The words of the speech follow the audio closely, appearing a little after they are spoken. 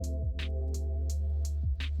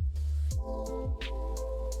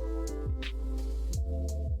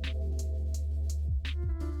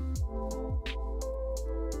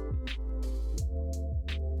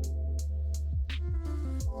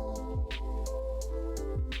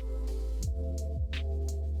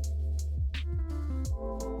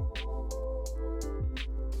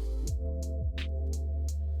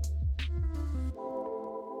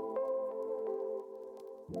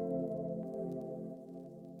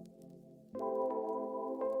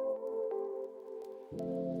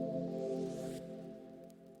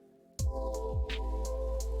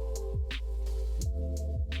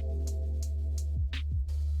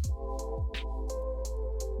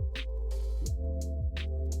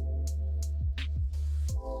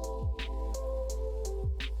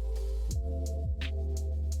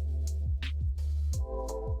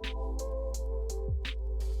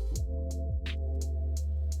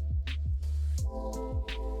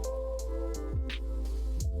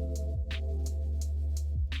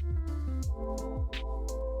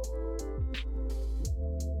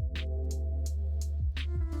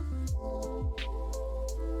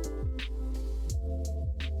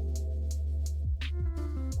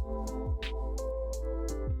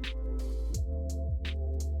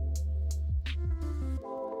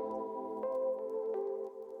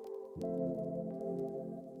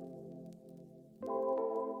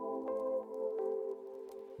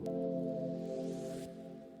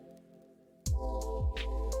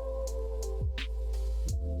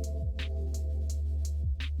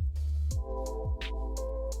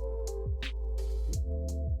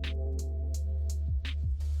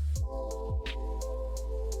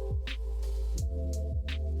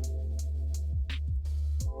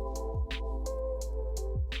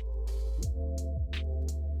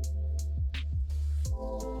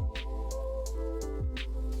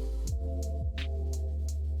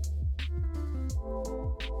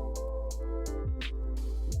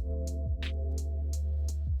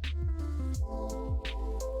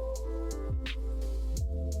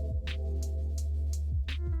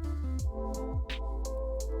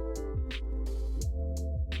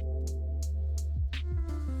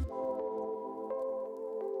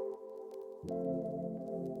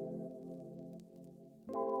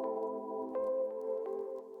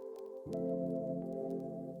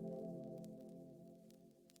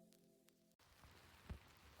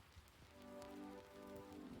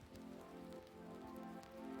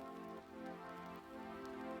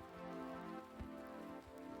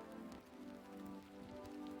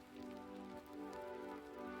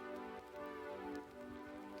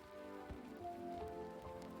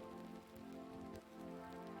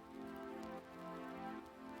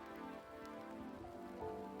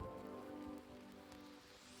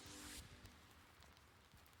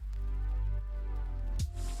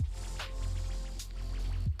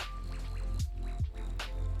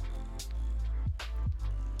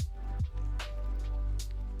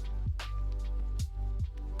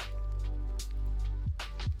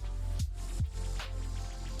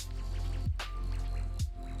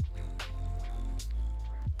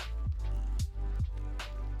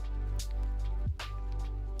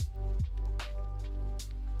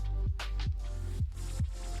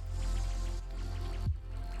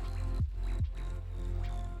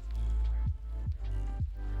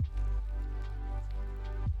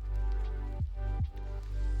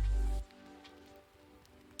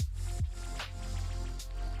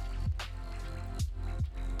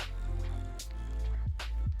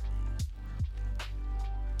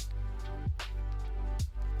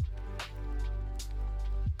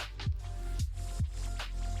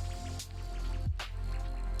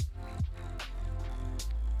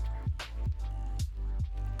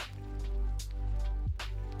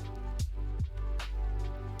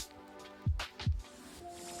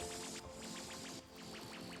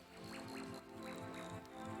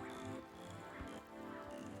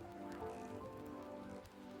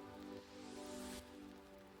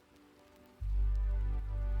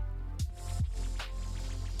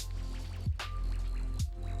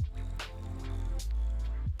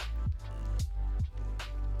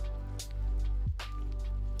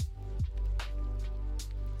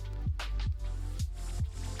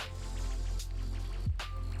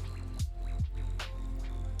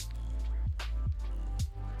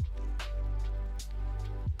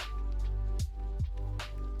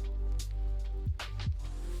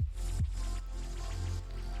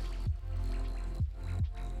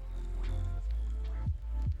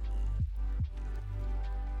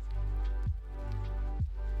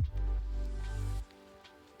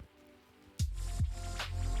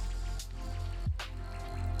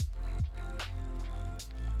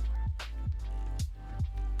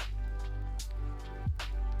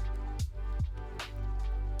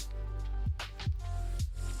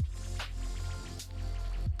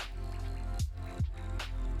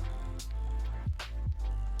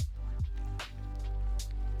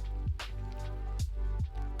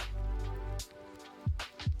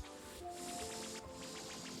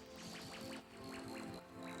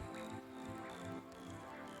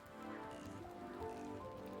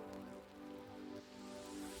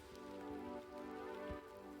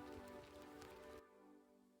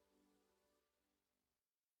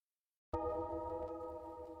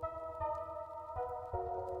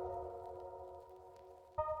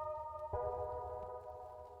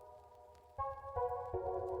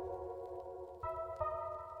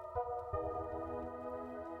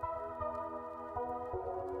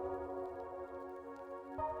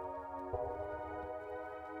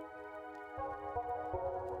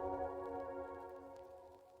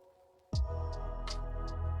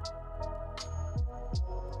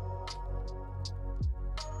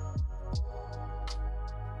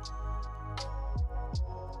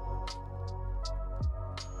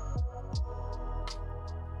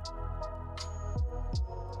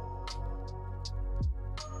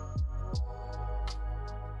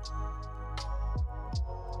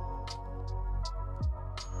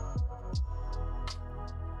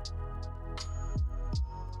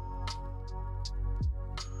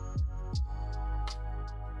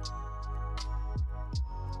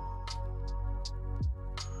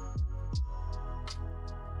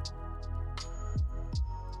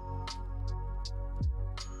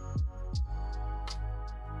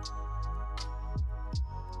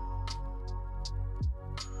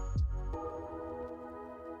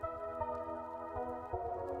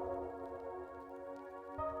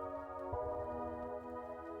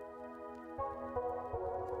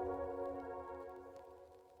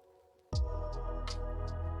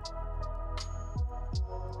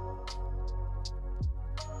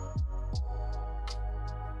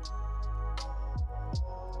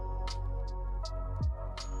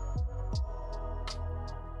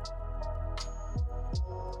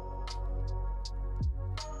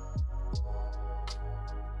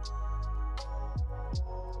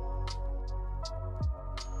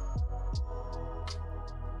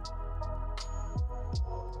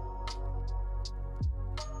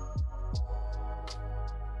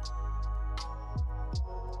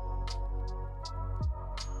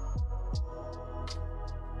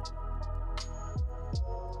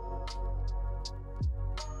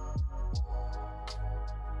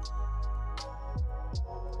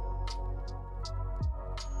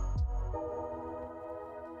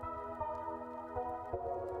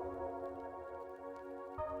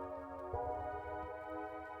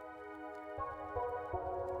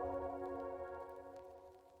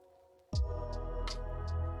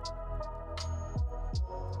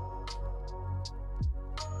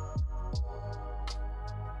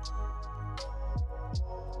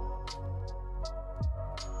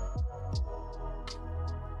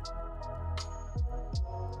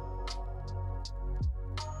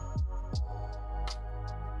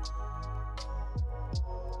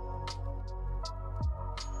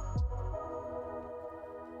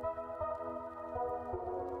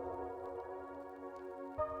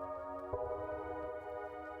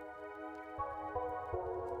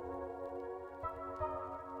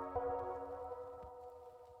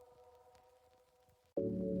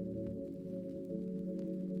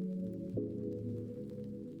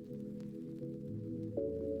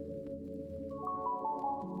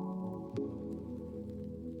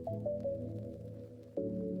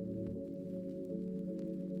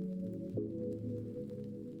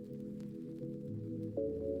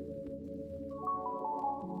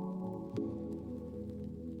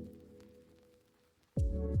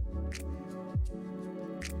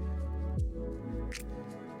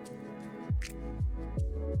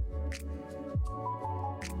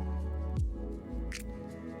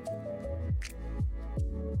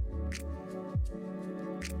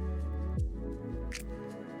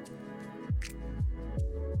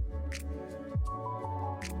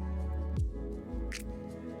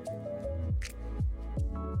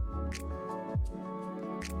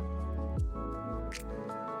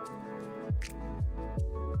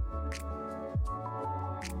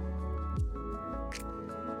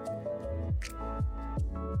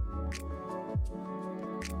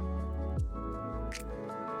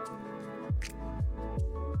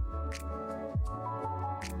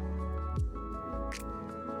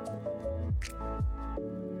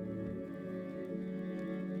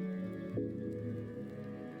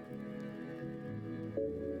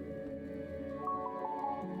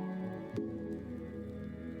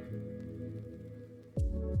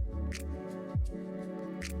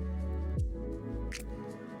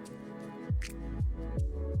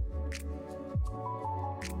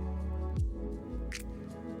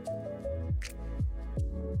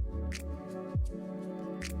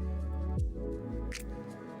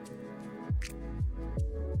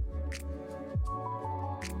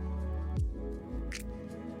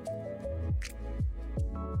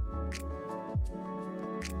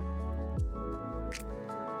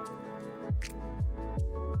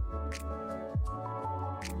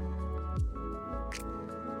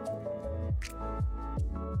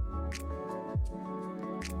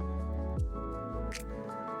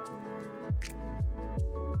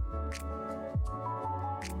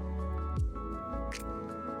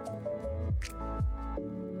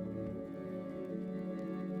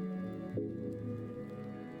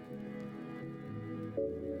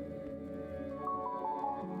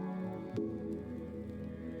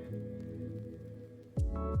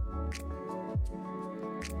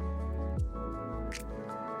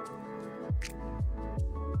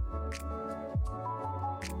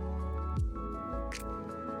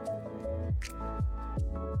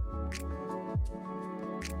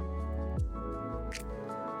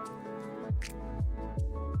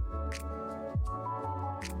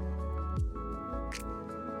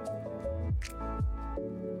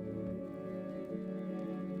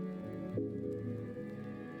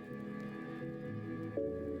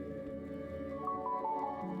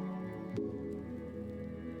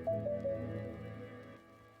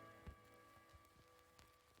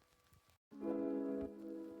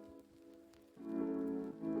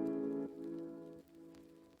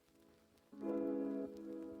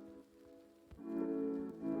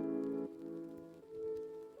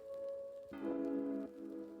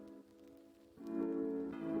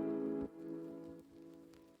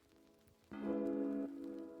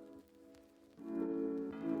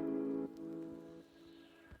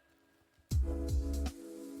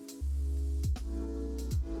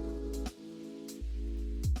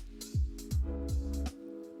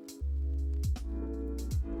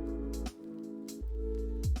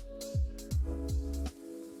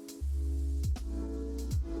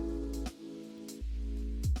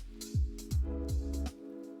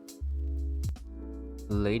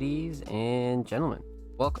Ladies and gentlemen,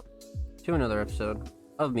 welcome to another episode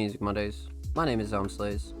of Music Mondays. My name is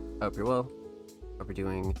Slays. I hope you're well. Hope you're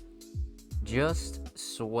doing just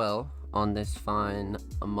swell on this fine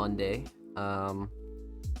Monday.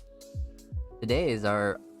 Today is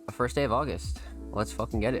our first day of August. Let's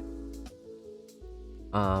fucking get it.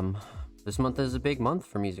 This month is a big month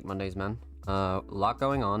for Music Mondays, man. A lot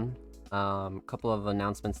going on. Couple of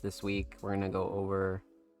announcements this week. We're gonna go over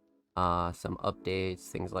some updates,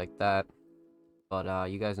 things like that, but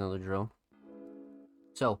you guys know the drill.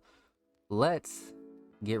 So let's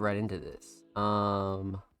get right into this.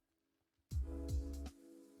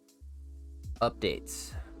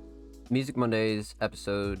 Updates. Music Mondays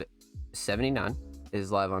episode 79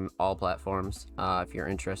 is live on all platforms. If you're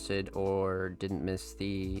interested or didn't miss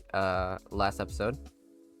the last episode,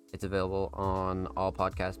 it's available on all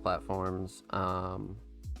podcast platforms, our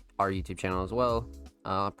YouTube channel as well,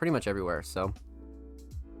 pretty much everywhere. So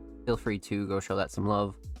feel free to go show that some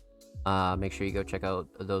love. Make sure you go check out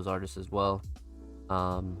those artists as well.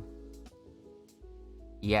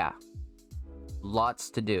 Yeah, lots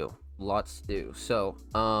to do. So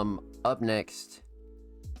up next,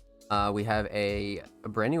 we have a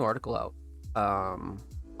brand new article out on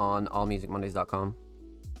allmusicmondays.com.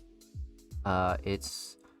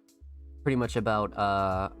 It's pretty much about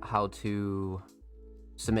how to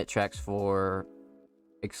submit tracks for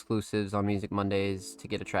exclusives on Music Mondays to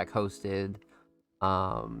get a track hosted,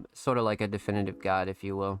 sort of like a definitive guide, if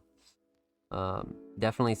you will.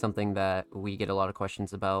 Definitely something that we get a lot of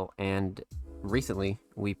questions about, and recently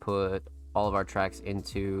we put all of our tracks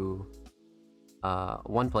into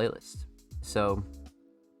one playlist. So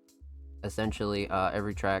essentially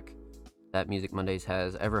every track that Music Mondays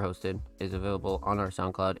has ever hosted is available on our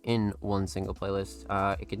SoundCloud in one single playlist.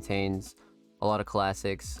 It contains a lot of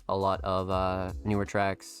classics, a lot of newer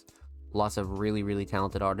tracks, lots of really, really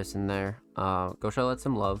talented artists in there. Go show that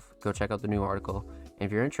some love. Go check out the new article. And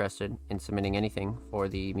if you're interested in submitting anything for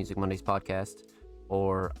the Music Mondays podcast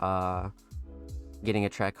or getting a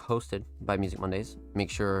track hosted by Music Mondays,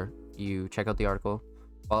 make sure you check out the article,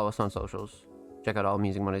 follow us on socials, check out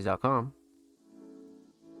allmusicmondays.com,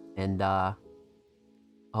 and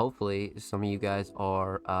hopefully some of you guys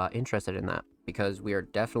are interested in that, because we are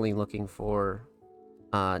definitely looking for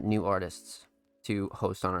new artists to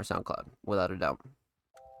host on our SoundCloud, without a doubt.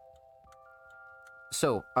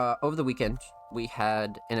 So over the weekend, we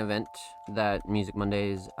had an event that Music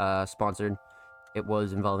Mondays sponsored. It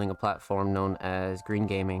was involving a platform known as Green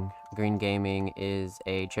Gaming. Green Gaming is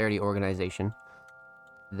a charity organization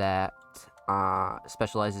that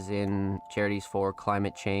specializes in charities for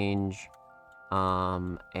climate change,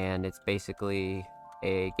 and it's basically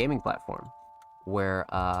a gaming platform where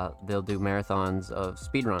they'll do marathons of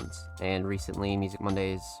speedruns. And recently, Music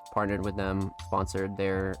Mondays partnered with them, sponsored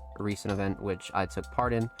their recent event, which I took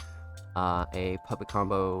part in, a Puppet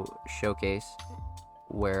Combo showcase,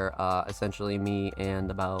 where essentially me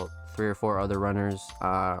and about 3 or 4 other runners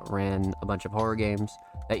ran a bunch of horror games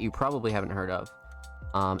that you probably haven't heard of.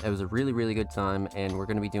 It was a really, really good time, and we're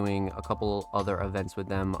going to be doing a couple other events with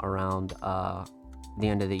them around the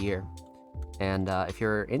end of the year. And if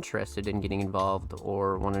you're interested in getting involved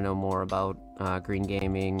or want to know more about Green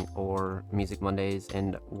Gaming or Music Mondays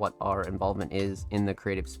and what our involvement is in the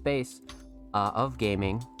creative space of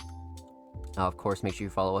gaming, of course, make sure you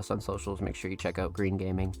follow us on socials. Make sure you check out Green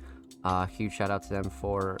Gaming Huge shout out to them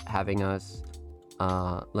for having us,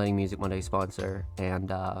 letting Music Monday sponsor,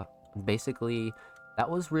 and basically that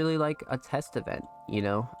was really like a test event, you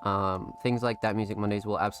know. Things like that Music Mondays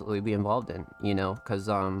will absolutely be involved in, you know, because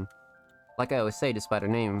like I always say, despite our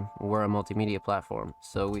name, we're a multimedia platform,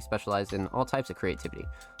 so we specialize in all types of creativity,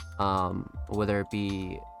 whether it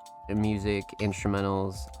be music,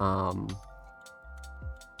 instrumentals,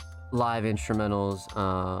 live instrumentals,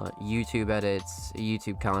 YouTube edits,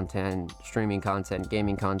 YouTube content, streaming content,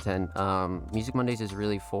 gaming content. Music Mondays is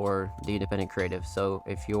really for the independent creative. So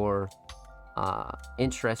if you're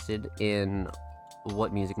interested in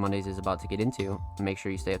what Music Mondays is about to get into, make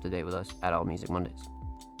sure you stay up to date with us at All Music Mondays.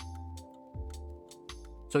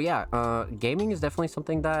 So yeah, gaming is definitely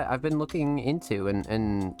something that I've been looking into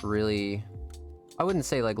and really, I wouldn't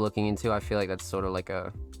say like looking into. I feel like that's sort of like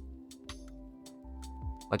a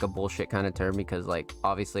bullshit kind of term, because like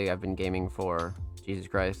obviously I've been gaming for Jesus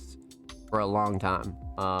Christ for a long time,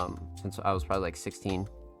 since I was probably like 16,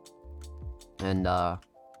 and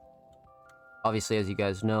obviously, as you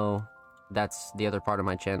guys know, that's the other part of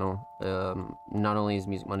my channel. Not only is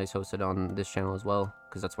Music Mondays hosted on this channel as well,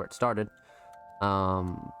 because that's where it started,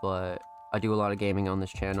 but I do a lot of gaming on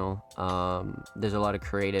this channel. There's a lot of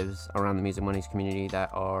creatives around the Music Mondays community that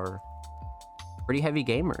are pretty heavy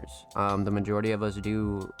gamers. The majority of us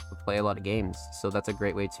do play a lot of games, so that's a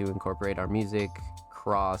great way to incorporate our music,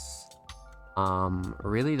 cross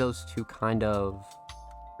really those two kind of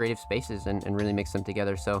creative spaces, and really mix them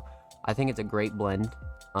together. So I think it's a great blend,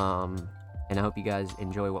 and I hope you guys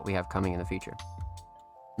enjoy what we have coming in the future.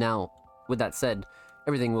 Now, with that said,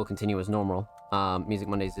 everything will continue as normal. Music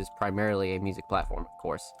Mondays is primarily a music platform, of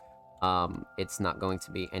course. It's not going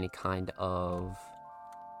to be any kind of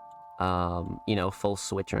full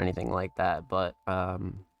switch or anything like that, but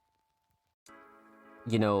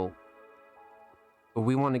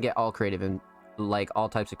we want to get all creative and like all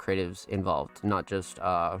types of creatives involved, not just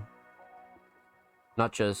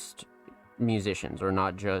musicians, or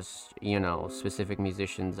not just specific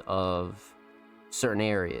musicians of certain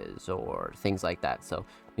areas or things like that. So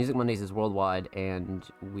Music Mondays is worldwide, and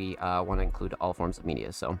we want to include all forms of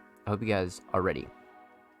media. So I hope you guys are ready.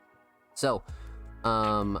 So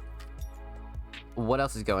what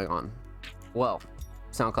else is going on? Well,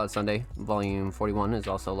 SoundCloud Sunday Volume 41 is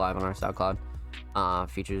also live on our SoundCloud.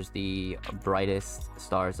 Features the brightest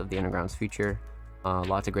stars of the underground's future.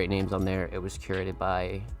 Lots of great names on there. It was curated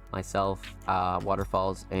by myself,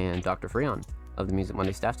 Waterfalls, and Dr. Freon of the Music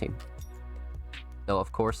Monday staff team. So,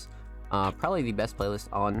 of course, probably the best playlist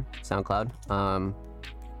on SoundCloud,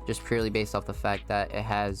 just purely based off the fact that it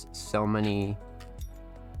has so many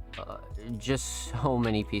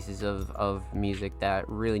pieces of music that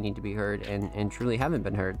really need to be heard and truly haven't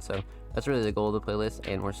been heard. So that's really the goal of the playlist,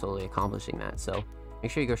 and we're slowly accomplishing that. So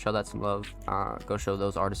make sure you go show that some love. Go show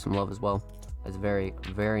those artists some love as well. That's very,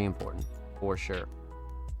 very important, for sure.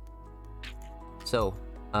 So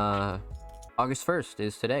August 1st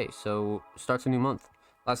is today, so starts a new month.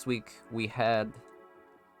 Last week we had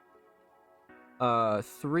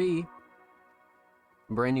 3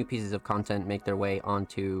 brand new pieces of content make their way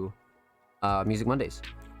onto Music Mondays,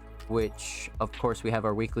 which of course we have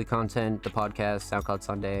our weekly content, the podcast, SoundCloud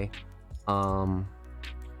Sunday,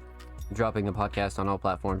 dropping the podcast on all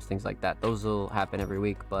platforms, things like that. Those will happen every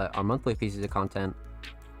week, but our monthly pieces of content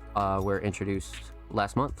were introduced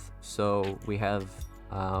last month. So we have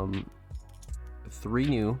 3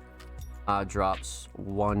 new drops,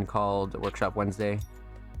 one called Workshop Wednesday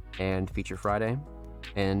and Feature Friday,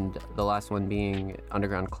 and the last one being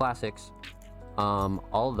Underground Classics.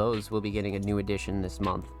 All those will be getting a new edition this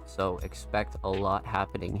month, so expect a lot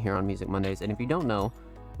happening here on Music Mondays. And if you don't know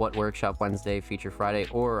what Workshop Wednesday, Feature Friday,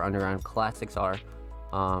 or Underground Classics are,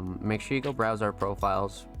 make sure you go browse our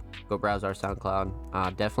profiles, go browse our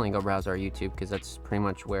SoundCloud, definitely go browse our YouTube, because that's pretty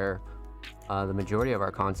much where the majority of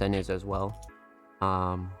our content is as well.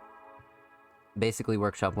 Basically,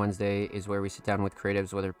 Workshop Wednesday is where we sit down with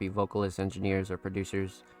creatives, whether it be vocalists, engineers, or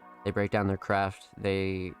producers. They break down their craft,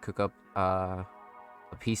 they cook up a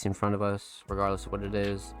piece in front of us, regardless of what it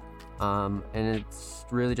is, and it's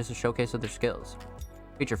really just a showcase of their skills.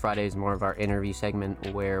 Feature Friday is more of our interview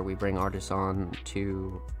segment, where we bring artists on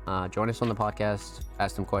to join us on the podcast,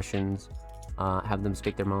 ask them questions, have them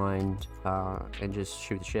speak their mind, and just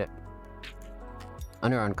shoot the shit.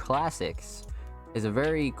 Underground Classics is a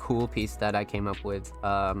very cool piece that I came up with,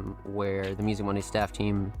 where the Music Monday staff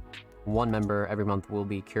team, one member every month, will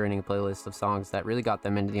be curating a playlist of songs that really got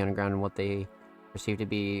them into the underground and what they perceive to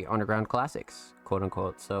be underground classics, quote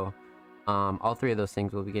unquote. So all 3 of those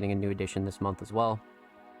things will be getting a new edition this month as well.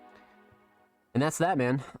 And that's that,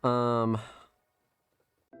 man.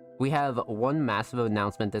 we have one massive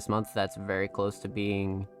announcement this month that's very close to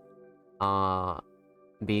uh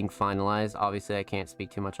being finalized. Obviously, I can't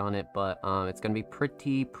speak too much on it, but it's gonna be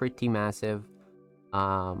pretty massive.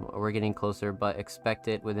 We're getting closer, but expect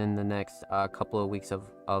it within the next couple of weeks of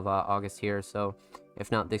August here. So,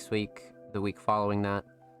 if not this week, the week following that,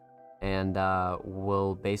 and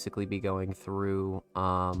we'll basically be going through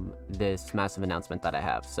this massive announcement that I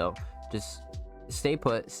have. So, just stay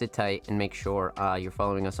put, sit tight, and make sure you're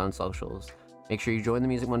following us on socials. Make sure you join the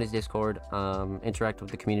Music Mondays Discord, interact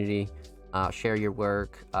with the community, share your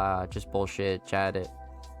work, just bullshit, chat it,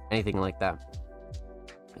 anything like that.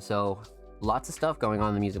 So, lots of stuff going on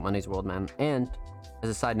in the Music Mondays world, man. And as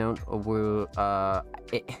a side note,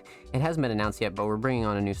 it hasn't been announced yet, but we're bringing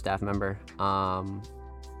on a new staff member,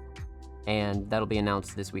 and that'll be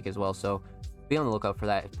announced this week as well. So be on the lookout for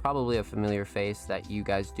that. It's probably a familiar face that you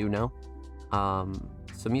guys do know.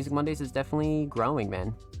 So Music Mondays is definitely growing,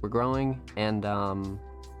 man. We're growing, and I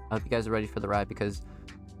hope you guys are ready for the ride, because,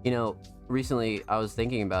 you know, recently I was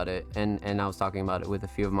thinking about it, and I was talking about it with a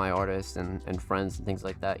few of my artists and friends and things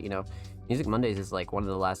like that. You know, Music Mondays is like one of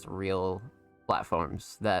the last real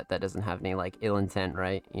platforms that doesn't have any like ill intent,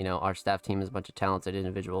 right? You know, our staff team is a bunch of talented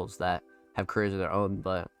individuals that have careers of their own,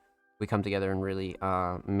 but we come together and really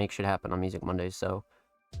make shit happen on Music Mondays. So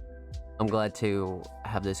I'm glad to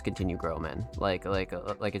have this continue grow, man. Like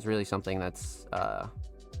it's really something that's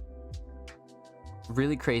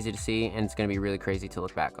really crazy to see, and it's gonna be really crazy to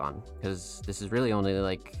look back on, because this is really only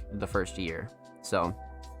like the first year. So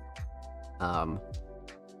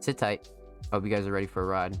sit tight. Hope you guys are ready for a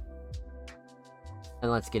ride,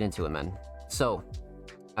 and let's get into it, man. So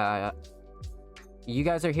you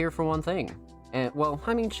guys are here for one thing, and well,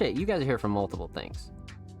 I mean, shit, you guys are here for multiple things,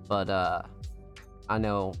 but I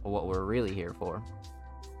know what we're really here for,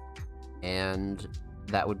 and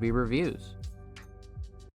that would be reviews.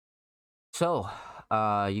 So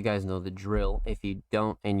you guys know the drill. If you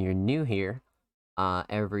don't and you're new here,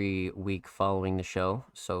 every week following the show,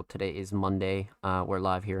 so today is Monday, we're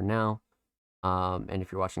live here now, and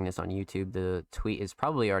if you're watching this on YouTube, the tweet is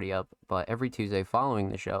probably already up, but every Tuesday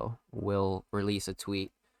following the show, we'll release a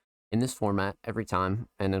tweet in this format every time,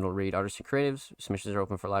 and it'll read artists and creatives. Submissions are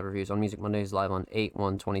open for live reviews on Music Mondays, live on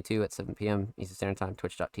 8/1/22 at 7 p.m. Eastern Standard Time,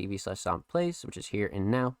 twitch.tv/soundplays, which is here and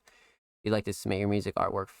now. If you'd like to submit your music,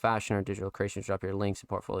 artwork, fashion, or digital creations, drop your links and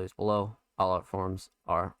portfolios below. All art forms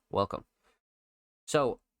are welcome.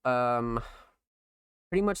 So,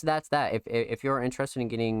 pretty much that's that. If you're interested in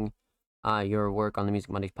getting your work on the Music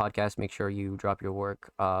Mondays podcast, make sure you drop your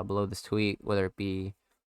work below this tweet, whether it be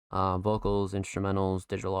vocals, instrumentals,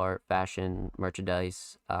 digital art, fashion,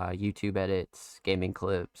 merchandise, YouTube edits, gaming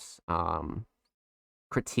clips,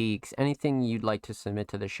 critiques, anything you'd like to submit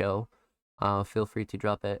to the show. Feel free to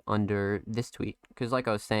drop it under this tweet, because like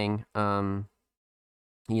I was saying,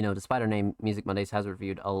 you know, despite our name, Music Mondays has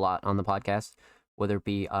reviewed a lot on the podcast, whether it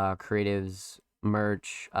be creatives,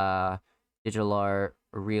 merch, digital art,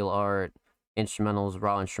 real art, instrumentals,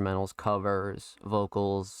 raw instrumentals, covers,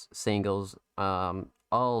 vocals, singles,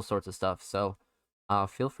 all sorts of stuff. So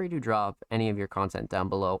feel free to drop any of your content down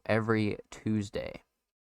below every Tuesday.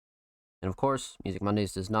 And of course, Music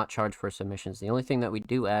Mondays does not charge for submissions. The only thing that we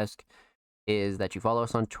do ask is that you follow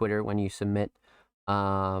us on Twitter when you submit.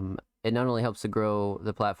 It not only helps to grow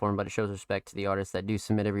the platform, but it shows respect to the artists that do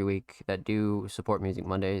submit every week, that do support Music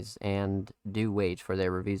Mondays, and do wait for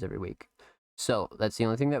their reviews every week. So that's the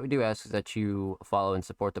only thing that we do ask, is that you follow and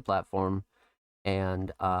support the platform.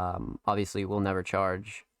 And obviously, we'll never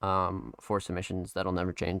charge for submissions. That'll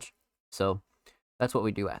never change. So that's what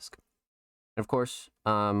we do ask. And of course,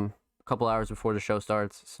 a couple hours before the show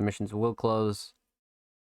starts, submissions will close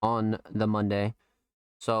on the Monday.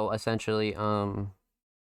 So essentially,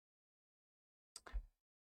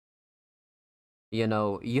 you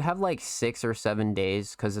know, you have like 6 or 7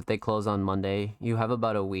 days, because if they close on Monday, you have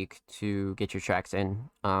about a week to get your tracks in,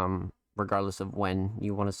 regardless of when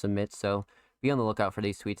you want to submit. So be on the lookout for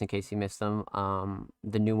these tweets in case you missed them.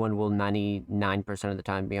 The new one will 99% of the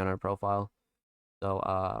time be on our profile.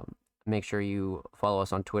 So make sure you follow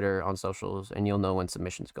us on Twitter, on socials, and you'll know when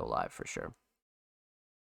submissions go live for sure.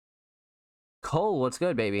 Cole, what's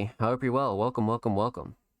good, baby? I hope you're well. Welcome.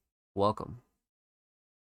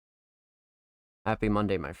 Happy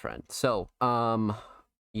Monday, my friend. So,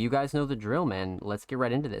 you guys know the drill, man. Let's get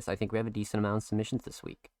right into this. I think we have a decent amount of submissions this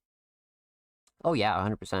week. Oh yeah,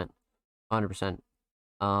 100%.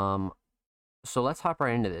 100%. So let's hop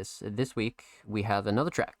right into this. This week, we have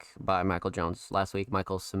another track by Michael Jones. Last week,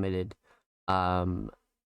 Michael submitted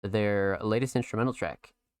their latest instrumental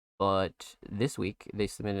track, but this week, they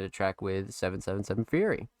submitted a track with 777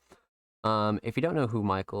 Fury. If you don't know who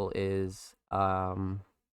Michael is, Michael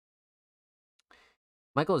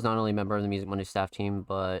is not only a member of the Music Monday staff team,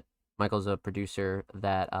 but Michael's a producer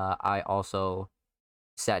that I also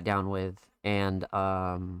sat down with and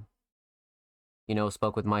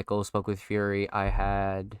spoke with Michael, spoke with Fury. I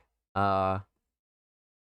had a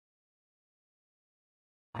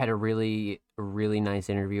really, really nice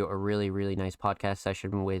interview, a really, really nice podcast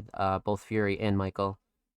session with both Fury and Michael.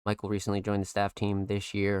 Michael recently joined the staff team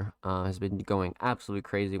this year, has been going absolutely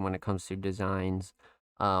crazy when it comes to designs.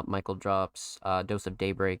 Michael drops Dose of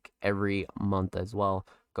Daybreak every month as well.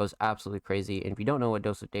 Goes absolutely crazy. And if you don't know what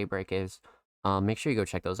Dose of Daybreak is, make sure you go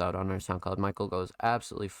check those out on our SoundCloud. Michael goes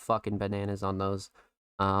absolutely fucking bananas on those.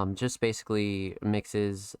 Just basically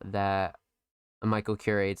mixes that Michael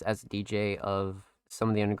curates as a DJ of some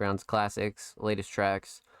of the underground's classics, latest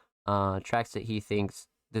tracks, tracks that he thinks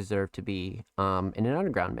deserve to be in an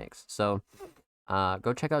underground mix. So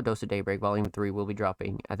go check out Dose of Daybreak Volume 3 will be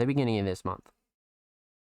dropping at the beginning of this month.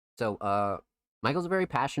 So Michael's a very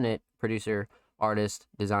passionate producer, artist,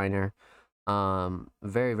 designer,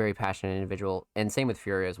 very, very passionate individual, and same with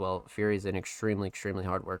Fury as well. Fury is an extremely, extremely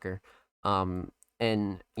hard worker. And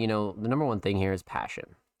the number one thing here is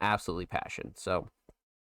passion, absolutely passion. So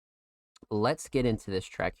let's get into this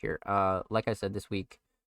track here. Like I said, this week,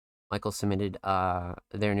 Michael submitted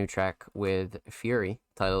their new track with Fury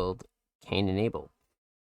titled Cain and Abel.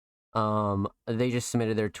 They just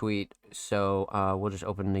submitted their tweet, so we'll just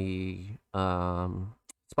open the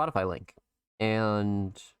Spotify link.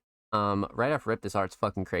 And right off rip, this art's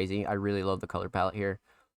fucking crazy. I really love the color palette here.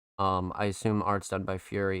 I assume art's done by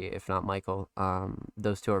Fury, if not Michael.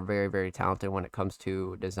 Those two are very, very talented when it comes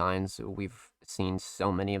to designs. We've seen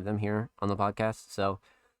so many of them here on the podcast. So,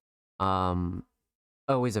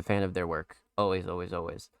 always a fan of their work. Always, always,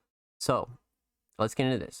 always. So, let's get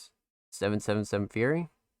into this. 777 Fury,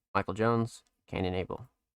 Michael Jones, Cain and Abel.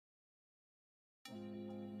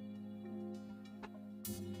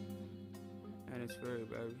 And it's Fury,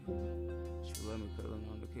 baby. She let me feeling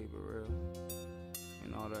on to keep it real.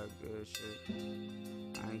 And all that good shit. I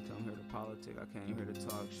ain't come here to politic, I came here to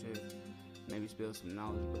talk shit. Maybe spill some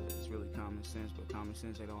knowledge, but it's really common sense. But common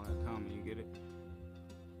sense ain't all that common, you get it?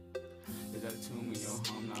 Is that a tomb in your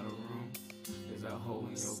home, not a room? Is that a hole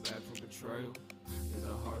in your back for betrayal? Is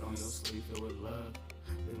a heart on your sleeve filled with love?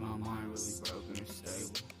 Is my mind really broken or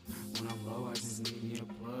stable? When I'm low, I just need me a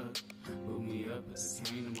plug. Boot me up as a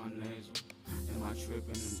cane to my nasal. Am I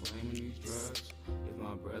tripping and blaming these drugs? Is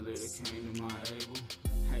my brother that came to my able?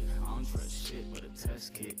 Hey, I don't trust shit but a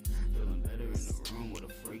test kit. Feeling better in the room with a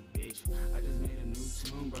freak bitch. I just made a new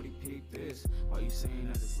tune, buddy, peep this. Why you saying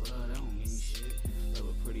that it's love? That don't mean shit. Love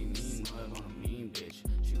a pretty mean mug on a mean bitch.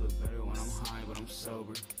 She look better when I'm high, but I'm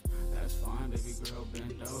sober. That's fine, baby girl,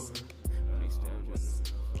 bend over.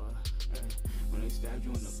 When they stabbed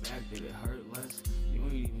you in the back, did it hurt less? You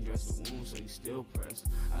ain't even dressed the wound, so you still pressed.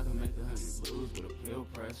 I can make 100 blues with a pill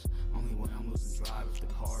press. Only way I'm losing drive is the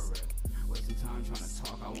car wreck. Wasting time trying to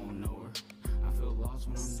talk, I won't know her. I feel lost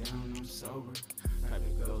when I'm down and I'm sober. Type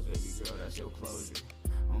it goes, baby girl, that's your closure.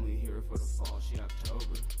 Only here for the fall, she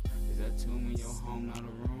October. Is that tomb in your home, not a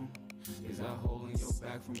room? Is that hole in your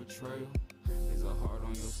back from betrayal? Is a heart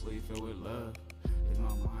on your sleeve filled with love? Is my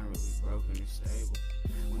mind really broken and stable?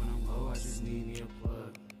 When I'm low, I just need me a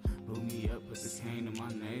plug. Boot me up, put the cane to my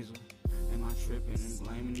nasal. Am I tripping and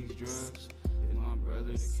blaming these drugs? Is my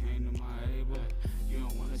brother that came to my able? You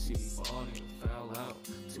don't wanna see me fall, nigga, foul out.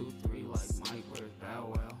 2-3 like Mike, where's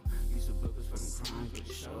Bow Wow? Used to book us for them crimes, but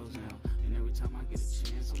it shows now. And every time I get a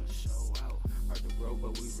chance, I'ma show out. Hard to grow,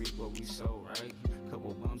 but we reap what we sow, right?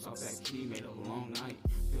 Couple bumps off that key, made a long night.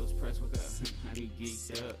 Feels pressed with that, I be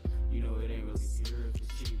geeked up. You know it ain't really pure if it's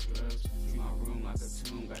cheap drugs. Treat my room like a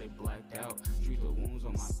tomb, got it blacked out. Treat the wounds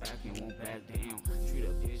on my back and won't back down. Treat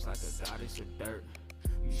a bitch like a goddess of dirt.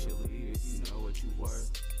 You should leave if you know what you worth.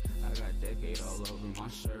 I got decade all over my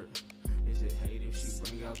shirt. Is it hate if she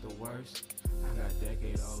bring out the worst? I got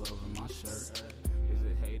decade all over my shirt. Is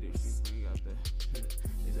it hate if she bring out the...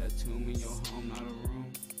 Is that tomb in your home, not a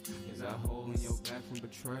room? Is that hole in your back from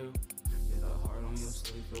betrayal? Is a heart on your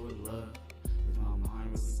sleeve filled with love? Is my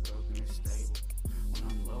mind really broken or stable? When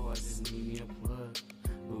I'm low, I just need me a plug.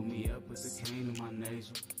 Boot me up with the cane to my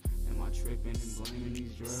nasal. Am I tripping and blaming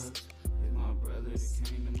these drugs? Is my brother that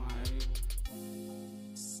came to my able?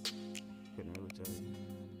 Couldn't really tell you.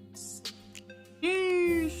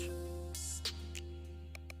 Yeesh.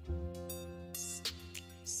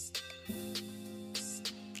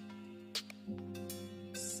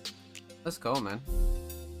 Let's go, man.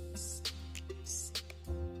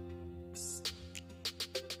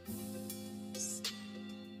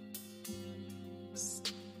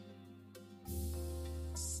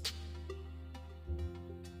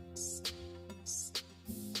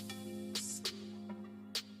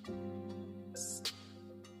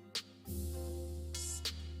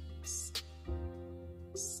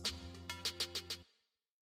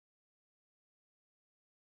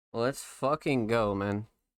 Let's fucking go, man.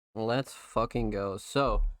 Let's fucking go.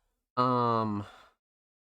 So, um,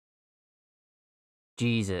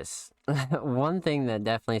 Jesus. One thing that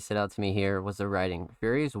definitely stood out to me here was the writing.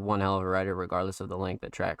 Fury is one hell of a writer, regardless of the length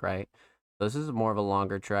of the track, right? So this is more of a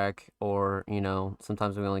longer track, or,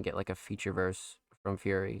 sometimes we only get like a feature verse from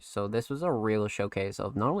Fury. So this was a real showcase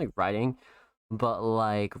of not only writing, but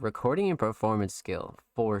like recording and performance skill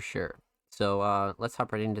for sure. So let's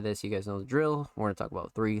hop right into this. You guys know the drill. We're gonna talk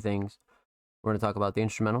about three things. We're gonna talk about the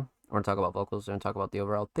instrumental. We're gonna talk about vocals. We're gonna talk about the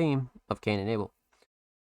overall theme of Cain and Abel.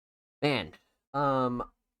 Man, um,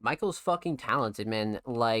 Michael's fucking talented, man.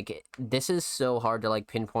 Like this is so hard to like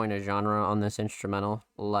pinpoint a genre on this instrumental.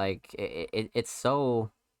 Like it's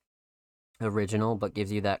so original, but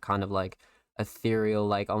gives you that kind of like ethereal,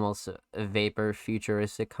 like almost a vapor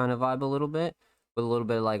futuristic kind of vibe a little bit, with a little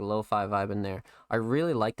bit of like lo-fi vibe in there. I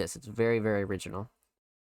really like this. It's very, very original.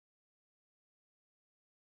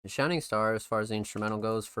 Shining Star, as far as the instrumental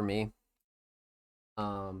goes, for me,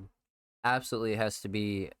 um, absolutely has to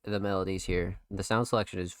be the melodies here. The sound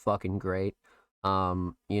selection is fucking great.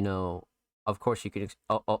 You know, of course, you could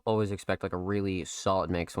always expect like a really solid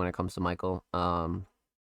mix when it comes to Michael.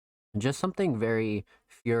 Just something very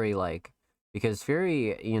Fury like, because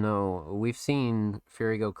Fury, we've seen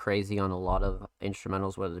Fury go crazy on a lot of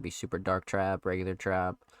instrumentals, whether it be super dark trap, regular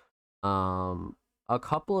trap, um, a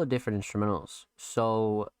couple of different instrumentals.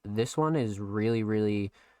 So this one is really,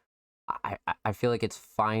 really, I feel like it's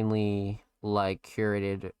finally like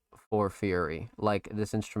curated for Fury. Like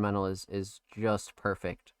this instrumental is just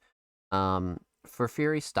perfect. For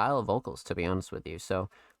Fury's style of vocals, to be honest with you. So,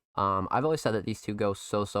 I've always said that these two go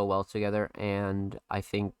so well together, and I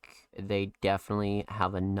think they definitely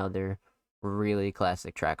have another really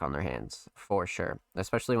classic track on their hands for sure,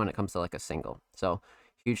 especially when it comes to like a single. So,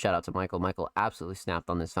 huge shout out to Michael. Michael absolutely snapped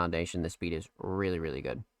on this foundation. This beat is really, really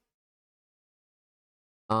good.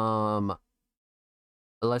 Um,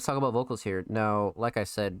 let's talk about vocals here. Now, like I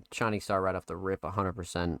said, Shining Star right off the rip,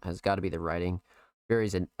 100% has got to be the writing.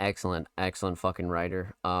 Fury's an excellent fucking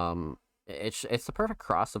writer. It's the perfect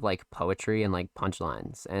cross of like poetry and like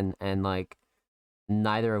punchlines, and like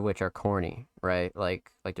neither of which are corny, right?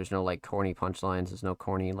 Like there's no like corny punchlines, there's no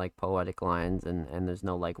corny like poetic lines, and there's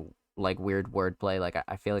no like weird wordplay. Like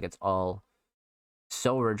I feel like it's all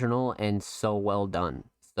so original and so well done.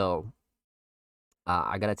 So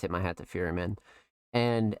I gotta tip my hat to Fury, man.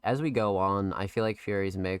 And as we go on, I feel like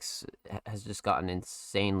Fury's mix has just gotten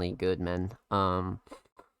insanely good, man.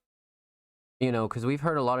 Because we've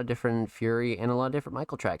heard a lot of different Fury and a lot of different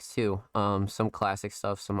Michael tracks too. Some classic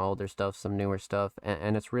stuff, some older stuff, some newer stuff,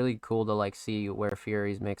 and it's really cool to like see where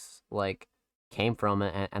Fury's mix like came from,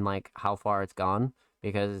 and like how far it's gone,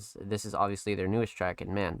 because this is obviously their newest track,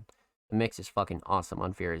 and man, the mix is fucking awesome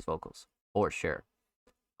on Fury's vocals for sure.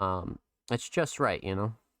 Um, it's just right, you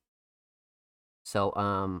know.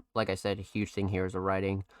 So, like I said, a huge thing here is the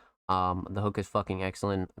writing. The hook is fucking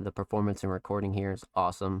excellent. The performance and recording here is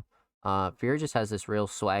awesome. Fury just has this real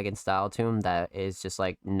swag and style to him that is just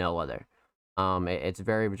like no other. It's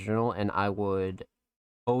very original, and I would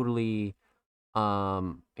totally, I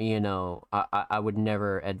would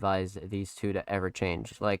never advise these two to ever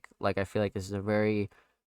change. Like I feel like this is a very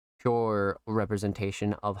pure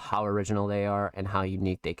representation of how original they are and how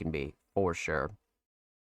unique they can be for sure.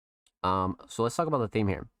 So let's talk about the theme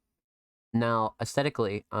here. Now,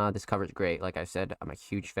 aesthetically, this cover is great. Like I said, I'm a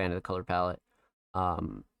huge fan of the color palette.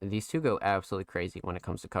 These two go absolutely crazy when it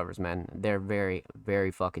comes to covers, man. They're very, very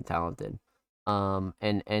fucking talented. And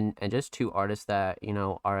just two artists that,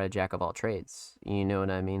 are a jack of all trades. You know what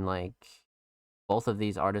I mean? Like, both of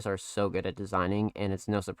these artists are so good at designing, and it's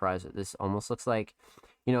no surprise that this almost looks like,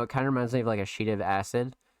 it kind of reminds me of like a sheet of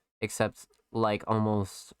acid, except like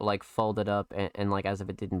almost like folded up, and like as if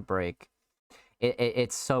it didn't break.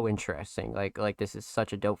 It's so interesting. Like this is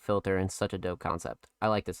such a dope filter and such a dope concept. I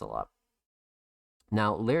like this a lot.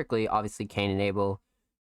 Now, lyrically, obviously, Cain and Abel,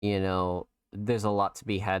 there's a lot to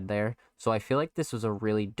be had there. So I feel like this was a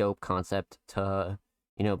really dope concept to,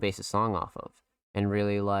 base a song off of, and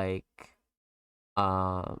really like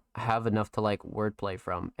have enough to like wordplay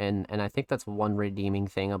from. And I think that's one redeeming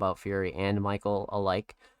thing about Fury and Michael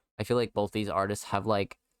alike. I feel like both these artists have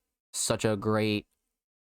like such a great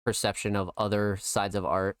perception of other sides of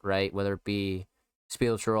art, right? Whether it be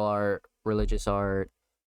spiritual art, religious art,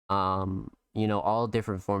 all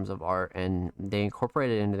different forms of art, and they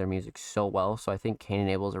incorporate it into their music so well. So I think Cain and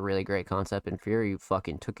Abel is a really great concept, and Fury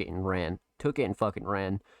fucking took it and fucking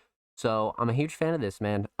ran. So I'm a huge fan of this,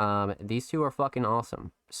 man. These two are fucking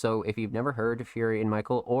awesome. So if you've never heard Fury and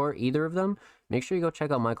Michael or either of them, make sure you go check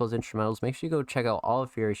out Michael's instrumentals. Make sure you go check out all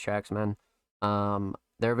of Fury's tracks, man.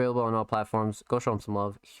 They're available on all platforms. Go show them some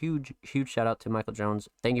love. Huge, huge shout out to Michael Jones.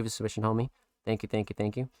 Thank you for the submission, homie. Thank you, thank you,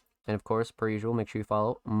 thank you. And of course, per usual, make sure you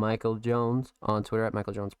follow Michael Jones on Twitter at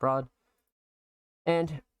Michael Jones Prod.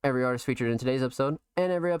 And every artist featured in today's episode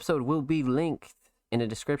and every episode will be linked in the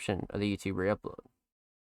description of the YouTube re-upload.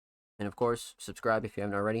 And of course, subscribe if you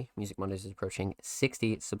haven't already. Music Mondays is approaching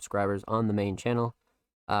 60 subscribers on the main channel.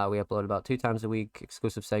 We upload about 2 times a week,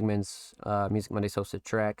 exclusive segments, Music Mondays hosted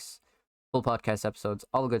tracks, full podcast episodes,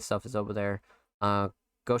 all the good stuff is over there.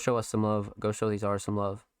 Go show us some love. Go show these artists some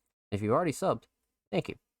love. If you've already subbed, thank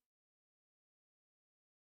you.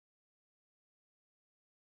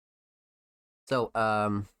 So,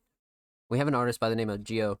 we have an artist by the name of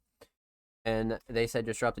Geo, and they said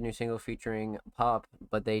just dropped a new single featuring Pop,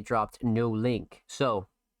 but they dropped no link. So,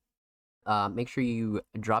 make sure you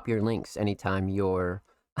drop your links anytime you're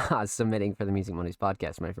submitting for the Music Mondays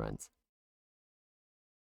podcast, my friends.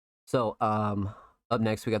 So, up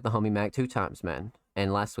next we got the homie Mac 2 Times, man.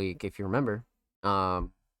 And last week, if you remember, not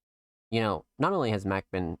only has Mac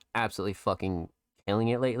been absolutely fucking killing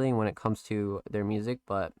it lately when it comes to their music,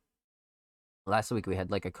 but last week we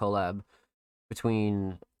had like a collab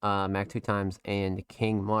between Mac 2 Times and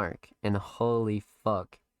King Mark, and holy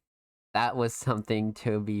fuck, that was something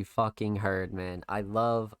to be fucking heard, man. I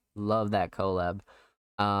love that collab.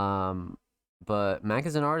 But Mac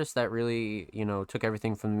is an artist that really, took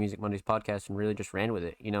everything from the Music Mondays podcast and really just ran with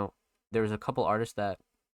it. There was a couple artists that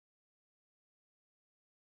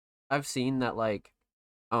I've seen that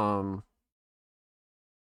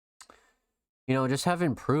just have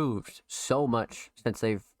improved so much since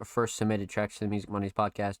they've first submitted tracks to the Music Mondays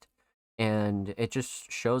podcast. And it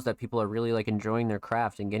just shows that people are really enjoying their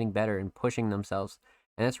craft and getting better and pushing themselves.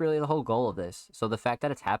 And that's really the whole goal of this. So the fact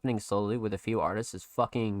that it's happening slowly with a few artists is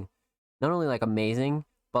fucking not only amazing,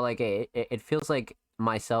 but it feels like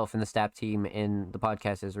myself and the staff team in the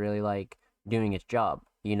podcast is really doing its job.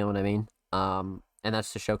 You know what I mean? And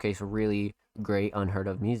that's to showcase really great unheard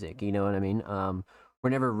of music. You know what I mean? We're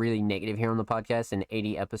never really negative here on the podcast. In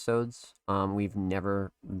 80 episodes, we've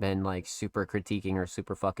never been super critiquing or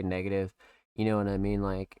super fucking negative. You know what I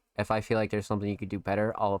mean? If I feel like there's something you could do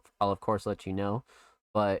better, I'll of course let you know.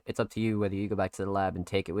 But it's up to you whether you go back to the lab and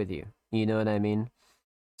take it with you. You know what I mean?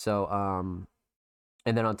 So,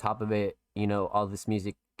 and then on top of it, all this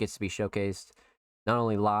music gets to be showcased not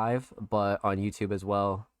only live, but on YouTube as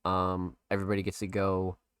well. Everybody gets to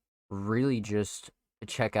go really just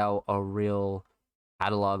check out a real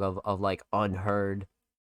catalog of unheard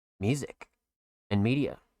music and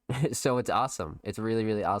media. So it's awesome. It's really,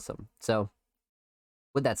 really awesome. So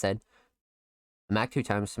with that said, Mac 2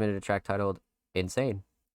 Times submitted a track titled Insane.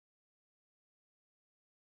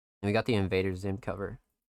 And we got the Invader Zim cover.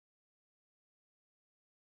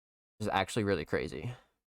 It's actually really crazy.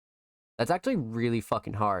 That's actually really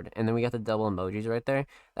fucking hard. And then we got the double emojis right there.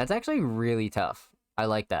 That's actually really tough. I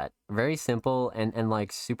like that. Very simple and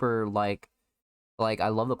super I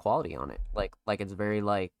love the quality on it. It's very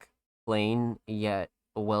plain yet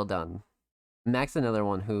well done. Mac's another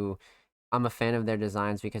one who I'm a fan of their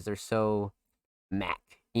designs because they're so Mac.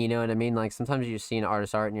 You know what I mean? Sometimes you just see an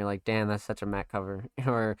artist art and you're like, damn, that's such a Mac cover,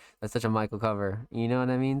 or that's such a Michael cover. You know what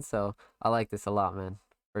I mean? So I like this a lot, man,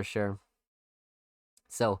 for sure.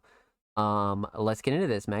 So, let's get into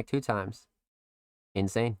this. Mac 2 Times.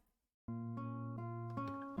 Insane.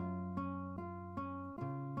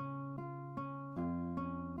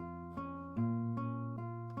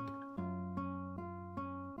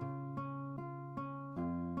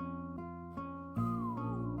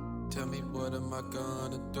 Tell me what am I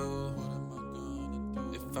gonna do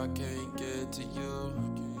if I can't get to you?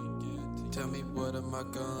 Tell me what am I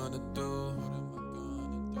gonna do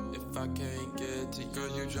if I can't get to you? Girl,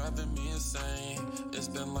 you're driving me insane. It's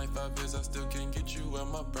been 5 years, I still can't get you out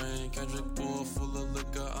my brain. Kendrick pool full of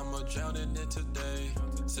liquor, I'ma drown in it today.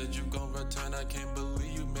 Said you gon' return, I can't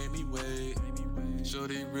believe you made me wait.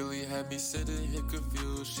 Shorty really had me sitting here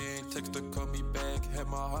confused. She ain't text or call me back, had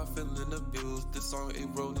my heart feeling abused. This song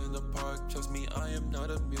ain't rolled in the park, trust me, I am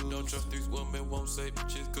not amused. Don't trust these women, won't say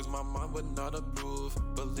bitches, cause my mind would not approve.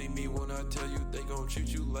 Believe me when I tell you, they gon' treat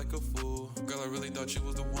you like a fool. Girl, I really thought you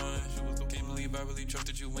was the one. Can't believe I really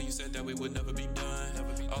trusted you when you said that we would never be done.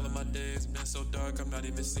 All of my days been so dark, I'm not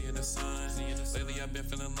even seeing the sun. Lately I've been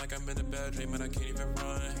feeling like I'm in a bad dream and I can't even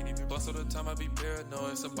run. Plus all the time I be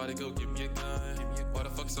paranoid, somebody go give me a gun. Why the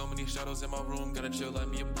fuck so many shadows in my room? Gotta chill like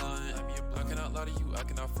me a blunt. I cannot lie to you, I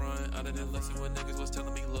cannot front. I didn't listen when niggas was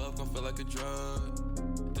telling me love gon' feel like a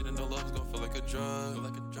drug. Didn't know love was gon' feel like a drug.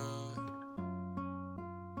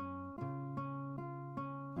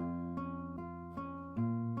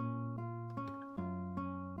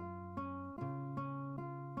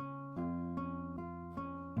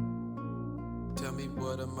 Tell me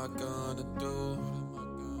what am I gonna do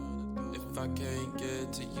if I can't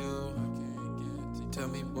get to you? Tell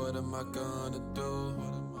me what am I gonna do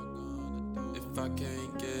if I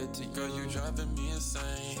can't get to you? Girl, you driving me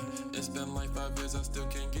insane. It's been like 5 years, I still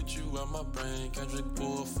can't get you out my brain. Kendrick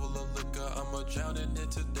pool full of liquor, I'ma drown in it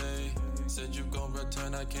today. Said you gon'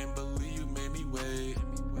 return, I can't believe you made me wait.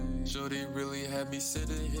 Shorty really had me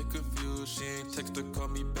sitting here confused. She ain't text or call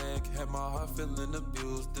me back, had my heart feeling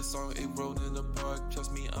abused. This song ain't rolled in the park,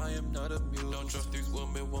 trust me, I am not amused. Don't trust these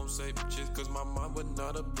women, won't say bitches, cause my mind would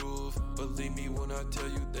not approve. Believe me when I tell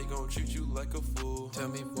you, they gon' treat you like a fool. Tell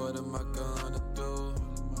me what am I gonna do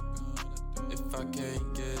if I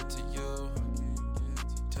can't get to you?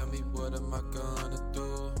 Tell me what am I gonna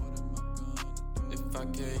do if I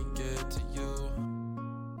can't get to you?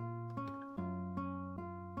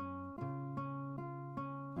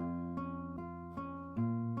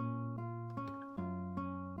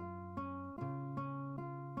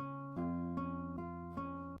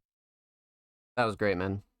 That was great,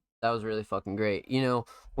 man. That was really fucking great. You know,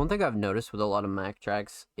 one thing I've noticed with a lot of Mac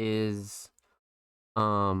tracks is,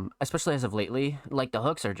 especially as of lately, like the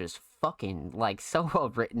hooks are just fucking like so well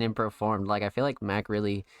written and performed. Like I feel like Mac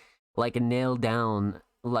really like nailed down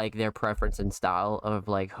like their preference and style of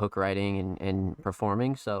like hook writing and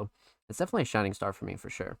performing. So it's definitely a shining star for me for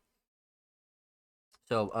sure.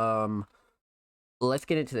 So let's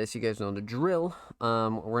get into this. You guys know the drill.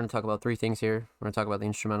 We're gonna talk about three things here. We're gonna talk about the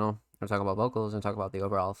instrumental, we're gonna talk about vocals, and talk about the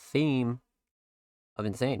overall theme of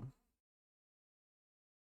Insane.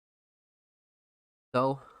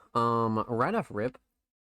 So, right off rip,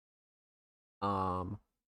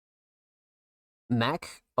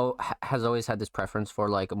 Mac has always had this preference for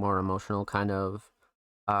like a more emotional kind of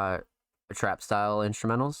trap style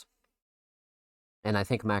instrumentals, and I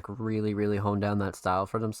think Mac really honed down that style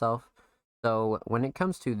for themselves. So when it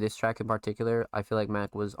comes to this track in particular, I feel like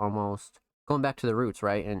Mac was almost going back to the roots,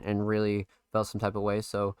 right? And really felt some type of way.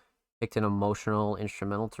 So picked an emotional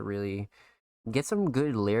instrumental to really get some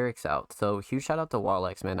good lyrics out. So huge shout out to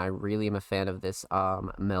Wallex, man. I really am a fan of this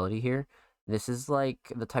melody here. This is like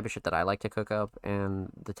the type of shit that I like to cook up and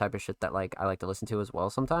the type of shit that like I like to listen to as well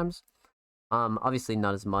sometimes. Obviously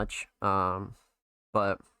not as much.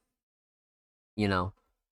 But you know,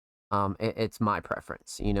 it's my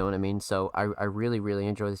preference, you know what I mean? So I really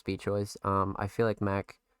enjoy this beat choice. I feel like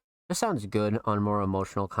Mac just sounds good on more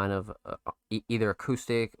emotional kind of either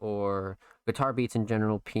acoustic or guitar beats in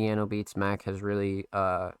general. Piano beats Mac has really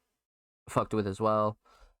fucked with as well.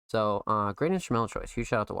 So great instrumental choice. Huge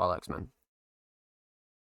shout out to Wallex, man.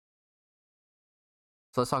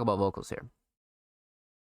 So let's talk about vocals here.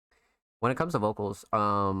 When it comes to vocals,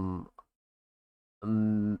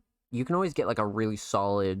 you can always get like a really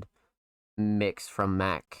solid mix from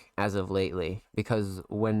Mac as of lately, because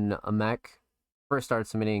when a Mac first started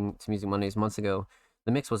submitting to Music Mondays months ago,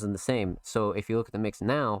 the mix wasn't the same. So if you look at the mix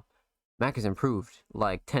now, Mac has improved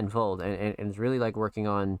like tenfold and is really like working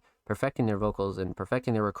on perfecting their vocals and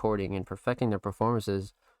perfecting their recording and perfecting their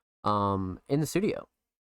performances in the studio.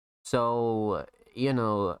 So, you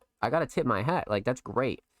know, I gotta tip my hat. Like that's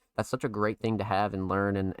great. That's such a great thing to have and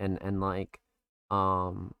learn and like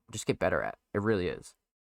just get better at. It really is.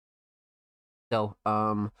 So,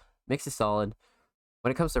 mix is solid.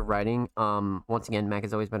 When it comes to writing, once again, Mac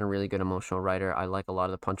has always been a really good emotional writer. I like a lot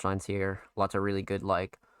of the punchlines here. Lots of really good,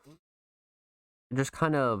 like, just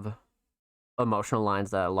kind of emotional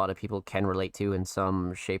lines that a lot of people can relate to in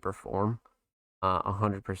some shape or form.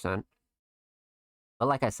 100%. But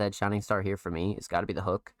like I said, shining star here for me, it's got to be the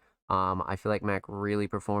hook. I feel like Mac really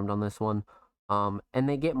performed on this one. And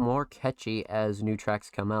they get more catchy as new tracks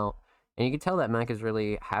come out. And you can tell that Mac is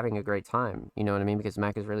really having a great time, you know what I mean? Because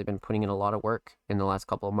Mac has really been putting in a lot of work in the last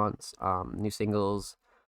couple of months. New singles,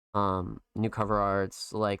 new cover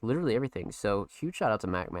arts, like literally everything. So huge shout out to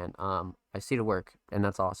Mac, man. I see the work, and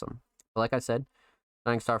that's awesome. But like I said,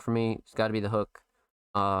 shining star for me, it's got to be the hook.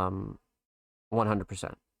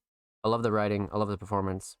 100%. I love the writing. I love the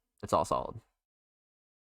performance. It's all solid.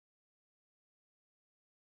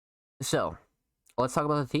 So let's talk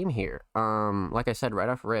about the theme here. Like I said, right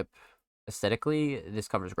off rip, aesthetically, this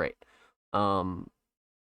cover's great. A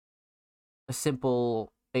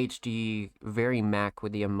simple HD, very Mac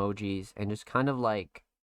with the emojis, and just kind of like,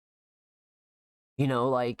 you know,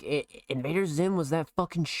 like Invader Zim was that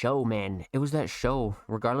fucking show, man. It was that show,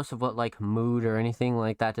 regardless of what like mood or anything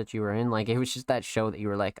like that you were in. Like it was just that show that you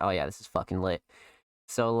were like, oh yeah, this is fucking lit.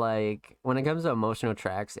 So like when it comes to emotional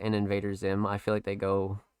tracks and Invader Zim, I feel like they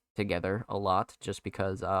go together a lot, just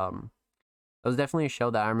because it was definitely a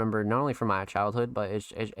show that I remember not only from my childhood, but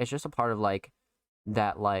it's just a part of like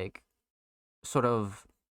that like sort of,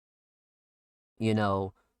 you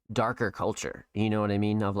know, darker culture. You know what I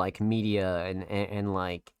mean? Of like media and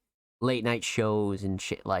like late night shows and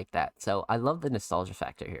shit like that. So I love the nostalgia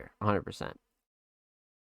factor here, 100%.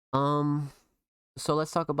 Um, so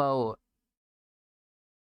let's talk about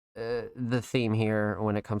the theme here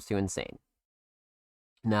when it comes to Insane.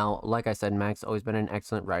 Now, like I said, Mac's always been an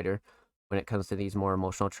excellent writer when it comes to these more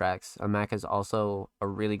emotional tracks. Mac is also a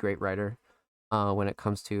really great writer when it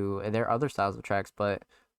comes to their other styles of tracks, but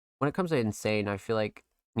when it comes to Insane, I feel like,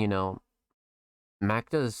 you know,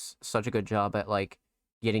 Mac does such a good job at like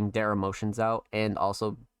getting their emotions out and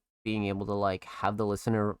also being able to like have the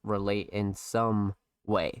listener relate in some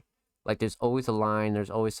way. Like there's always a line,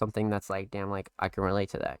 there's always something that's like, damn, like I can relate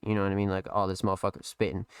to that. You know what I mean? Like, oh, this motherfucker's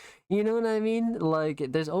spitting. You know what I mean? Like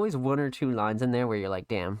there's always one or two lines in there where you're like,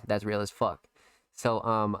 damn, that's real as fuck.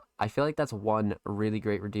 So I feel like that's one really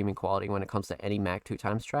great redeeming quality when it comes to any Mac 2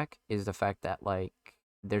 Times track is the fact that like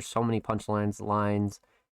there's so many punchlines, lines,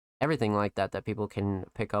 everything like that that people can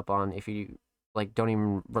pick up on if you like don't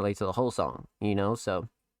even relate to the whole song, you know? So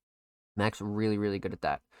Mac's really, really good at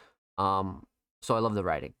that. So I love the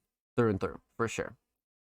writing through and through, for sure.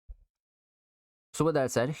 So with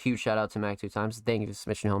that said, huge shout out to Mac 2 Times. Thank you for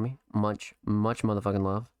submission, homie. Much motherfucking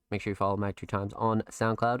love. Make sure you follow Mac 2 Times on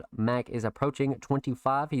SoundCloud. Mac is approaching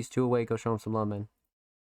 25. He's 2 away. Go show him some love, man.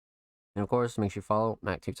 And of course, make sure you follow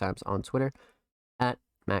Mac 2 Times on Twitter at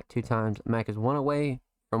Mac 2 Times. Mac is 1 away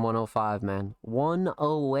from 105, man. 1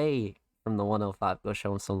 away from the 105. Go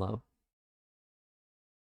show him some love.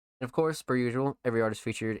 And of course, per usual, every artist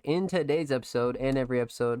featured in today's episode and every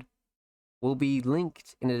episode will be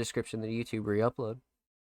linked in the description of the YouTube re-upload.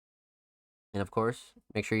 And of course,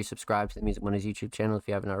 make sure you subscribe to the Music Mondays YouTube channel if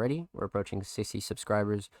you haven't already. We're approaching 60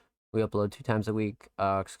 subscribers. We upload 2 times a week,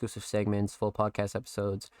 exclusive segments, full podcast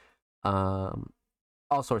episodes, all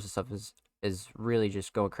sorts of stuff is really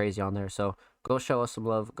just going crazy on there. So go show us some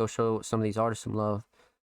love. Go show some of these artists some love.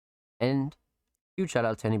 And huge shout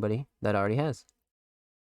out to anybody that already has.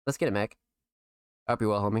 Let's get it, Mac. I hope you're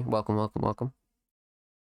well, homie. Welcome.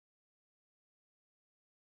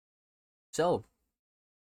 So,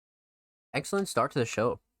 excellent start to the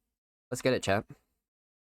show. Let's get it, chat.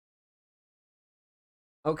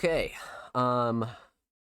 Okay. Up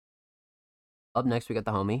next we got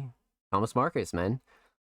the homie Thomas Marcus, man.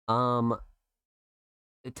 Thomas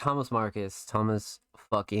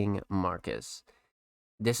fucking Marcus.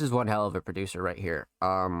 This is one hell of a producer right here.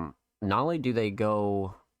 Not only do they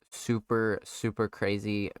go super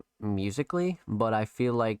crazy musically, but I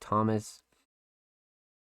feel like Thomas,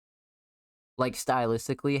 like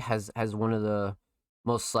stylistically, has one of the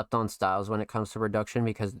most slept on styles when it comes to production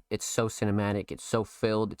because it's so cinematic, it's so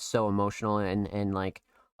filled, it's so emotional, and like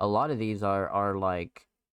a lot of these are like,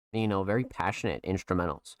 you know, very passionate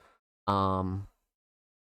instrumentals.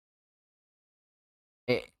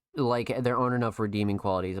 Like there aren't enough redeeming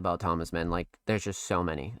qualities about Thomas, man. Like there's just so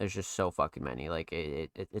many. There's just so fucking many. Like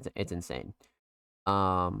it's insane.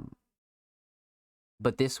 But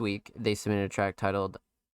this week they submitted a track titled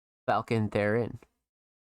Falcon Therein,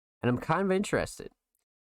 and I'm kind of interested.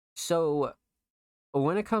 So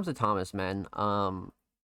when it comes to Thomas, man,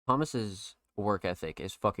 Thomas's work ethic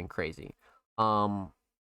is fucking crazy. You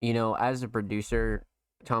know, as a producer,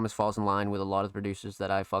 Thomas falls in line with a lot of producers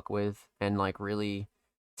that I fuck with and like really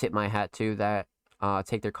tip my hat to that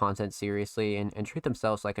take their content seriously and treat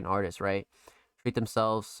themselves like an artist, right? Treat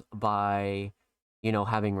themselves by, you know,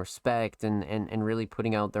 having respect and really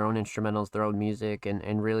putting out their own instrumentals, their own music,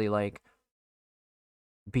 and really like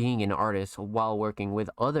being an artist while working with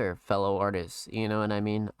other fellow artists, you know what I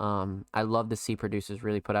mean? I love to see producers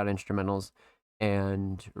really put out instrumentals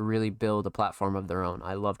and really build a platform of their own.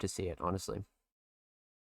 I love to see it, honestly.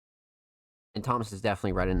 And Thomas is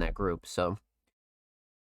definitely right in that group, so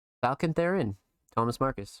Falcon Therein, Thomas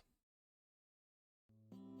Marcus.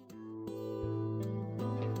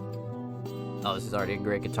 Oh, this is already a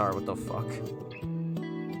great guitar, what the fuck?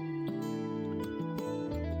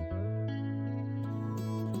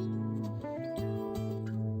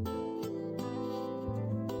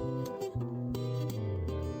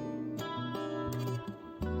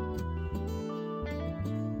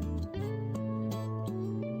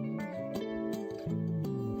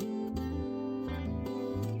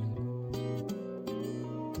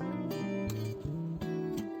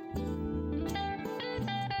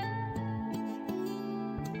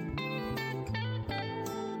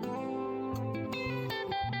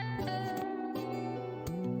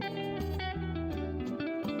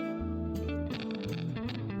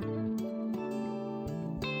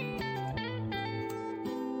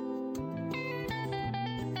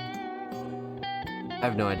 I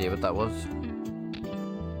have no idea what that was.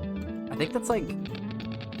 I think that's like...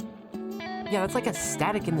 Yeah, that's like a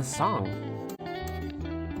static in the song.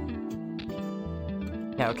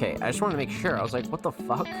 Yeah, okay, I just want to make sure. I was like, what the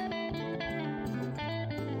fuck?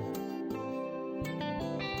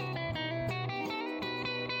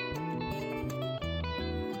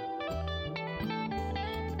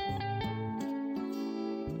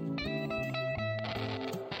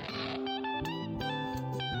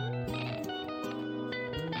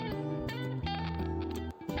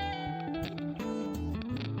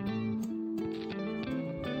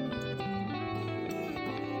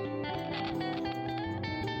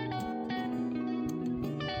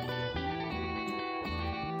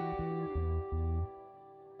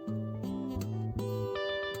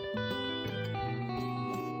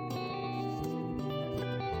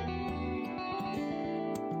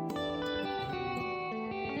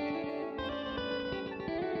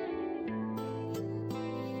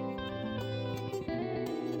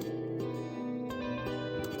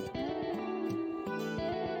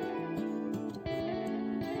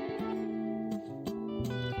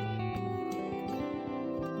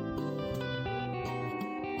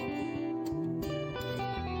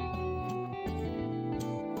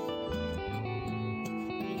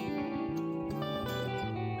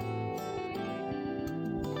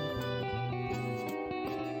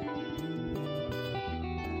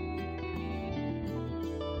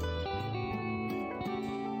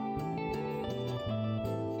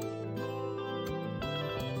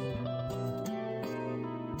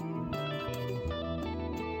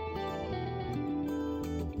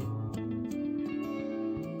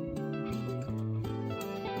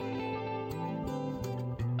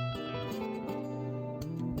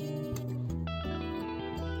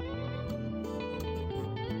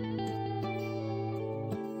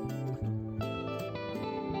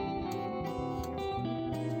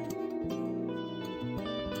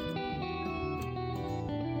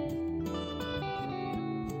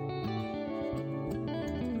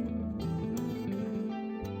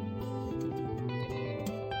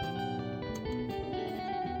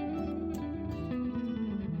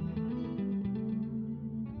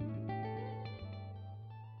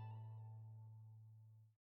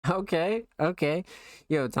 Okay, okay.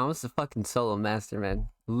 Yo, Thomas is a fucking solo master, man.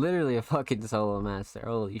 Literally a fucking solo master.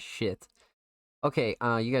 Holy shit. Okay,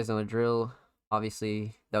 you guys know the drill.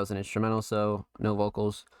 Obviously, that was an instrumental, so no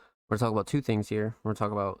vocals. We're gonna talk about two things here. We're gonna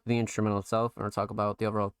talk about the instrumental itself, and we're gonna talk about the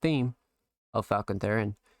overall theme of Falcon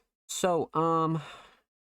Theron. So,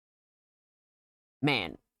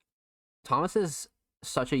 man, Thomas is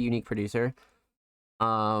such a unique producer.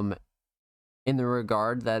 In the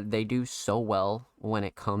regard that they do so well when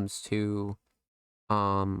it comes to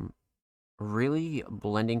really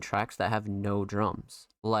blending tracks that have no drums.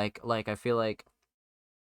 Like I feel like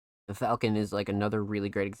the Falcon is like another really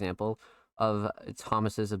great example of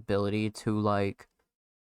Thomas's ability to like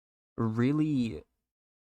really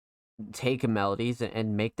take melodies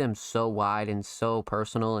and make them so wide and so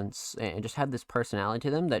personal and just have this personality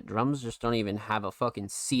to them that drums just don't even have a fucking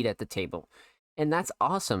seat at the table. And that's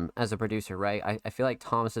awesome as a producer, right? I feel like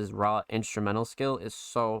Thomas's raw instrumental skill is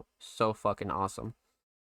so fucking awesome.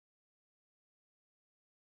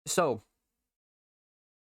 So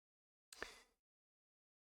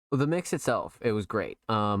the mix itself, it was great.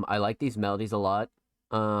 I like these melodies a lot.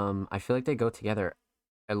 I feel like they go together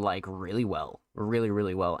like really well,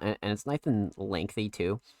 really well, and it's nice and lengthy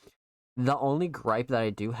too. The only gripe that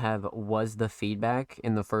I do have was the feedback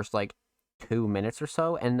in the first like 2 minutes or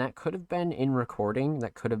so, and that could have been in recording,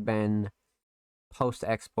 that could have been post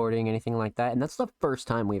exporting, anything like that. And that's the first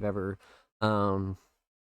time we've ever had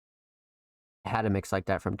a mix like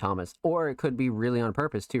that from Thomas. Or it could be really on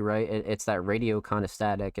purpose too, right? It's that radio kind of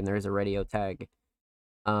static, and there is a radio tag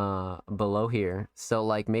below here, so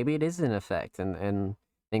like maybe it is an effect and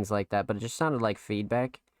things like that, but it just sounded like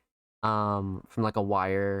feedback from like a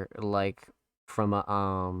wire, like from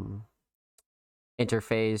a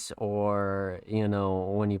interface, or you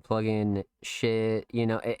know, when you plug in shit, you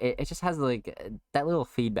know, it just has like that little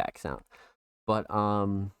feedback sound. But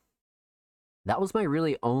that was my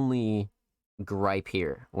really only gripe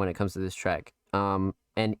here when it comes to this track.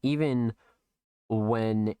 And even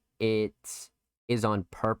when it is on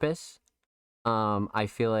purpose, I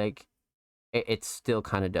feel like it's still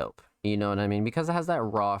kind of dope, you know what I mean, because it has that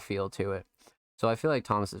raw feel to it. So I feel like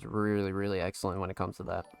Thomas is really excellent when it comes to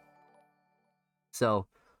that. So,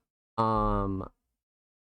 I'd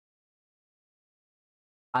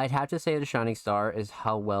have to say the shining star is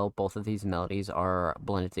how well both of these melodies are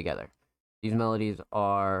blended together. These melodies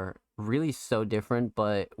are really so different,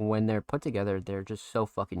 but when they're put together, they're just so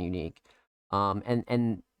fucking unique.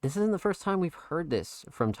 And this isn't the first time we've heard this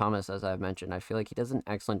from Thomas, as I've mentioned. I feel like he does an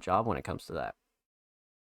excellent job when it comes to that.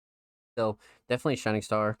 So definitely Shining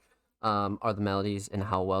Star are the melodies and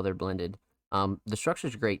how well they're blended. The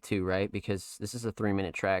structure's great too, right? Because this is a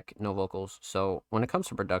 3-minute track, no vocals. So when it comes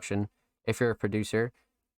to production, if you're a producer,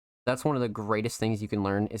 that's one of the greatest things you can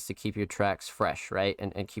learn is to keep your tracks fresh, right?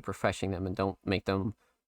 And keep refreshing them and don't make them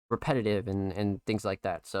repetitive and things like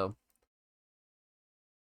that. So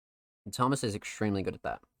Thomas is extremely good at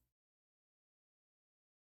that.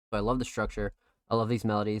 So I love the structure. I love these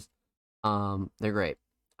melodies. They're great.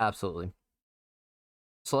 Absolutely.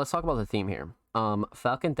 So let's talk about the theme here.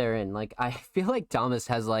 Falcon Therein, like I feel like Thomas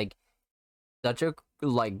has like such a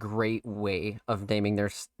like great way of naming their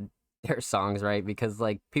songs, right? Because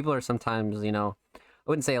like people are sometimes, I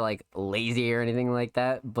wouldn't say like lazy or anything like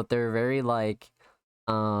that, but they're very like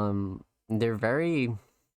they're very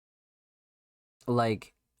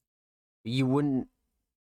like you wouldn't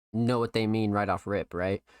know what they mean right off rip,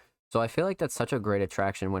 right? So I feel like that's such a great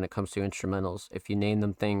attraction when it comes to instrumentals. If you name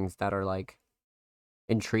them things that are like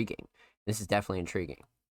intriguing. This is definitely intriguing.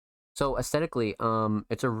 So aesthetically,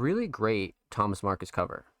 it's a really great Thomas Marcus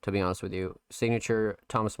cover, to be honest with you. Signature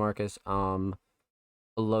Thomas Marcus,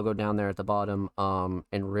 logo down there at the bottom,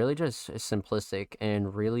 and really just simplistic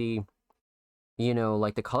and really,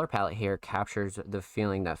 like the color palette here captures the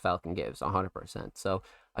feeling that Falcon gives 100%. So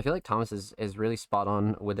I feel like Thomas is really spot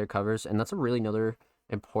on with their covers, and that's a really another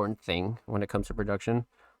important thing when it comes to production.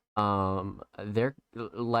 They're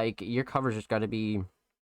like your covers just got to be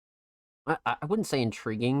I wouldn't say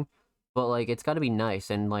intriguing, but like it's got to be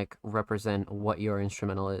nice and like represent what your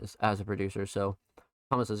instrumental is as a producer. So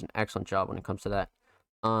Thomas does an excellent job when it comes to that.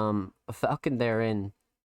 Falcon Therein,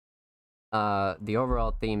 the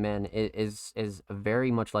overall theme, man, is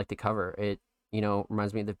very much like the cover. It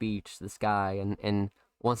reminds me of the beach, the sky, and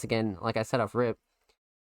once again, like I said off rip,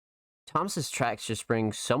 Thomas's tracks just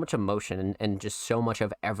bring so much emotion and just so much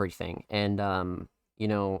of everything, and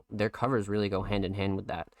their covers really go hand in hand with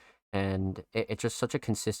that, and it's just such a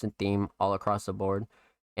consistent theme all across the board,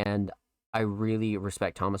 and I really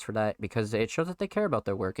respect Thomas for that because it shows that they care about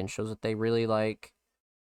their work and shows that they really like,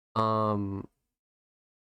 or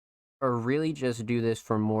really just do this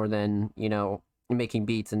for more than making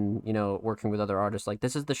beats and working with other artists. Like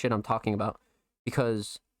this is the shit I'm talking about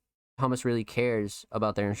because Thomas really cares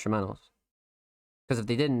about their instrumentals. Because if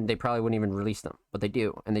they didn't, they probably wouldn't even release them. But they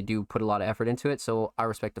do, and they do put a lot of effort into it. So I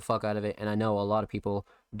respect the fuck out of it, and I know a lot of people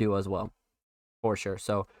do as well, for sure.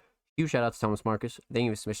 So huge shout out to Thomas Marcus. Thank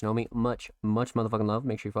you for submission, homie. Much motherfucking love.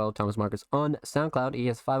 Make sure you follow Thomas Marcus on SoundCloud. He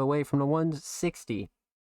has 5 away from the 160.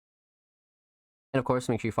 And of course,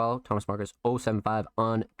 make sure you follow Thomas Marcus 075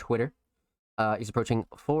 on Twitter. He's approaching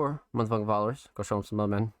 4 motherfucking followers. Go show him some love,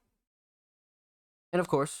 man. And of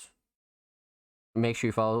course, make sure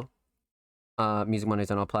you follow Music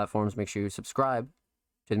Mondays on all platforms. Make sure you subscribe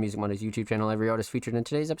to the Music Mondays YouTube channel. Every artist featured in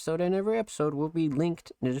today's episode and every episode will be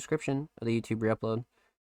linked in the description of the YouTube re-upload,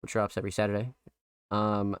 which drops every Saturday.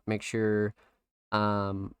 Make sure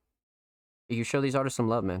you show these artists some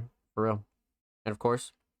love, man, for real. And of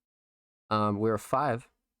course, we're 5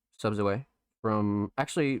 subs away from,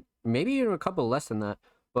 actually, maybe even a couple less than that,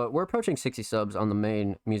 but we're approaching 60 subs on the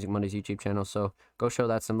main Music Mondays YouTube channel, so go show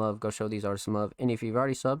that some love, go show these artists some love, and if you've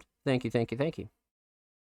already subbed, thank you.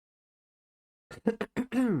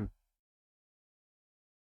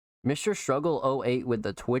 Mr. Struggle 08 with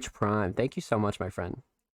the Twitch Prime. Thank you so much, my friend.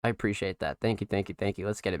 I appreciate that. Thank you.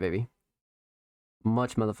 Let's get it, baby.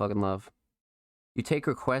 Much motherfucking love. You take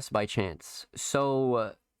requests by chance.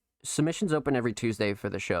 So, submissions open every Tuesday for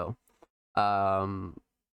the show.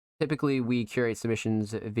 Typically, we curate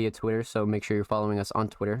submissions via Twitter, so make sure you're following us on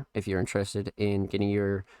Twitter if you're interested in getting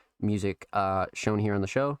your music shown here on the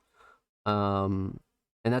show. And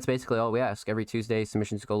that's basically all we ask. Every Tuesday,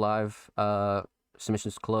 submissions go live.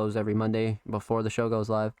 Submissions close every Monday before the show goes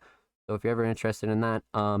live. So if you're ever interested in that,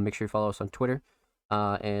 make sure you follow us on Twitter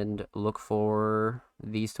and look for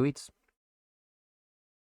these tweets.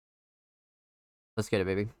 Let's get it,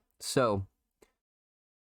 baby. So,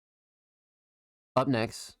 up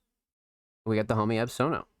next, we got the homie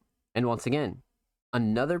Absono. And once again,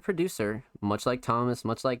 another producer, much like Thomas,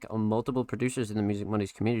 much like multiple producers in the Music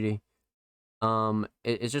Mondays community,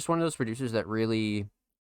 it's just one of those producers that really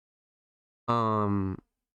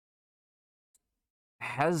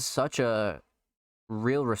has such a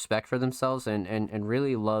real respect for themselves and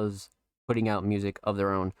really loves putting out music of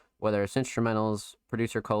their own, whether it's instrumentals,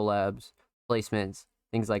 producer collabs, placements,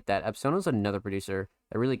 things like that. Absono's another producer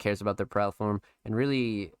that really cares about their platform and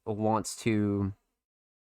really wants to,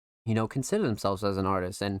 consider themselves as an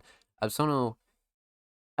artist. And Absono,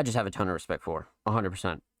 I just have a ton of respect for,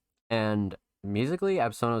 100%. And musically,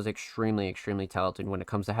 Absolno is extremely, extremely talented when it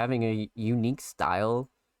comes to having a unique style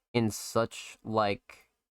in such like,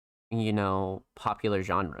 you know, popular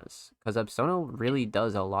genres. Because Absolno really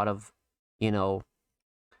does a lot of, you know,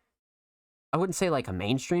 I wouldn't say like a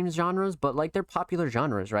mainstream genres, but like they're popular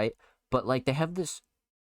genres, right? But like they have this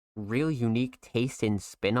really unique taste and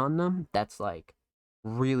spin on them that's like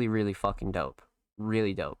really, really fucking dope.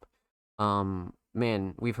 Really dope.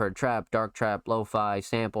 Man, we've heard trap, dark trap, lo-fi,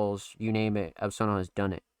 samples, you name it. Absolno has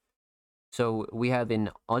done it. So we have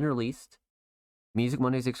an unreleased Music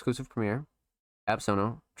Mondays exclusive premiere,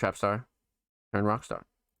 Absolno, Trapstar, and Rockstar.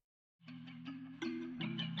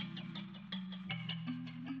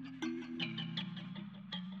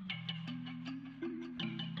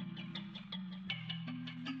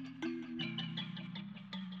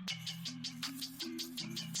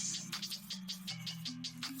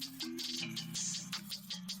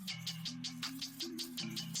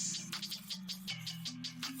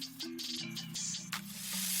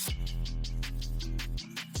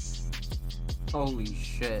 Holy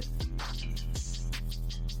shit.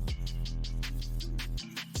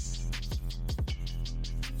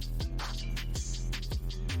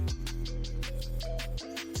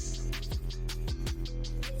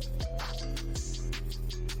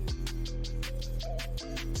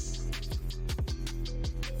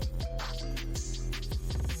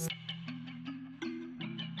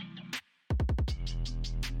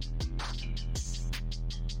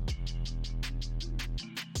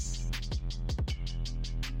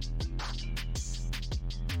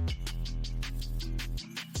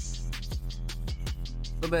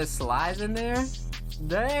 A little bit of slides in there?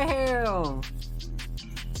 Damn!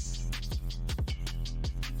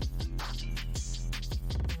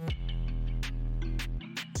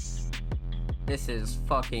 This is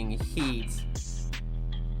fucking heat.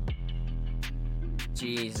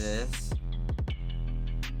 Jesus.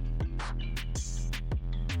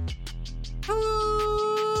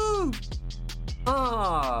 Woo!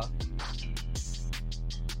 Ah!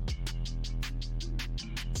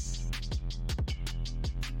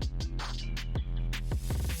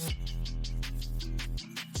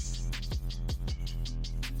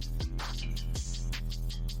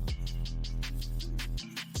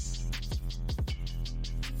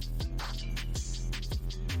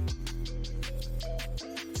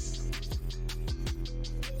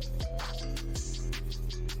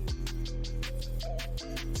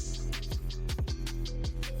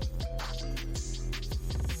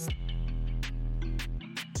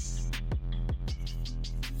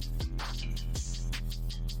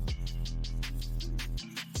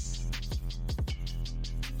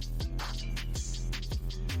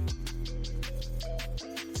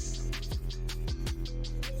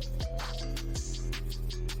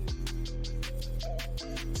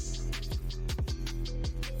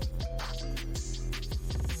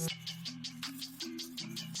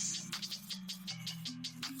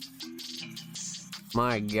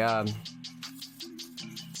 My God.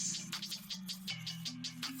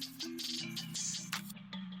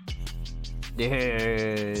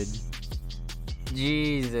 Dude.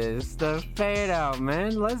 Jesus. The fade out,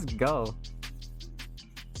 man. Let's go.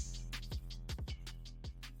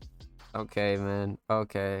 Okay, man.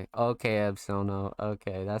 Okay. Okay, Absolno.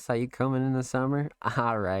 Okay. That's how you coming in the summer?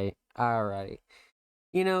 Alright. Alright.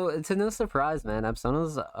 You know, to no surprise, man,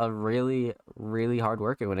 Absolno's a really, really hard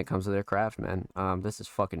worker when it comes to their craft, man. This is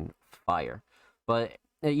fucking fire. But,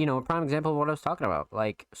 you know, a prime example of what I was talking about.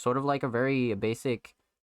 Like, sort of like a very basic,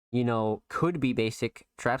 you know, could be basic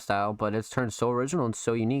trap style, but it's turned so original and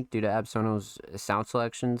so unique due to Absolno's sound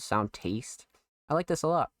selection, sound taste. I like this a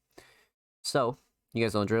lot. So, you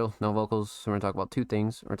guys know the drill, no vocals. So we're gonna talk about two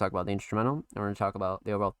things. We're gonna talk about the instrumental, and we're gonna talk about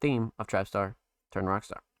the overall theme of Trapstar turned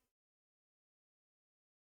Rockstar.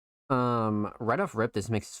 Right off rip, this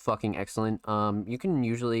mix is fucking excellent. You can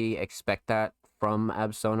usually expect that from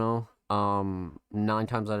Absolno. 9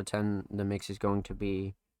 times out of 10, the mix is going to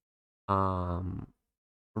be,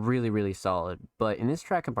 really, really solid. But in this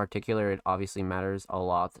track in particular, it obviously matters a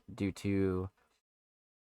lot due to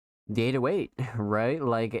the 808, right?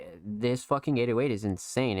 Like, this fucking 808 is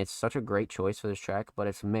insane. It's such a great choice for this track, but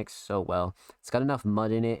it's mixed so well. It's got enough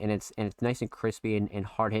mud in it, and it's nice and crispy and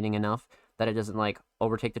hard hitting enough that it doesn't like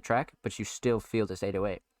overtake the track, but you still feel this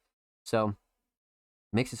 808. So,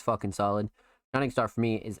 mix is fucking solid. Shining Star for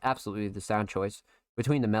me is absolutely the sound choice.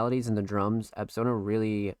 Between the melodies and the drums, Absolno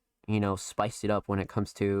really, you know, spiced it up when it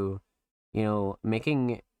comes to, you know,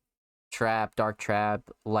 making trap, dark trap,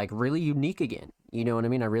 like really unique again. You know what I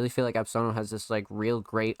mean? I really feel like Absolno has this like real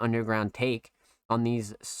great underground take on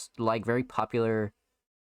these like very popular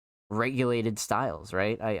regulated styles,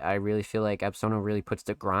 right? I really feel like Epsono really puts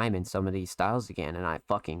the grime in some of these styles again, and I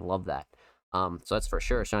fucking love that. So that's for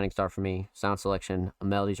sure a shining star for me. Sound selection,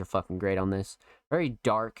 melodies are fucking great on this. Very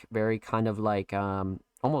dark, very kind of like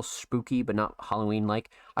almost spooky, but not Halloween like.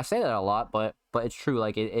 I say that a lot, but it's true.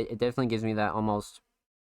 Like it definitely gives me that almost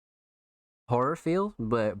horror feel,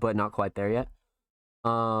 but not quite there yet.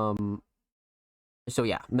 Um, so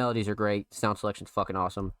yeah, melodies are great. Sound selection's fucking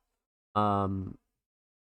awesome. Um,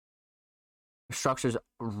 Structure's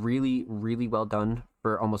really, really well done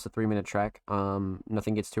for almost a 3-minute track.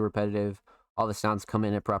 Nothing gets too repetitive. All the sounds come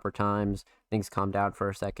in at proper times. Things calm down for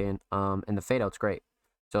a second. And the fade out's great.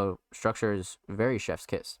 So structure is very chef's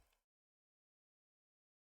kiss.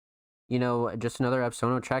 You know, just another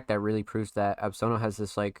Epsono track that really proves that Epsono has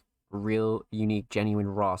this like real, unique, genuine,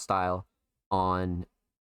 raw style on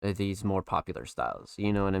these more popular styles.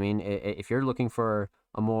 You know what I mean? If you're looking for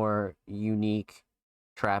a more unique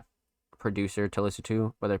trap producer to listen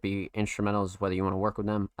to, whether it be instrumentals, whether you want to work with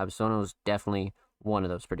them, Epsono is definitely one of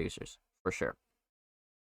those producers for sure.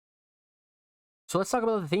 So let's talk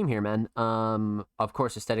about the theme here, man. Of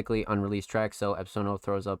course, aesthetically unreleased track. So Epsono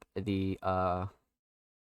throws up the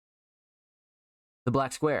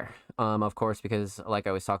black square, of course, because like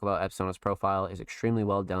I always talk about, Epsono's profile is extremely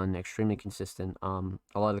well done, extremely consistent. A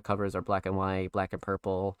lot of the covers are black and white, black and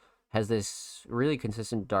purple. Has this really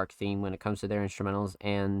consistent dark theme when it comes to their instrumentals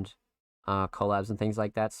and collabs and things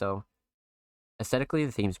like that. So aesthetically,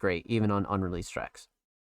 the theme's great, even on unreleased tracks.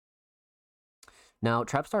 Now,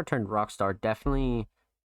 Trapstar turned Rockstar, definitely,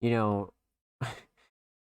 you know,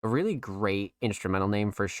 a really great instrumental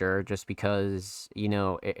name for sure, just because, you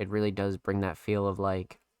know, it really does bring that feel of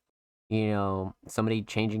like, you know, somebody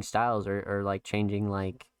changing styles or like changing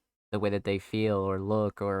like the way that they feel or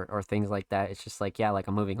look or things like that. It's just like, yeah, like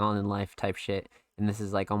I'm moving on in life type shit. And this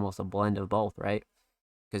is like almost a blend of both, right?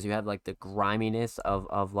 Because you have like the griminess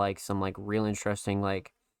of like some like real interesting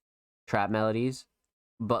like trap melodies,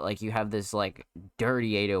 but like you have this like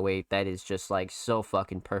dirty 808 that is just like so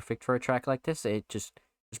fucking perfect for a track like this. It just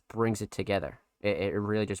brings it together. It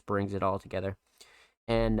really just brings it all together.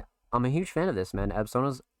 And I'm a huge fan of this, man.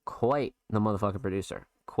 Epsono's quite the motherfucking producer.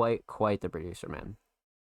 Quite the producer, man.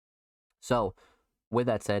 So, with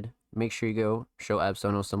that said, make sure you go show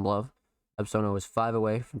Epsono some love. Epsono is 5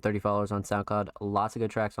 away from 30 followers on SoundCloud. Lots of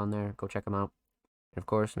good tracks on there. Go check them out. And of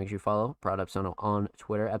course, make sure you follow Proud Epsono on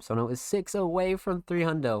Twitter. Epsono is 6 away from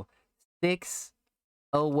 300. 6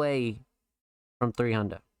 away from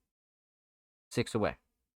 300. 6 away.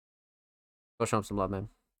 Go show him some love, man.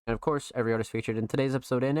 And of course, every artist featured in today's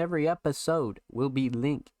episode and every episode will be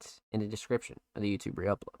linked in the description of the YouTube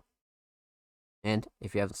re-upload. And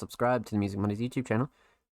if you haven't subscribed to the Music Mondays YouTube channel,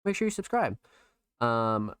 make sure you subscribe.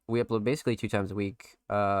 We upload basically 2 times a week.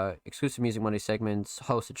 Exclusive Music Monday segments,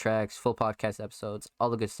 hosted tracks, full podcast episodes, all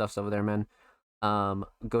the good stuff's over there, man.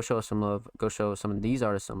 Go show us some love. Go show some of these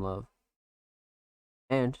artists some love.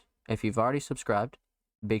 And if you've already subscribed,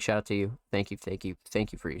 big shout out to you. Thank you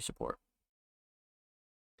for your support.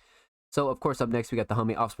 So of course, up next we got the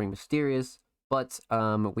homie Offspring Mysterious, but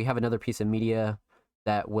we have another piece of media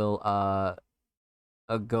that we'll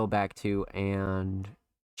go back to and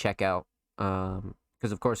check out.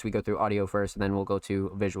 Because of course we go through audio first, and then we'll go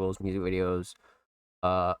to visuals, music videos,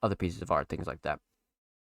 other pieces of art, things like that.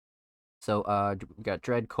 So we got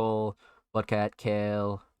Dread Cole, Bloodcat,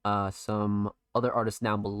 Kale, some other artists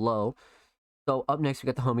down below. So up next we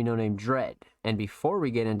got the homie no name Dread. And before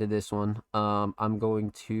we get into this one, I'm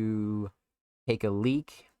going to take a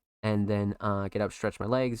leak and then get up, stretch my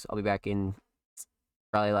legs. I'll be back in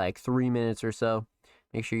probably like 3 minutes or so.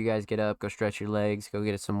 Make sure you guys get up, go stretch your legs, go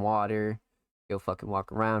get some water, go fucking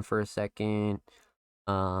walk around for a second.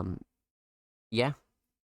 Yeah.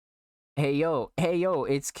 Hey yo,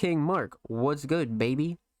 it's King Mark. What's good,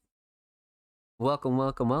 baby? Welcome.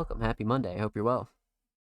 Happy Monday. I hope you're well.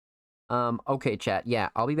 Okay, chat. Yeah,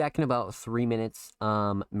 I'll be back in about 3 minutes.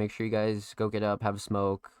 Make sure you guys go get up, have a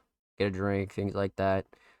smoke, get a drink, things like that.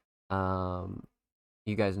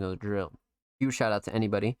 You guys know the drill. Huge shout out to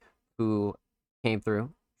anybody who came through,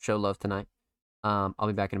 show love tonight. I'll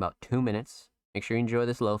be back in about 2 minutes. Make sure you enjoy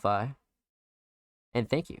this lo-fi. And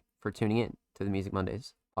thank you for tuning in to the Music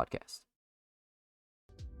Mondays podcast.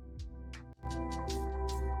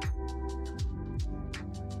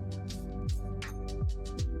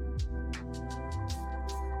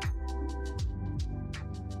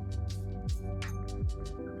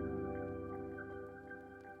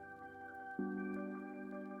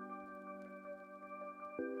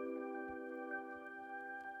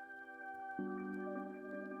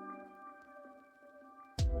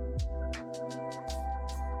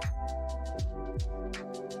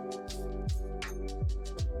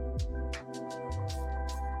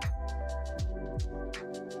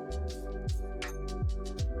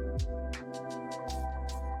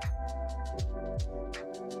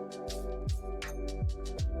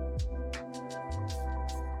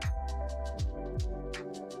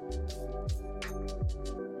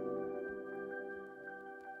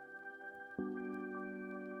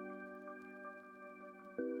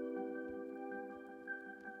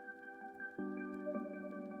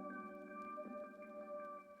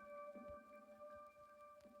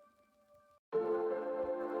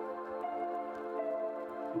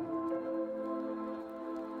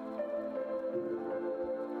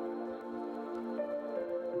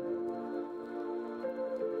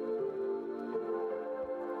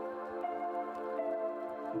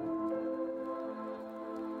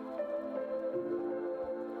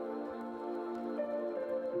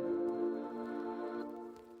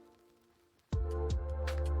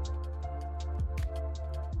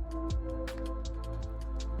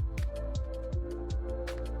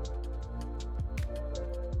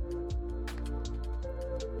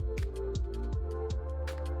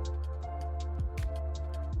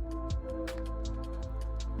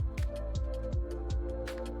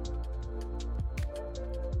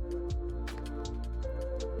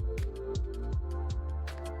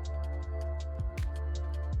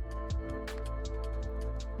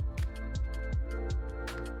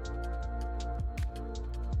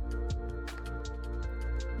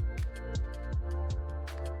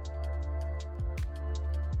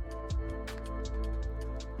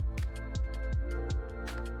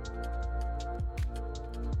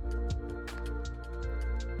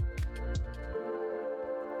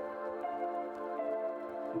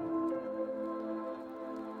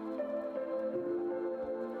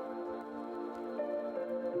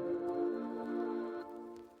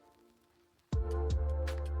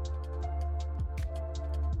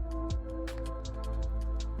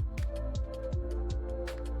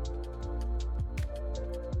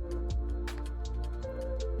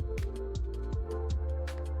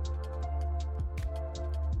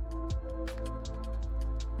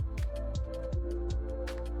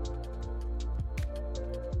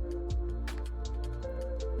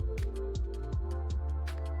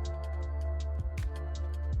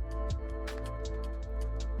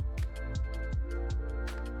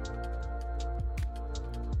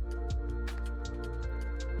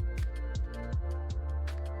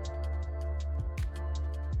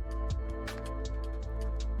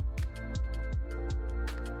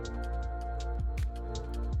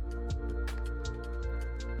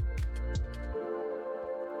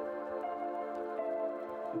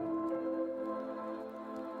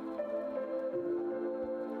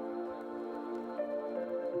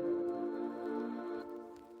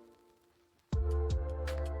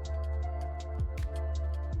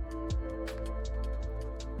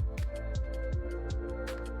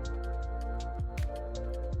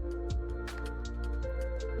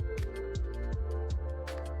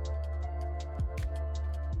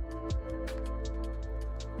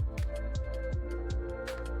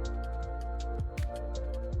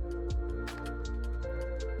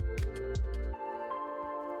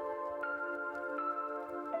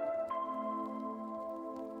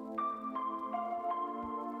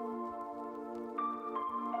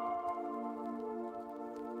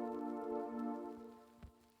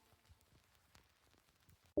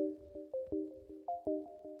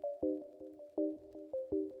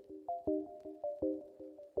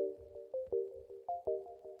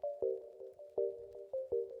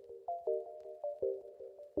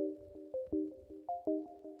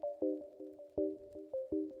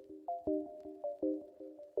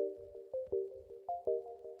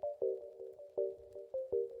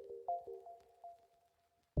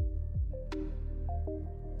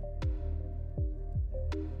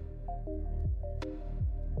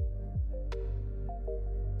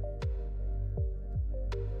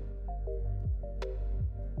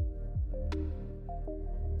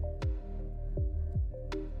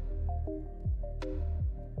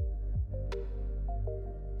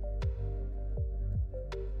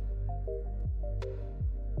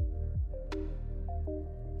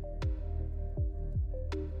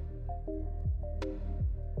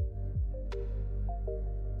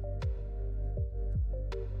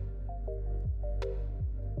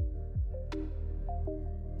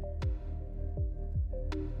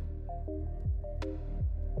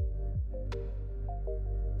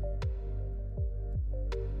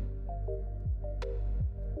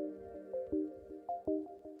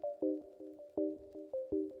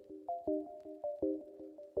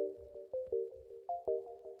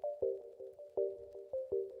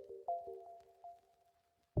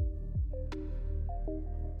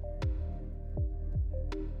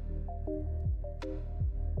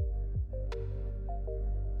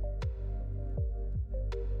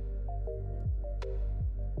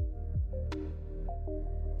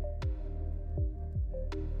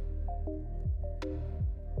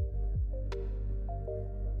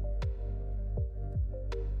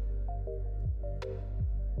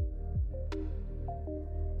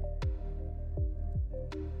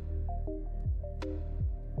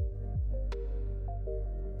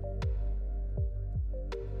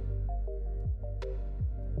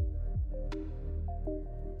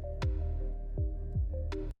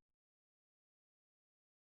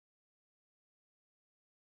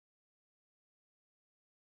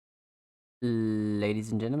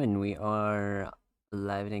 Ladies and gentlemen, we are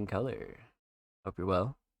live and in color. Hope you're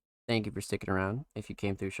well. Thank you for sticking around. If you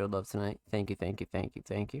came through, showed love tonight. Thank you, thank you, thank you,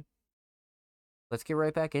 thank you. Let's get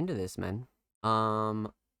right back into this, man.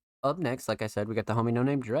 Up next, like I said, we got the homie no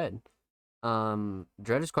name Dread.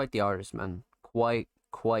 Dread is quite the artist, man. Quite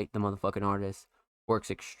the motherfucking artist. Works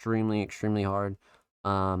extremely hard.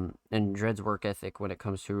 And Dread's work ethic when it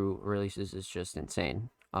comes to releases is just insane.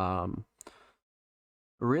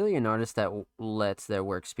 Really an artist that lets their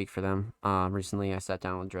work speak for them. Recently I sat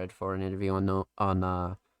down with Dread for an interview on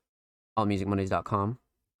allmusicmondays.com.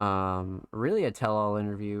 Really a tell-all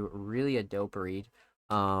interview, really a dope read.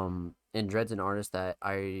 And Dread's an artist that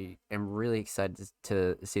I am really excited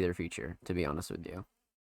to see their future, to be honest with you.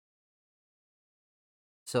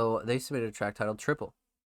 So they submitted a track titled Triple,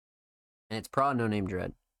 and it's Prod No Name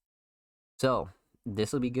Dread. So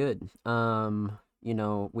this will be good. You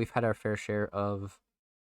know, we've had our fair share of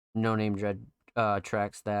No Name Dread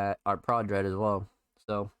tracks that are Prod Dread as well.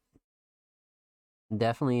 So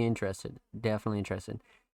definitely interested.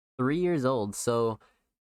 3 years old, so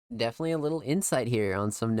definitely a little insight here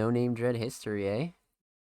on some No Name Dread history, eh?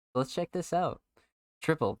 Let's check this out.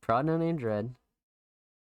 Triple, Prod No Name Dread.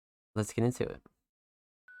 Let's get into it.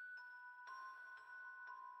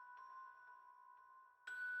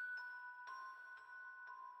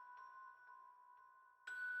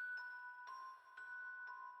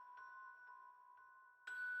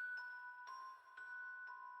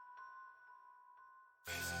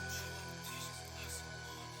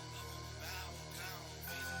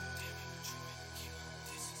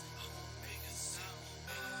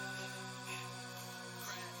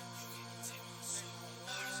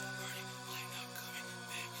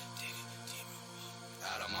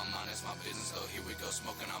 That's my business though, here we go,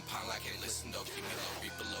 smoking on pine like it, listen though, keep me low,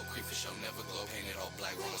 beat below, creep for show, never glow, painted all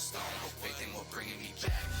black, rolling stone, faith ain't what bringing me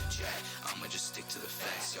back, Jack, I'ma just stick to the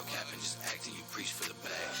facts, yo capping, just acting, you preach for the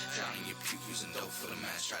bag, drowning your puke, using dope for the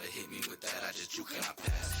match, try to hit me with that, I just juke and I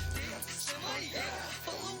pass,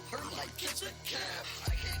 follow her like it's a cab,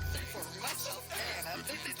 I can't think for myself, and I'm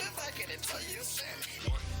thinking if I can tell you,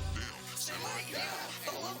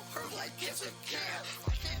 follow her like it's a cab,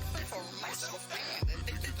 I can't think for myself, and I'm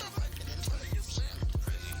thinking if I can tell you,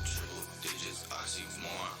 crazy triple digits, I see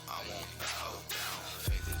more, I won't bow down,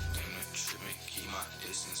 faith is demon, tripping, keep my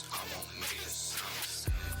distance, I won't make a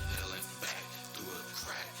sound, hailing back through a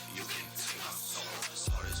crack, you can take my soul,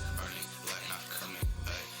 start is burning, like not coming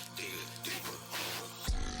back, dig a deeper hole.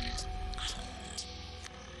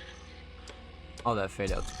 Oh, that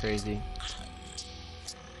fade out's crazy.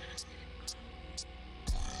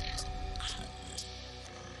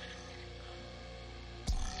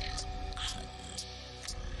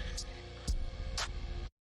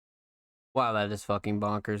 Wow, that is fucking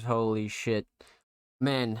bonkers. Holy shit.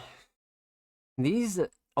 Man, these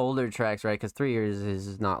older tracks, right? Because 3 years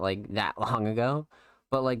is not like that long ago.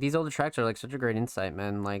 But like these older tracks are like such a great insight,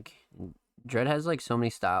 man. Like Dread has like so many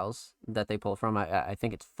styles that they pull from. I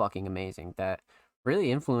think it's fucking amazing that really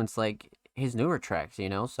influenced like his newer tracks, you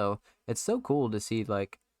know? So it's so cool to see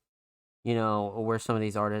like you know, where some of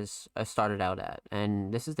these artists started out at.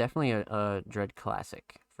 And this is definitely a Dread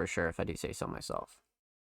classic, for sure, if I do say so myself.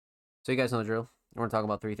 So you guys know the drill. We're going to talk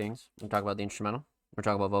about three things. We're going to talk about the instrumental. We're going to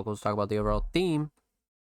talk about vocals, talk about the overall theme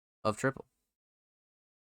of Triple.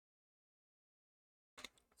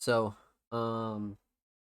 So,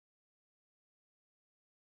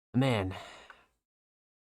 man,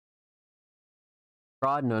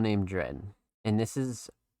 Fraud No Name Dread. And this is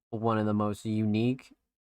one of the most unique,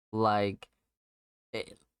 like,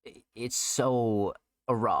 it's so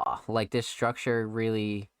raw. Like, this structure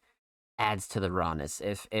really adds to the rawness,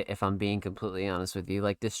 if I'm being completely honest with you.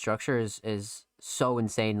 Like, this structure is so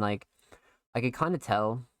insane. Like, I could kind of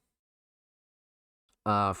tell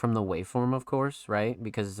from the waveform, of course, right?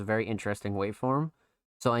 Because it's a very interesting waveform.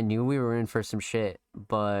 So I knew we were in for some shit,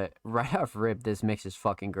 but right off rip, this mix is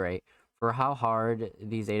fucking great. For how hard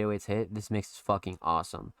these 808s hit, this mix is fucking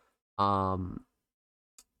awesome. However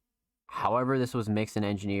this was mixed and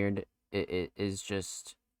engineered, it is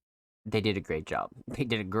just, they did a great job. They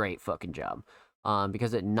did a great fucking job.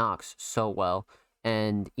 Because it knocks so well.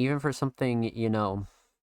 And even for something, you know,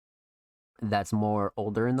 that's more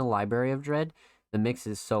older in the library of Dread, the mix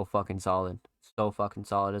is so fucking solid. So fucking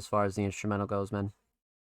solid as far as the instrumental goes, man.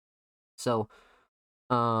 So,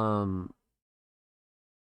 I'd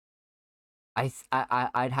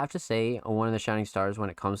have to say one of the shining stars when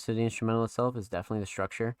it comes to the instrumental itself is definitely the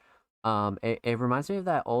structure. It reminds me of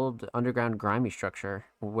that old underground grimy structure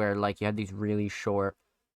where like you had these really short,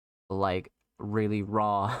 like really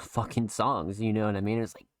raw fucking songs. You know what I mean?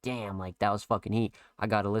 It's like, damn, like that was fucking heat. I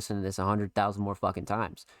gotta listen to this 100,000 more fucking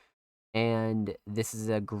times. And this is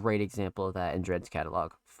a great example of that in Dread's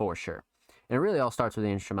catalog for sure. And it really all starts with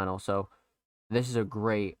the instrumental. So this is a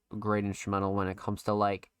great instrumental when it comes to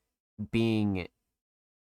like being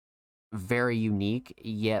very unique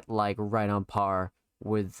yet like right on par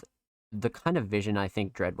with the kind of vision I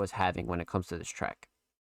think Dread was having when it comes to this track.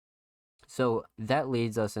 So that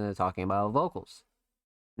leads us into talking about vocals.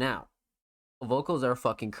 Now, vocals are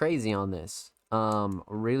fucking crazy on this.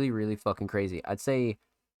 Really fucking crazy. I'd say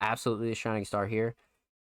absolutely the shining star here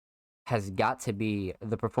has got to be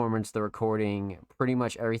the performance, the recording, pretty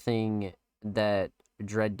much everything that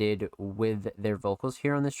Dread did with their vocals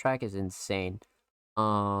here on this track is insane.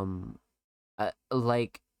 Like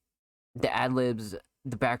the ad libs,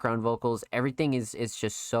 the background vocals, everything is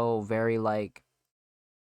just so very like,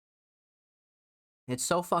 it's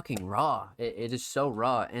so fucking raw. It is so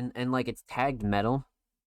raw, and like it's tagged metal.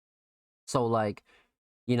 So like,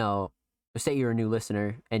 you know, say you're a new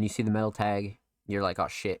listener and you see the metal tag, you're like, oh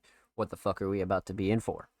shit, what the fuck are we about to be in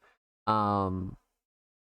for?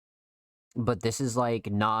 But this is like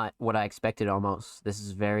not what I expected almost. This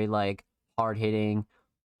is very like hard hitting,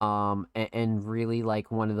 and really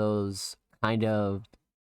like one of those kind of,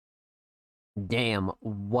 damn,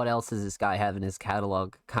 what else does this guy have in his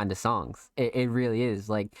catalog kind of songs. It really is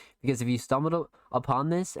like, because if you stumbled upon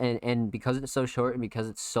this and because it's so short and because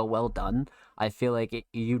it's so well done, I feel like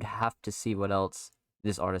you'd have to see what else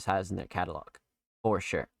this artist has in their catalog for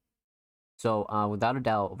sure. So without a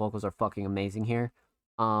doubt, vocals are fucking amazing here.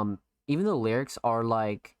 Even the lyrics are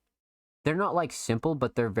like, they're not like simple,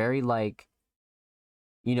 but they're very like,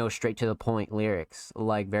 you know, straight to the point lyrics,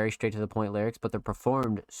 like very straight to the point lyrics, but they're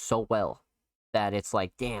performed so well that it's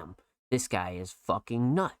like, damn, this guy is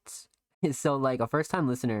fucking nuts. So like a first time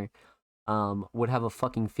listener would have a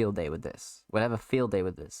fucking field day with this. Would have a field day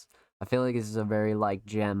with this. I feel like this is a very like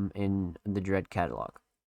gem in the Dread catalog.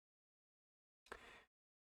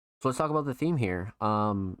 So let's talk about the theme here.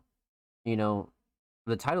 You know,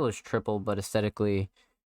 the title is Triple, but aesthetically,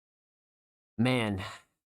 man,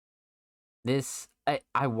 this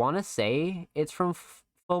I want to say it's from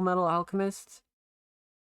Full Metal Alchemist,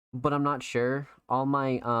 but I'm not sure. All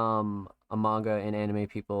my manga and anime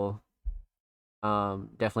people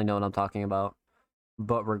definitely know what I'm talking about.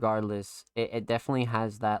 But regardless, it definitely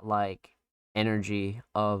has that like energy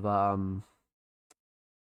of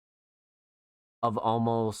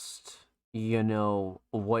almost, you know,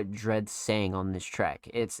 what Dread's saying on this track.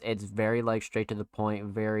 It's very like straight to the point,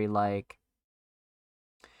 very like,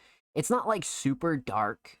 it's not like super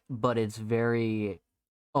dark, but it's very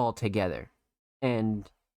all together. And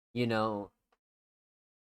you know,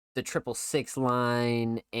 the 666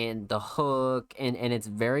 line and the hook, and it's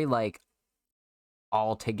very like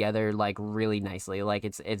all together, like really nicely. Like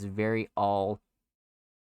it's very all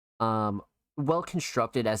well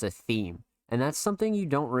constructed as a theme. And that's something you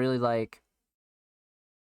don't really like,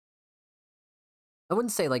 I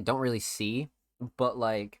wouldn't say like don't really see, but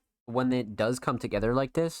like when it does come together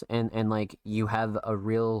like this, and like you have a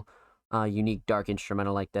real unique dark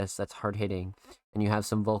instrumental like this that's hard hitting, and you have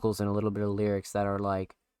some vocals and a little bit of lyrics that are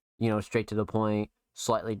like, straight to the point,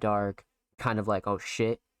 slightly dark, kind of like, oh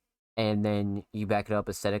shit, and then you back it up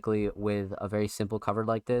aesthetically with a very simple cover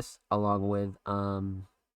like this, along with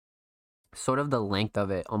sort of the length of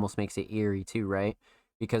it almost makes it eerie too, right?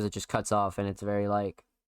 Because it just cuts off and it's very like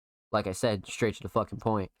I said, straight to the fucking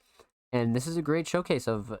point. And this is a great showcase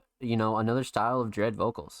of, another style of Dread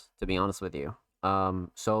vocals, to be honest with you.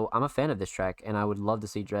 So I'm a fan of this track, and I would love to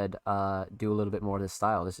see Dread do a little bit more of this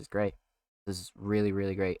style. This is great. This is really,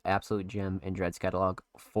 really great. Absolute gem in Dread's catalog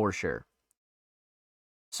for sure.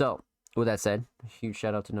 So, with that said, huge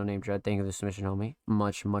shout out to No Name Dread. Thank you for the submission, homie.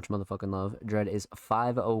 Much, much motherfucking love. Dread is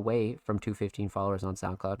 5 away from 215 followers on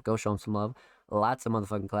SoundCloud. Go show him some love. Lots of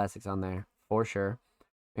motherfucking classics on there, for sure.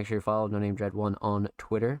 Make sure you follow No Name Dread 1 on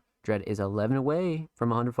Twitter. Dread is 11 away from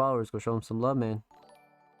 100 followers. Go show him some love, man.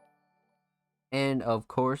 And, of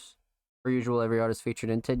course, per usual, every artist featured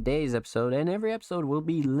in today's episode and every episode will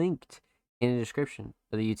be linked in the description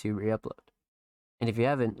of the YouTube re-upload. And if you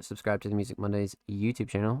haven't subscribed to the Music Mondays YouTube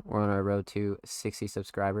channel, we're on our road to 60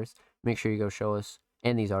 subscribers. Make sure you go show us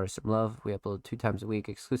and these artists some love. We upload 2 times a week,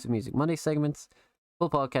 exclusive Music Monday segments,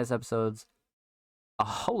 full podcast episodes, a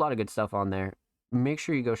whole lot of good stuff on there. Make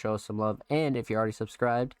sure you go show us some love. And if you're already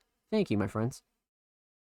subscribed, thank you, my friends.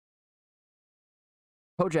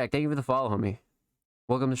 Kojak, thank you for the follow, homie.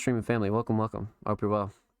 Welcome to Streaming Family. Welcome, welcome. I hope you're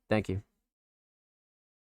well. Thank you.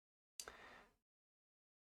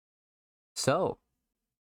 So,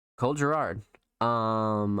 Cole Girard.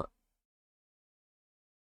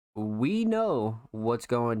 We know what's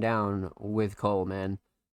going down with Cole, man.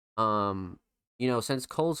 Since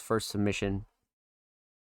Cole's first submission,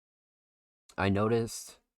 I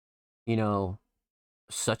noticed,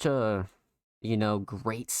 such a,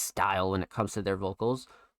 great style when it comes to their vocals.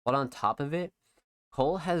 But on top of it,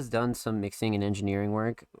 Cole has done some mixing and engineering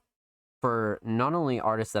work for not only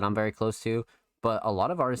artists that I'm very close to, but a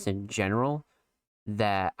lot of artists in general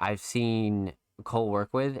that I've seen Cole work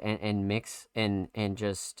with and mix and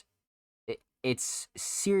just it's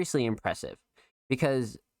seriously impressive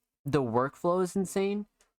because the workflow is insane,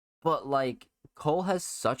 but like Cole has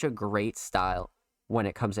such a great style when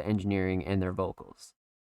it comes to engineering and their vocals.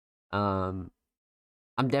 I'm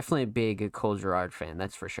definitely a big Cole Girard fan,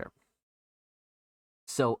 that's for sure.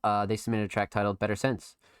 So they submitted a track titled Better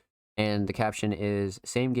Sense, and the caption is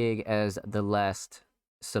same gig as the last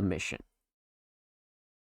submission.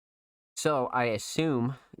 So I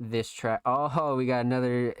assume this track, oh, we got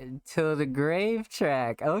another Till the Grave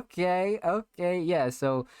track. Okay, yeah.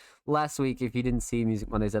 So last week, if you didn't see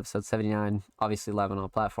Music Mondays episode 79, obviously live on all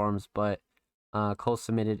platforms, but Cole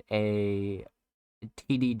submitted a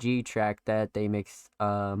TDG track that they mixed,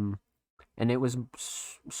 and it was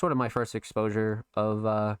sort of my first exposure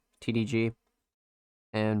of TDG,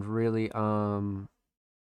 and really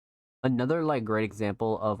another like great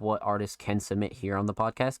example of what artists can submit here on the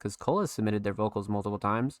podcast, because Cole has submitted their vocals multiple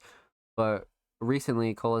times, but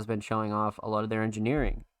recently Cole has been showing off a lot of their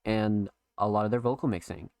engineering and a lot of their vocal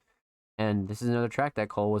mixing, and this is another track that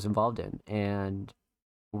Cole was involved in, and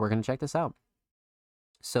we're gonna check this out.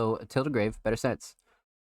 So Till the Grave, Better Sense.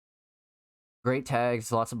 Great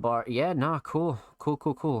tags, lots of bar. Yeah, nah, cool.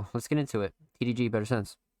 Let's get into it. TDG, Better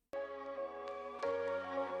Sense.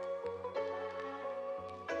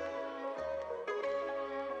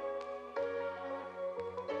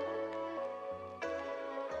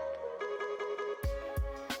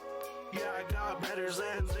 Yeah, I got better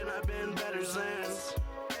sense, and I've been better since.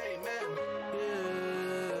 Amen.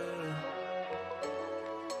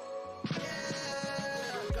 Yeah,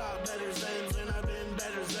 I got better sense, and I've been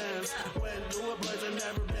better since. Went to a place I've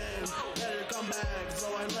never been. Better come back,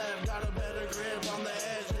 so I left. Got a better grip on the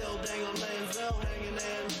edge, still dangling, still hanging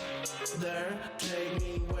in. There, take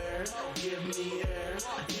me where, give me air.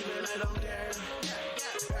 Even I don't care.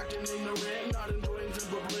 Acting ignorant, not enjoying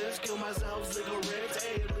simple bliss. Kill myself, cigarettes.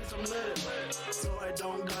 Hey, at least I'm lit. So I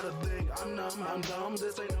don't gotta think. I'm numb, I'm dumb.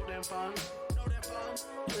 This ain't no damn fun.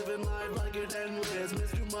 Living life like it's endless.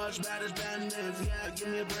 Miss too much, bad as bandits. Yeah, give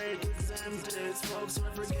me a break, it's empty. Folks, so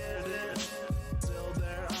I forget it. Still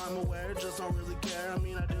there, I'm aware, just don't really care. I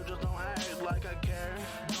mean, I do, just don't act like I care.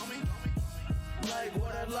 Like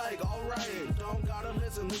what I like, alright. Don't gotta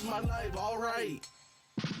listen, this is my life, alright.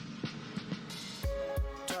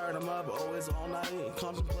 Tired, I'm up always all night.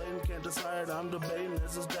 Contemplating, can't decide, I'm debating.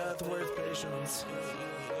 This is death, where's patience?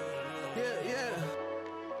 Yeah.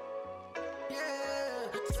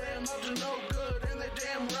 Say I'm up to no good, and they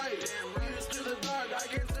damn right. Used to the dark, I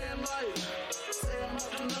can't stand light. Say I'm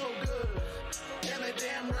up to no good, and they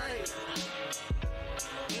damn right.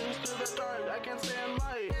 Used to the dark, I can't stand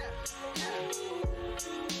light.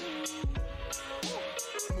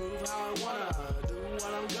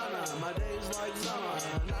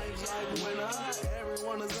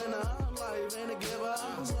 Life ain't a giver,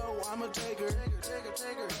 so I'm a taker.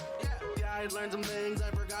 Yeah, I learned some things,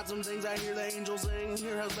 I forgot some things. I hear the angels sing,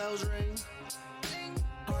 hear how bells ring.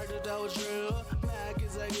 Hard to tell what's true. Mac,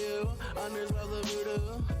 is that you? Underspell the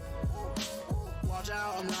voodoo. Watch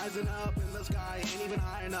out, I'm rising up in the sky. Ain't even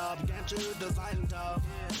high enough. Can't you decide tough?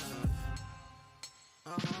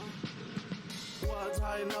 What's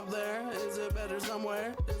hiding up there? Is it better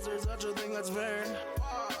somewhere? Is there such a thing that's fair?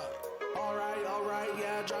 Alright,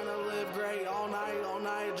 yeah, trying to live great all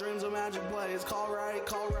night, dreams of magic plays. Call right,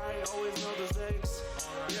 always know the stakes.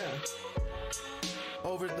 Yeah.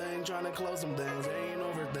 Overthink, trying to close some things, ain't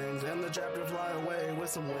over things. And the chapter fly away with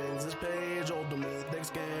some wings. This page old to me, thick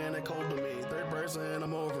skin and cold to me. Third person,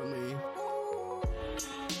 I'm over me.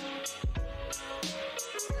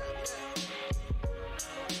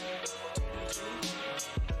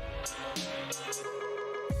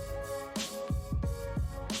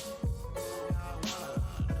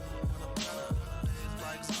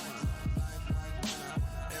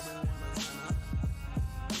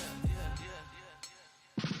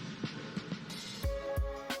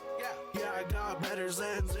 Yeah, I got better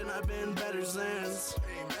sense, and I've been better since.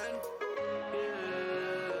 Amen.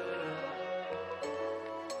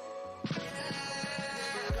 Yeah.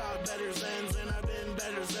 Got better sense, and I've been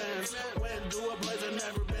better since. Went to a place I've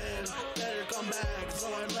never been. Better come back, so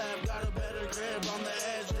I left. Got a better grip on the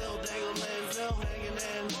edge, still dangling, still hanging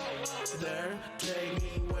in. There, take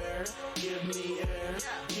me where, give me air.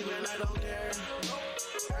 Even I don't care.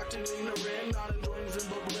 Acting ignorant, not enjoying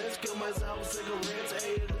simple bliss. Kill myself, cigarettes,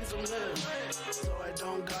 hey, at least I'm lit. So I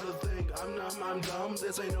don't gotta think, I'm numb, I'm dumb.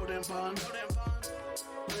 This ain't no damn fun.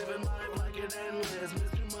 Living life like it endless.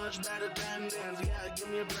 Miss too much bad attendance. Yeah, give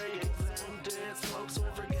me a break. Exempted, smoke, so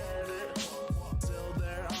I forget it. Still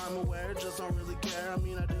there, I'm aware, just don't really care. I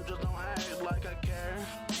mean, I do, just don't act like I care.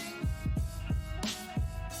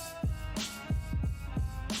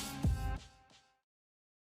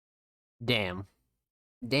 Damn.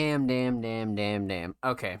 Damn.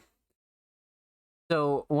 Okay.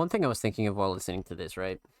 So one thing I was thinking of while listening to this,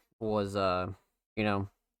 right, was you know,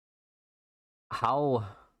 how,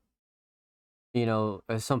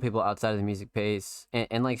 some people outside of the music space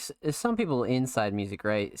and like some people inside music,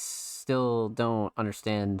 right, still don't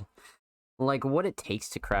understand like what it takes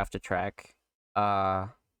to craft a track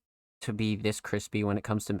to be this crispy when it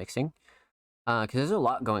comes to mixing. Because there's a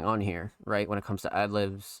lot going on here, right? When it comes to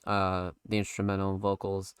ad-libs, the instrumental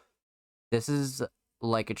vocals. This is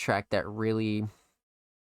like a track that really,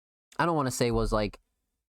 I don't want to say was like,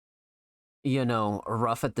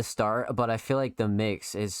 rough at the start, but I feel like the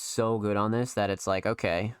mix is so good on this that it's like,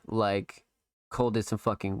 okay, like Cole did some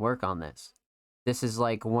fucking work on this. This is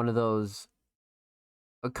like one of those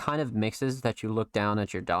kind of mixes that you look down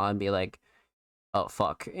at your DAW and be like, oh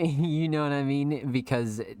fuck, you know what I mean?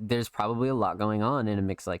 Because there's probably a lot going on in a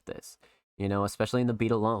mix like this, especially in the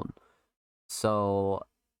beat alone. So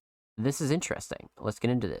this is interesting. Let's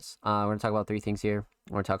get into this. We're gonna talk about three things here.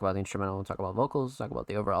 We're gonna talk about the instrumental, we'll talk about vocals, talk about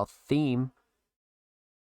the overall theme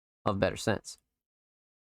of Better Sense.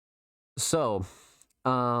 So,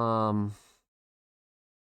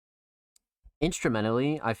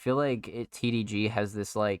 instrumentally, I feel like TDG has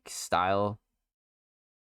this like style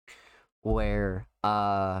where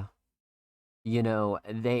they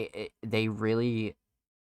really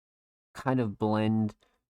kind of blend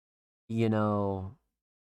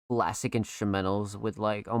classic instrumentals with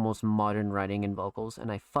like almost modern writing and vocals,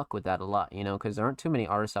 and I fuck with that a lot, because there aren't too many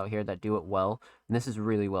artists out here that do it well, and this is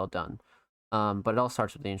really well done. But it all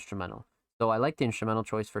starts with the instrumental, so I like the instrumental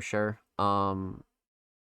choice for sure.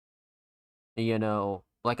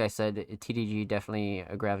 Like I said, TDG definitely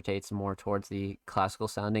gravitates more towards the classical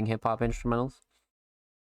sounding hip hop instrumentals.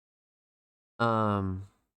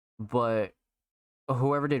 But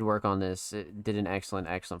whoever did work on this did an excellent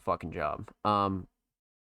fucking job.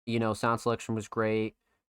 Sound selection was great.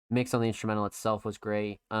 Mix on the instrumental itself was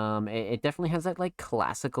great. It definitely has that like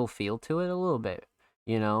classical feel to it a little bit,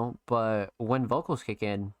 but when vocals kick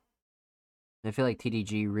in, I feel like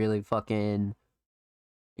TDG really fucking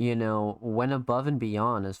went above and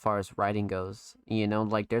beyond as far as writing goes.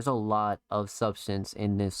 Like there's a lot of substance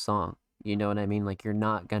in this song. You know what I mean? Like you're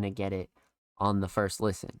not gonna get it on the first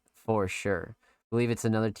listen for sure. Believe it's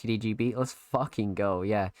another TDG beat. Let's fucking go.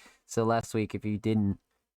 Yeah. So last week, if you didn't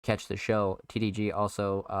catch the show, TDG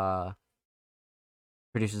also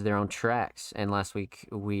produces their own tracks, and last week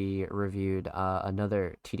we reviewed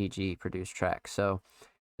another TDG produced track. So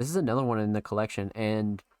this is another one in the collection,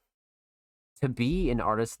 and to be an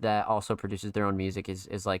artist that also produces their own music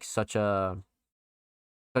is like such an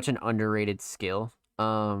underrated skill.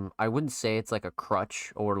 I wouldn't say it's like a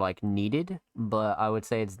crutch or like needed, but I would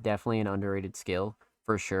say it's definitely an underrated skill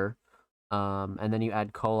for sure. And then you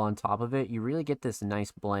add Cole on top of it, you really get this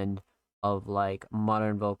nice blend of like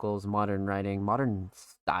modern vocals, modern writing, modern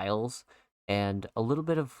styles, and a little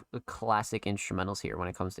bit of classic instrumentals here when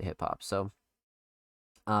it comes to hip hop. So,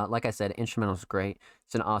 like I said, instrumentals great.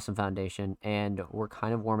 It's an awesome foundation, and we're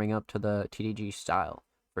kind of warming up to the TDG style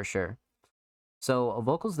for sure. So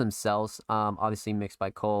vocals themselves, obviously mixed by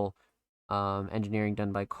Cole, engineering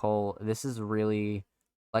done by Cole. This is really,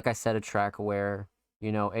 like I said, a track where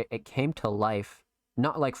it came to life,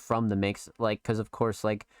 not like from the mix, like because of course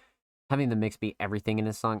like having the mix be everything in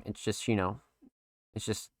a song, it's just it's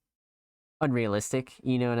just unrealistic.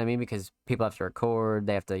 You know what I mean? Because people have to record,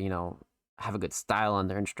 they have to have a good style on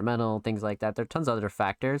their instrumental, things like that. There are tons of other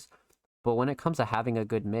factors. But when it comes to having a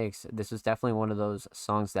good mix, this is definitely one of those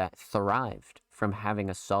songs that thrived from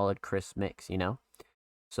having a solid, crisp mix.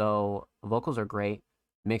 So vocals are great.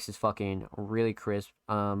 Mix is fucking really crisp.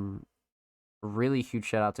 Really huge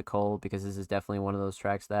shout out to Cole because this is definitely one of those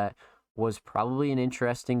tracks that was probably an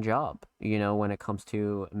interesting job, when it comes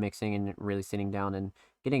to mixing and really sitting down and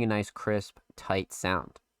getting a nice, crisp, tight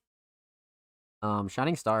sound.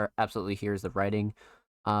 Shining Star absolutely hears the writing.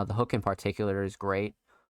 The hook in particular is great.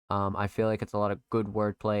 I feel like it's a lot of good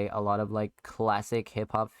wordplay, a lot of like classic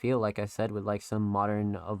hip hop feel, like I said, with like some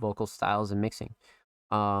modern vocal styles and mixing.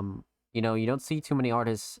 You don't see too many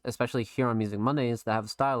artists, especially here on Music Mondays, that have a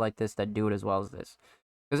style like this that do it as well as this.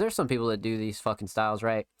 Because there's some people that do these fucking styles,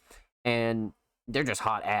 right? And they're just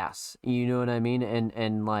hot ass. You know what I mean?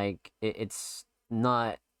 And like it's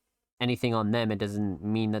not anything on them. It doesn't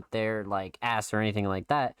mean that they're like ass or anything like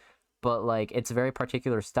that. But like it's a very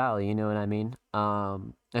particular style, you know what I mean?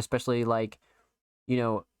 Especially like,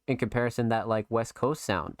 in comparison that like West Coast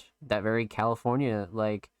sound, that very California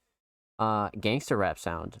like gangster rap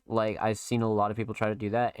sound. Like I've seen a lot of people try to do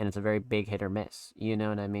that and it's a very big hit or miss, you know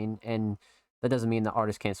what I mean? And that doesn't mean the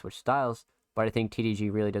artist can't switch styles, but I think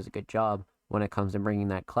TDG really does a good job when it comes to bringing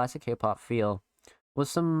that classic hip hop feel with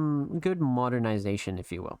some good modernization,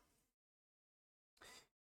 if you will.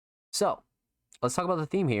 So, let's talk about the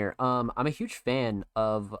theme here. I'm a huge fan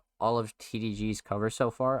of all of TDG's covers so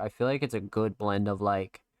far. I feel like it's a good blend of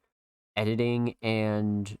like editing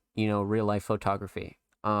and real life photography.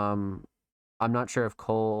 I'm not sure if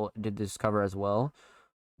Cole did this cover as well,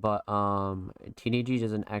 but TDG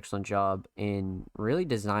does an excellent job in really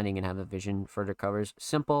designing and have a vision for their covers.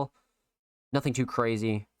 Simple, nothing too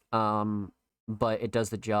crazy, but it does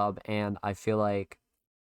the job, and I feel like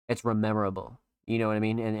it's memorable. You know what I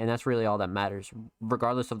mean? And that's really all that matters,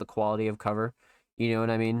 regardless of the quality of cover. You know what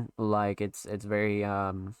I mean? Like it's very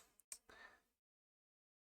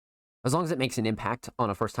as long as it makes an impact on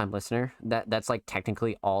a first time listener, that's like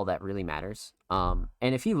technically all that really matters. And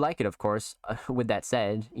if you like it, of course, with that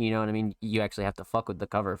said, you know what I mean, you actually have to fuck with the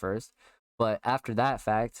cover first. But after that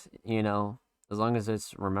fact, as long as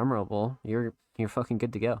it's memorable, you're fucking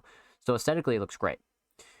good to go. So aesthetically, it looks great.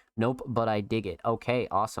 Nope, but I dig it. Okay,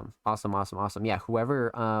 awesome. Yeah,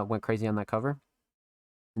 whoever went crazy on that cover,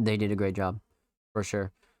 they did a great job, for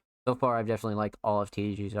sure. So far, I've definitely liked all of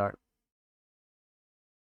TDG's art.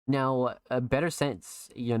 Now, a better sense,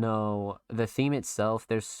 the theme itself,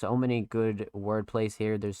 there's so many good wordplays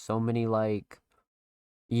here. There's so many, like,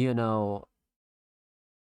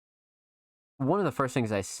 one of the first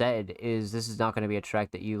things I said is this is not going to be a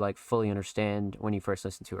track that you, like, fully understand when you first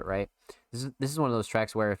listen to it, right? This is one of those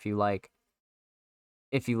tracks where if you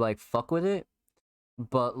fuck with it,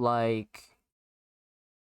 but, like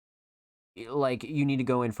you need to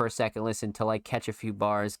go in for a second listen to like catch a few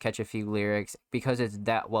bars, catch a few lyrics, because it's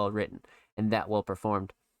that well written and that well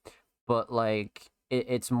performed. But like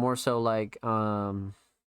it's more so like one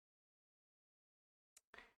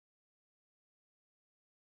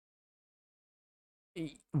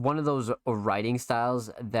of those writing styles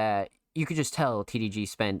that you could just tell TDG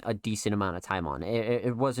spent a decent amount of time on.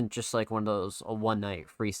 It wasn't just like one of those one night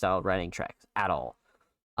freestyle writing tracks at all.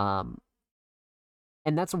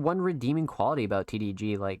 And that's one redeeming quality about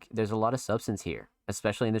TDG. Like, there's a lot of substance here,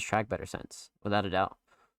 especially in this track, Better Sense, without a doubt.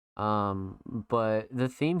 But the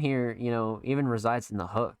theme here, even resides in the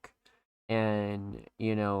hook. And,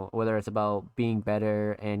 whether it's about being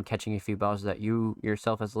better and catching a few balls that you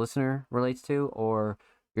yourself as a listener relates to, or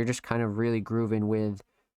you're just kind of really grooving with,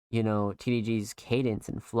 TDG's cadence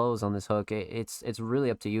and flows on this hook. It's really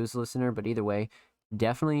up to you as a listener, but either way,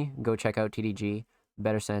 definitely go check out TDG,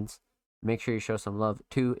 Better Sense. Make sure you show some love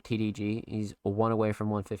to TDG. He's one away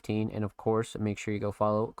from 115. And of course, make sure you go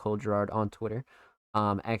follow Cole Girard on Twitter.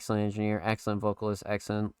 Excellent engineer, excellent vocalist,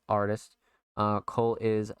 excellent artist. Cole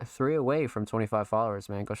is 3 away from 25 followers,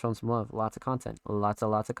 man. Go show him some love. Lots of content. Lots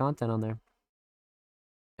of content on there.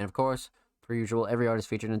 And of course, per usual, every artist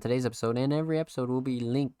featured in today's episode and every episode will be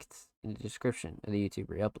linked in the description of the YouTube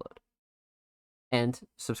re-upload. And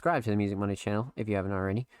subscribe to the Music Monday channel if you haven't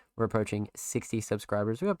already. We're approaching 60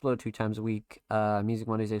 subscribers. We upload 2 times a week. Music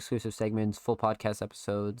Monday's exclusive segments, full podcast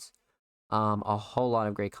episodes. A whole lot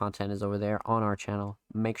of great content is over there on our channel.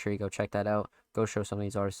 Make sure you go check that out. Go show some of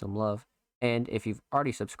these artists some love. And if you've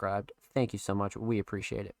already subscribed, thank you so much. We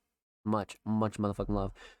appreciate it. Much motherfucking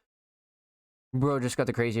love. Bro just got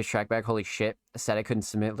the craziest track back. Holy shit. Said I couldn't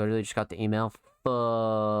submit. Literally just got the email. Fuck.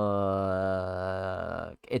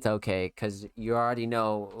 It's okay, because you already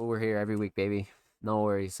know we're here every week, baby. No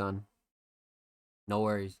worries, son. No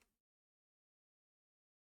worries.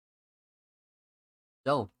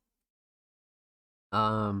 So,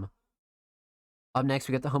 up next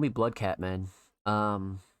we got the homie Bloodcat, man.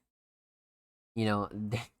 You know,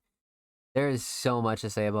 there is so much to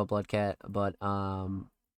say about Bloodcat, but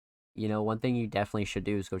you know, one thing you definitely should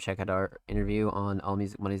do is go check out our interview on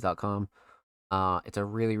allmusicmondays.com. It's a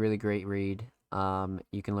really great read.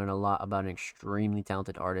 You can learn a lot about an extremely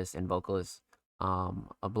talented artist and vocalist.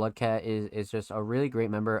 A Bloodcat is just a really great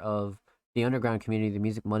member of the underground community, the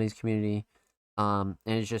Music Mondays community. And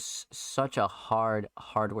it's just such a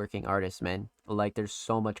hardworking artist, man. Like, there's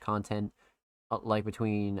so much content, like,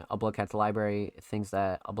 between a Bloodcat's library, things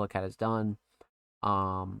that a Bloodcat has done.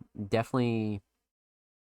 Definitely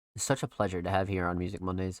such a pleasure to have here on Music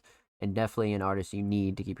Mondays, and definitely an artist you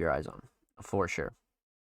need to keep your eyes on, for sure.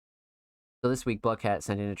 So this week, Bloodcat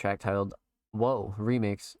sent in a track titled Whoa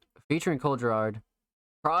Remix, featuring Cole Girard,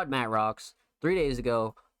 Prod Matt Rocks, 3 days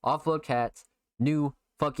ago, off Bloodcat's new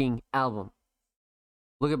fucking album.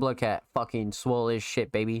 Look at Bloodcat, fucking swole as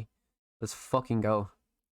shit, baby. Let's fucking go.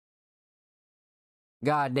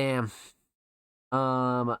 God damn.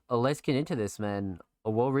 Let's get into this, man.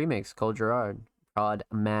 A Whoa Remix, Cole Girard, Prod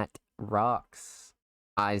Matt Rocks.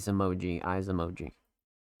 Eyes emoji, eyes emoji.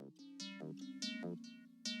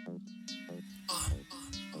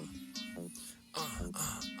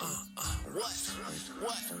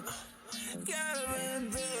 What? Gotta be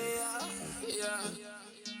there, yeah.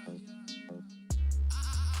 I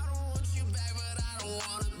don't want you back, but I don't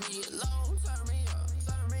wanna be alone. Turn me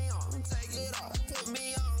on, take it off, put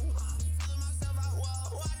me on. Feeling myself out,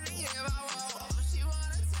 whoa, watch me hit my wall. She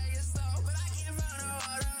wanna take it slow, but I can't find her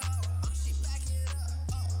water. She back it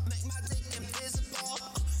up, make my dick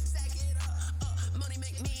invisible. Stack it up, money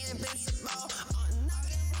make me invincible. I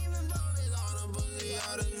can't even focus on a pussy,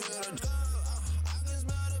 all this little dough.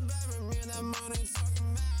 That money talking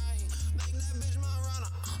about make that bitch my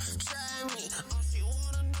runner. Try me, she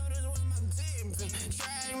wanna know this with my dick.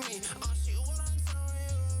 Try me, she wanna tell me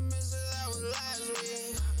you miss it, that was last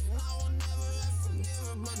week. And I will never forgive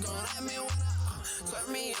her, but don't let me wanna turn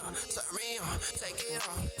me on, take it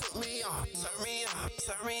off, put me on. Turn me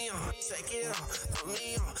on, take it off, put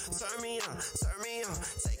me on. Turn me on,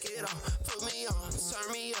 take it off, put me on. Turn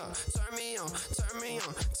me on, turn me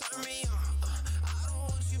on.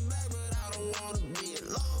 Wanna be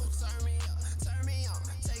alone, turn me on,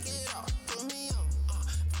 take it off, put me on,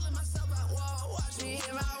 feeling myself out, whoa, watch me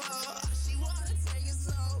hit my wall, she wanna take it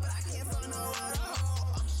slow, but I can't find no other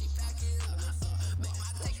hole, she back it up, make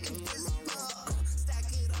my dick invisible, stack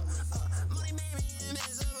it up, money made me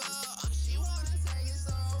invisible, she wanna take it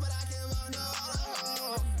slow, but I can't find no other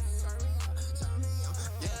hole, turn me on,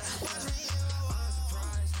 yeah, watch me hit my wall,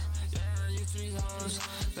 surprise, yeah, you 3 hoes,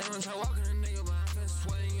 they don't try walking a nigga, but I'm finna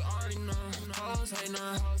sway, you already know. Hoes, hating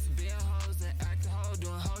on hoes, being hoes, they act a hoe,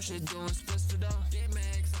 doing hoe shit, doing splits for dough. Get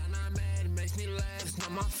mad, cause I'm not mad, it makes me laugh. It's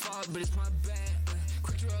not my fault, but it's my bad.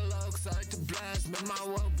 Quick to roll low, cause I like to blast. Make my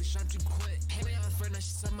woe, bitch, I'm too quick. Hit me on the friend, now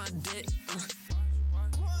she suck my dick.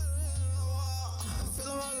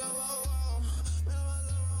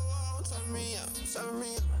 Turn me up,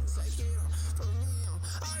 take it off, put me on.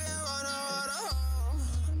 I can't run out of home.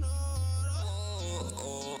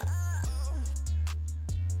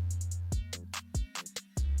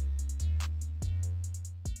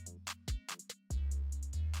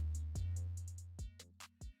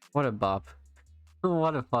 What a bop.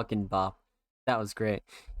 What a fucking bop. That was great.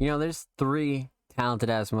 You know, there's 3 talented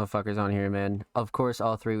ass motherfuckers on here, man. Of course,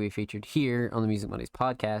 all 3 we featured here on the Music Mondays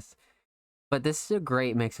podcast. But this is a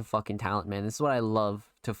great mix of fucking talent, man. This is what I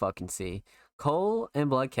love to fucking see. Cole and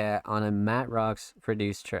Bloodcat on a Matt Rocks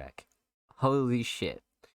produced track. Holy shit.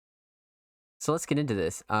 So let's get into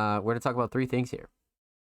this. We're going to talk about 3 things here.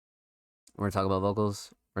 We're going to talk about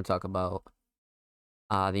vocals. We're going to talk about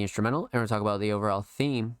the instrumental. And we're going to talk about the overall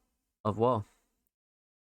theme of Whoa.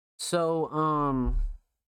 So,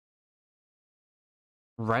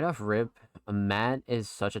 Right off rip, Matt is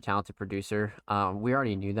such a talented producer. We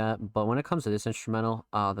already knew that, but when it comes to this instrumental,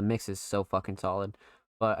 the mix is so fucking solid.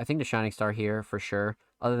 But I think the shining star here for sure.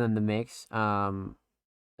 Other than the mix, the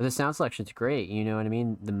sound selection's great. You know what I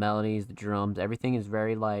mean? The melodies, the drums, everything is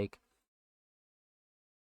very like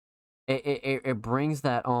it brings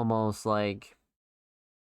that almost like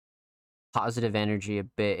positive energy a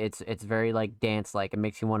bit. It's very like dance like. It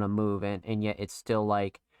makes you want to move, and yet it's still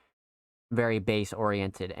like very bass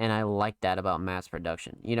oriented, and I like that about Matt's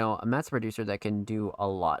production. You know, Matt's a producer that can do a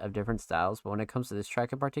lot of different styles, but when it comes to this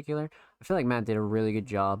track in particular, I feel like Matt did a really good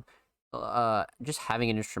job just having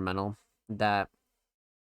an instrumental that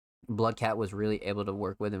Bloodcat was really able to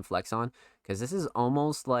work with and flex on, because this is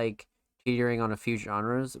almost like teetering on a few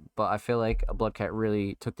genres, but I feel like Bloodcat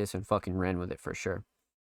really took this and fucking ran with it for sure.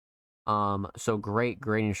 So great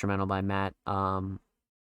instrumental by Matt. I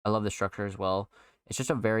love the structure as well. It's just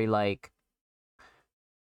a very like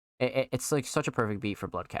it's like such a perfect beat for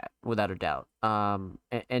Bloodcat, without a doubt.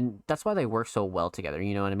 And that's why they work so well together.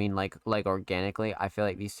 You know what I mean? Like organically, I feel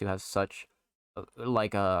like these two have such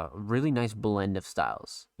like a really nice blend of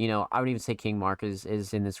styles. You know, I would even say King Mark is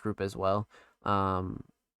in this group as well,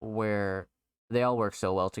 where they all work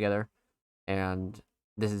so well together, and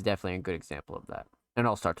this is definitely a good example of that. And it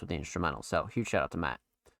all starts with the instrumental. So huge shout out to Matt.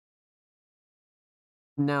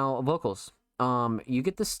 Now vocals. You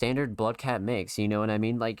get the standard Bloodcat mix, you know what I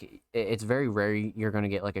mean? Like it's very rare you're gonna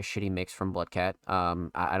get like a shitty mix from Bloodcat.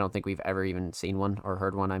 I don't think we've ever even seen one or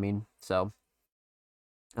heard one, I mean. So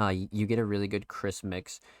you get a really good crisp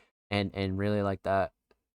mix, and really like that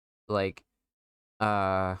like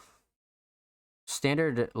uh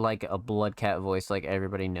standard like a Bloodcat voice like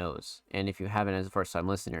everybody knows. And if you haven't as a first time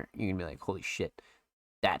listener, you can be like, holy shit,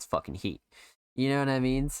 that's fucking heat. You know what I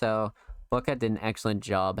mean? So Bloodcat did an excellent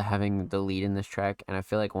job having the lead in this track, and I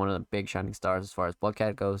feel like one of the big shining stars as far as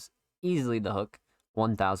Bloodcat goes, easily the hook,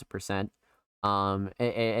 1000%.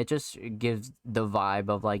 It just gives the vibe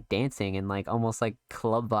of like dancing and like almost like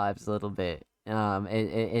club vibes a little bit.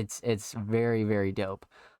 It's very dope.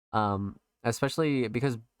 Especially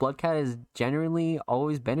because Bloodcat has generally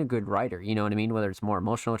always been a good writer. You know what I mean? Whether it's more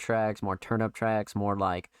emotional tracks, more turn up tracks, more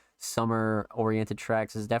like summer oriented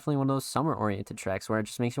tracks, is definitely one of those summer oriented tracks where it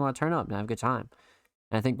just makes you want to turn up and have a good time.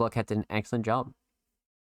 And I think Bloodcat did an excellent job.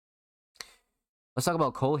 Let's talk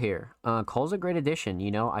about Cole here. Cole's a great addition.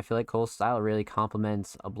 You know, I feel like Cole's style really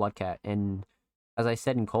complements a Bloodcat, and as I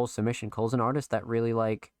said in Cole's submission, Cole's an artist that really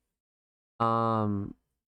like, um,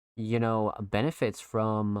 you know, benefits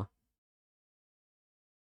from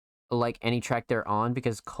like any track they're on,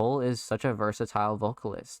 because Cole is such a versatile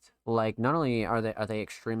vocalist. Like not only are they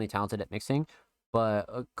extremely talented at mixing, but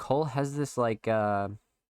Cole has this like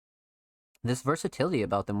this versatility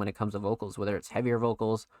about them when it comes to vocals, whether it's heavier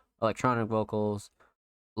vocals, electronic vocals.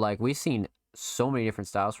 Like we've seen so many different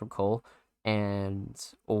styles from Cole, and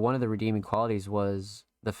one of the redeeming qualities was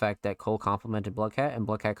the fact that Cole complimented Bloodcat and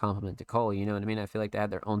Bloodcat complimented Cole. You know what I mean? I feel like they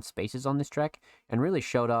had their own spaces on this track and really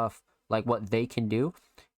showed off like what they can do,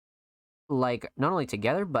 like not only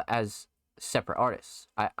together but as separate artists.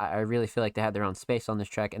 I really feel like they had their own space on this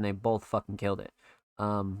track and they both fucking killed it.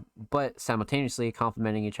 But simultaneously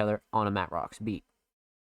complimenting each other on a Matt Rocks beat.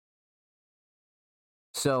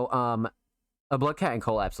 So a Bloodcat and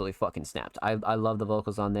Cole absolutely fucking snapped. I love the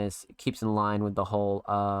vocals on this. It keeps in line with the whole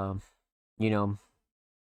you know,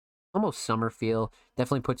 almost summer feel.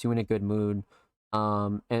 Definitely puts you in a good mood.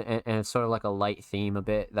 And it's sort of like a light theme a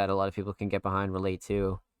bit that a lot of people can get behind, relate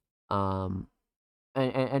to. Um,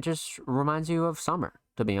 and it just reminds you of summer,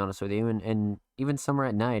 to be honest with you, and even summer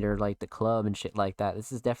at night or like the club and shit like that.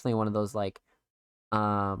 This is definitely one of those like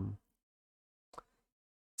um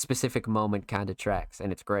specific moment kind of tracks,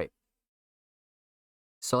 and it's great.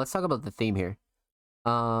 So let's talk about the theme here.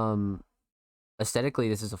 Um, Aesthetically,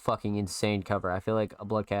 this is a fucking insane cover. I feel like a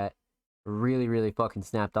Bloodcat really fucking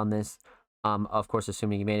snapped on this. Of course,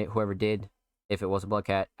 assuming you made it, whoever did, if it was a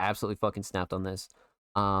Bloodcat, absolutely fucking snapped on this.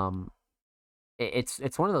 Um,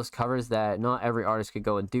 it's one of those covers that not every artist could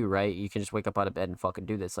go and do, right? You can just wake up out of bed and fucking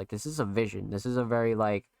do this. Like this is a vision. This is a very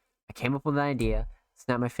like I came up with an idea,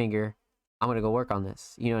 snap my finger, I'm gonna go work on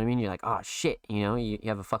this. You know what I mean? You're like, oh shit, you know, you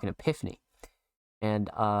have a fucking epiphany. And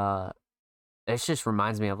it just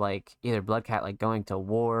reminds me of like either Bloodcat like going to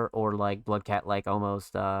war or like Bloodcat like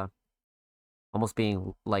almost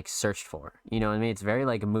being like searched for. You know what I mean? It's very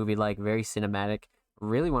like a movie, like very cinematic.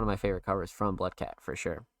 Really one of my favorite covers from Bloodcat for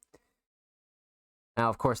sure. Now,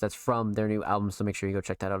 of course, that's from their new album, so make sure you go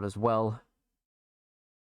check that out as well.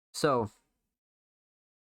 So,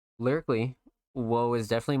 lyrically, Woe is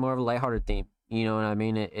definitely more of a lighthearted theme. You know what I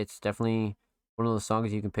mean? It's definitely one of those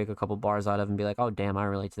songs you can pick a couple bars out of and be like, oh damn, I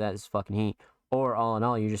relate to that. This is fucking heat. Or all in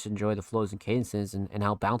all, you just enjoy the flows and cadences and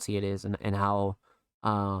how bouncy it is and how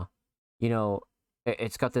you know,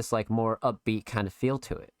 it's got this like more upbeat kind of feel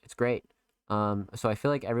to it. It's great. So I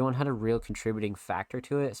feel like everyone had a real contributing factor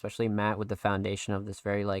to it, especially Matt with the foundation of this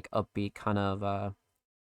very like upbeat kind of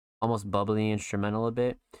almost bubbly instrumental a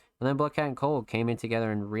bit. And then Bloodcat and Cole came in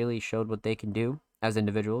together and really showed what they can do as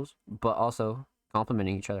individuals, but also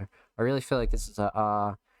complementing each other. I really feel like this is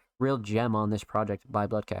a real gem on this project by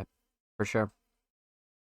Bloodcat, for sure.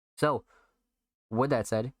 So, with that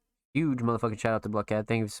said, huge motherfucking shout out to Bloodcat.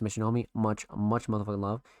 Thank you for submission, homie. Much motherfucking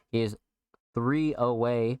love. He is 3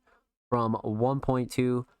 away from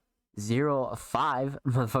 1.205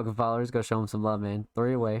 motherfucking followers. Go show him some love, man.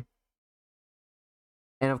 3 away.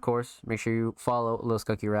 And of course, make sure you follow Lil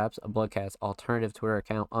Skunky Raps, a Bloodcat's alternative Twitter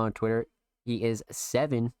account on Twitter. He is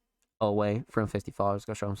 7 away from 50 followers.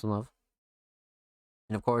 Go show him some love.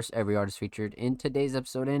 And of course, every artist featured in today's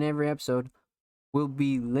episode and every episode will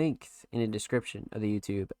be linked in the description of the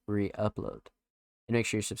YouTube re-upload. And make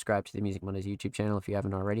sure you subscribe to the Music Mondays YouTube channel if you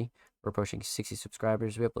haven't already. We're approaching 60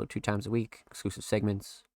 subscribers. We upload 2 times a week, exclusive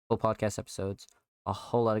segments, full podcast episodes, a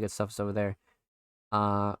whole lot of good stuff is over there.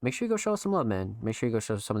 Make sure you go show us some love, man. Make sure you go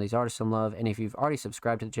show some of these artists some love. And if you've already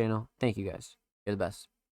subscribed to the channel, thank you guys. You're the best.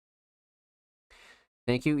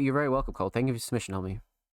 Thank you. You're very welcome, Cole. Thank you for your submission, homie.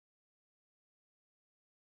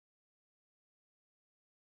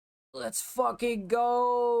 Let's fucking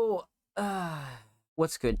go.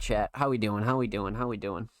 What's good, chat? How we doing?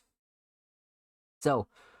 So,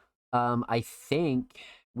 I think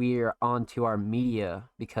we're on to our media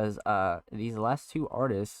because these last 2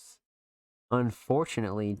 artists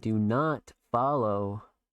unfortunately do not follow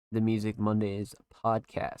the Music Mondays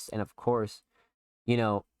podcast. And of course, you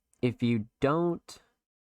know, if you don't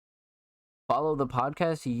follow the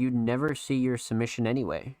podcast, you'd never see your submission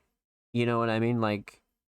anyway. You know what I mean? Like,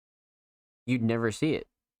 you'd never see it.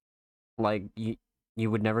 Like, you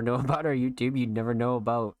would never know about our YouTube. You'd never know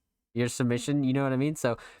about your submission. You know what I mean?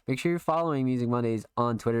 So make sure you're following Music Mondays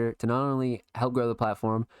on Twitter to not only help grow the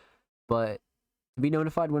platform, but to be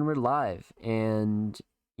notified when we're live. And,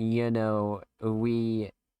 you know, we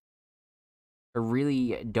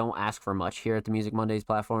really don't ask for much here at the Music Mondays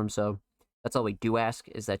platform. So that's all we do ask,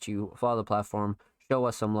 is that you follow the platform, show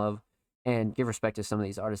us some love, and give respect to some of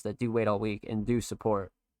these artists that do wait all week and do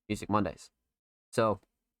support Music Mondays. So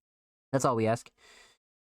that's all we ask.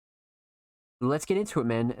 Let's get into it,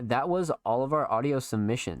 man. That was all of our audio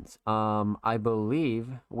submissions. I believe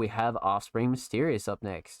we have Offspring Mysterious up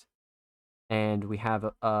next. And we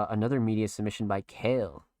have another media submission by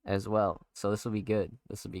Kale as well. So this will be good.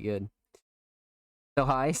 So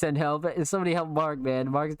hi, send help. Somebody help Mark,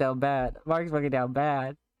 man. Mark's down bad. Mark's fucking down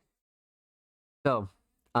bad. So,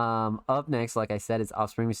 up next, like I said, is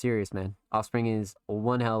Offspring Mysterious, man. Offspring is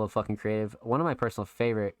one hell of a fucking creative. One of my personal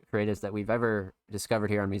favorite creatives that we've ever discovered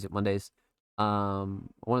here on Music Mondays. One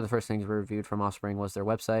of the first things we reviewed from Offspring was their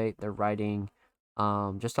website, their writing,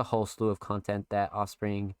 just a whole slew of content that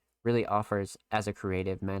Offspring really offers as a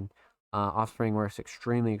creative, man. Offspring works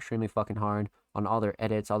extremely fucking hard on all their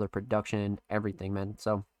edits, all their production, everything, man.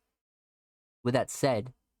 So, with that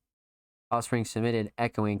said, Offspring submitted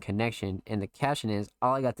Echoing Connection, and the caption is,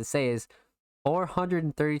 all I got to say is,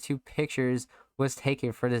 432 pictures was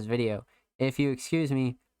taken for this video. If you excuse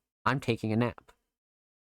me, I'm taking a nap.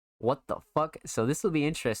 What the fuck? So this will be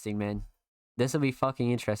interesting, man. This will be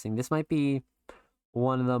fucking interesting. This might be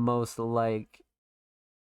one of the most, like,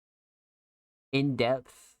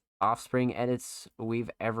 in-depth Offspring edits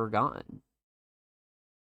we've ever gotten.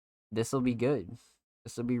 This will be good.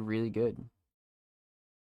 This will be really good.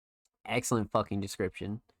 Excellent fucking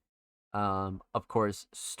description. Of course,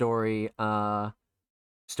 story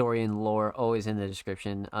and lore always in the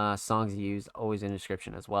description. Songs used always in the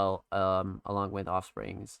description as well. Along with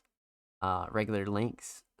Offspring's regular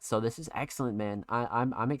links. So this is excellent, man.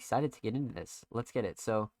 I'm excited to get into this. Let's get it.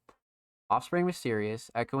 So, Offspring Mysterious,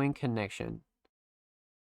 Echoing Connection,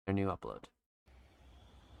 their new upload.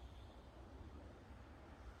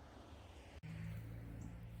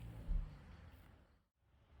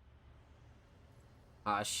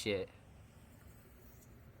 Ah, shit.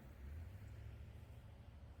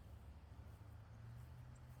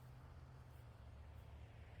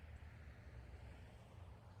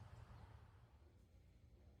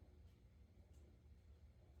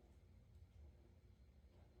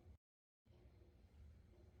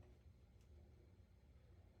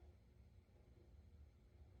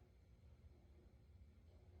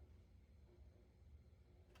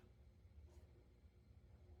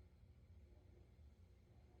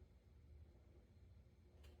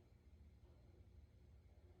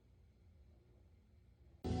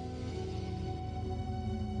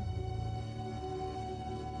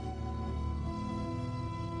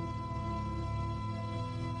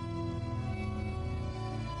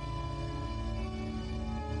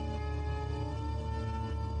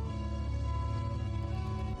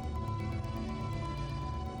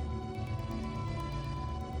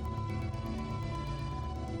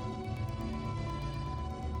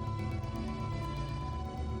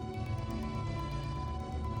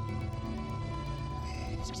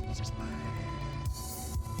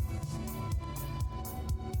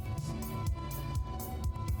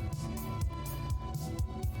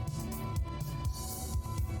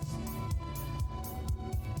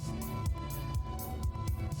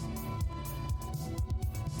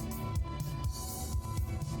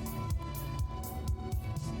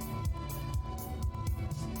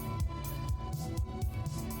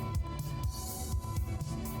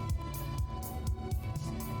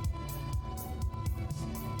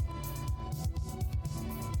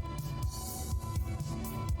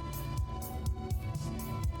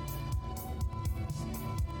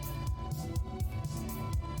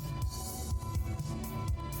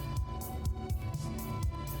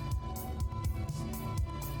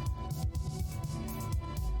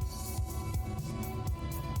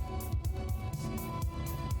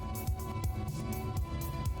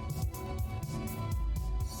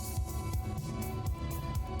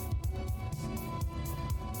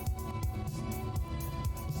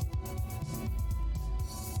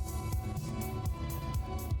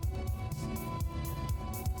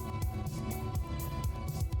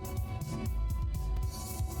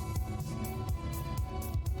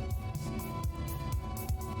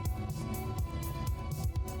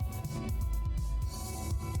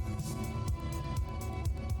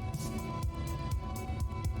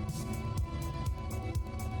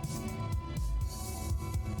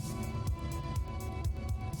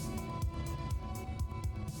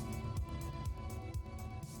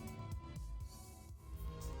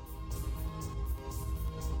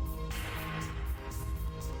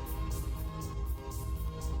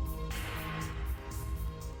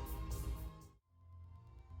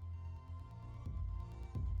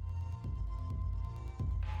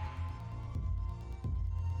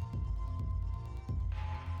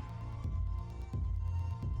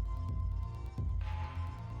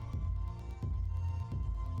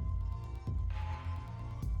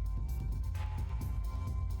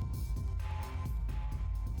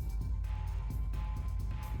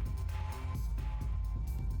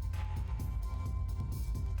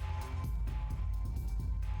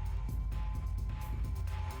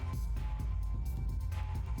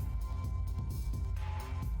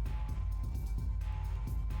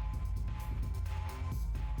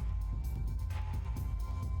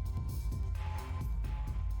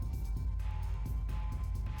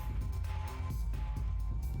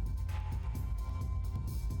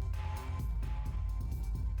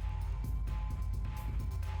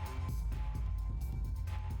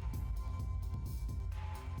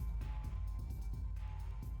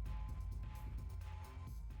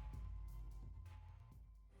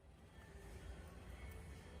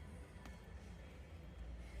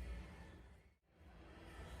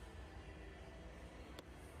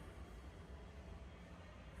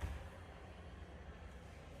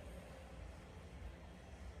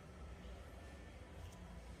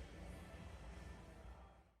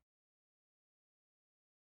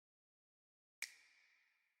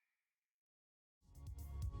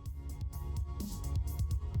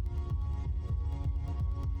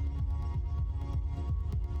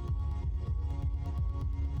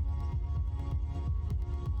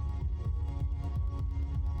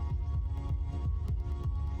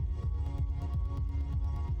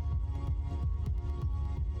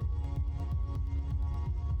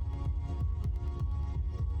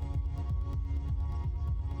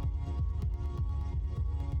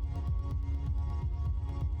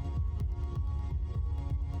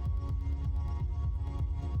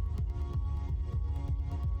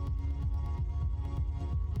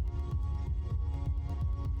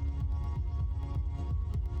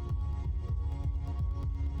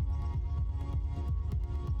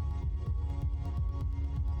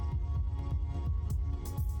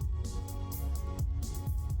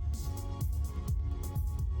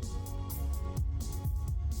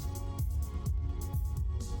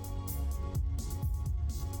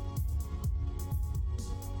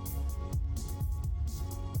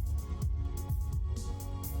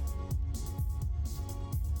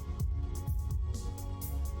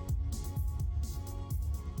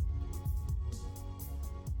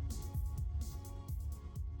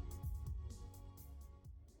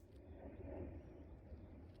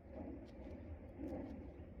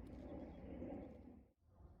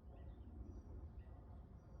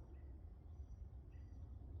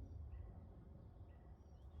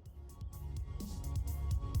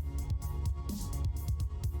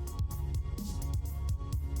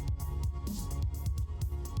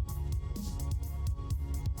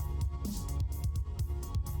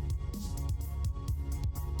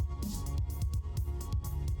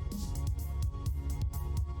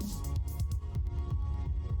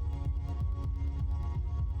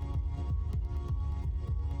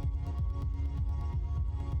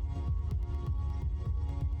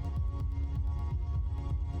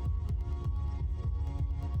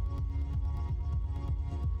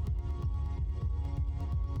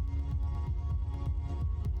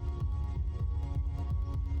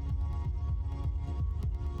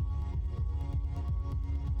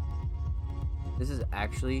 This is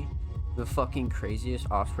actually the fucking craziest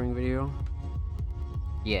Offspring video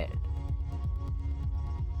yet.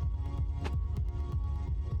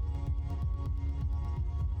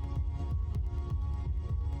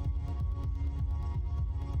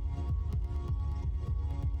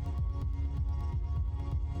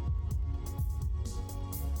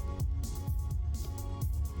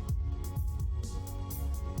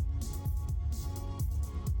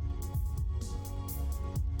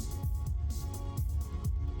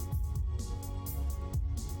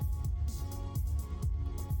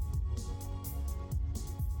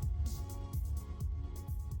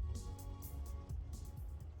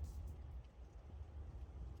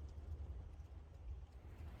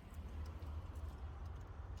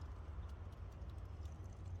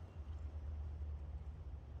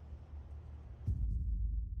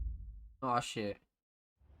 Oh shit.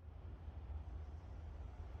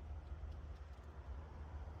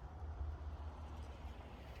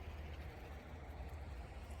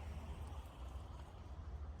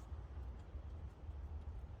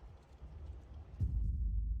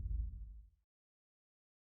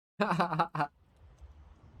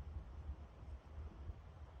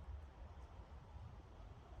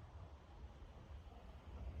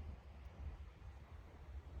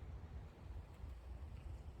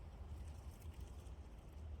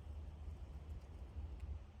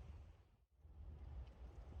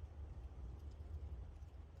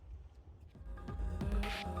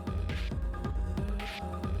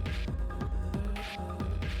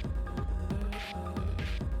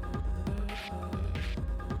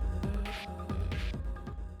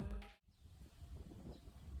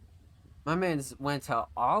 My man's went to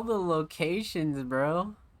all the locations,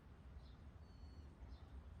 bro.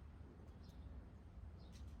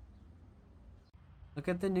 Look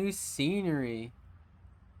at the new scenery.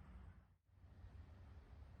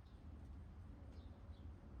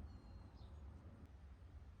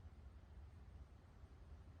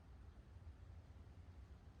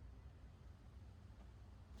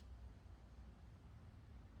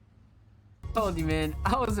 Told you, man,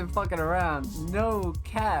 I wasn't fucking around. No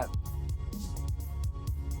cap.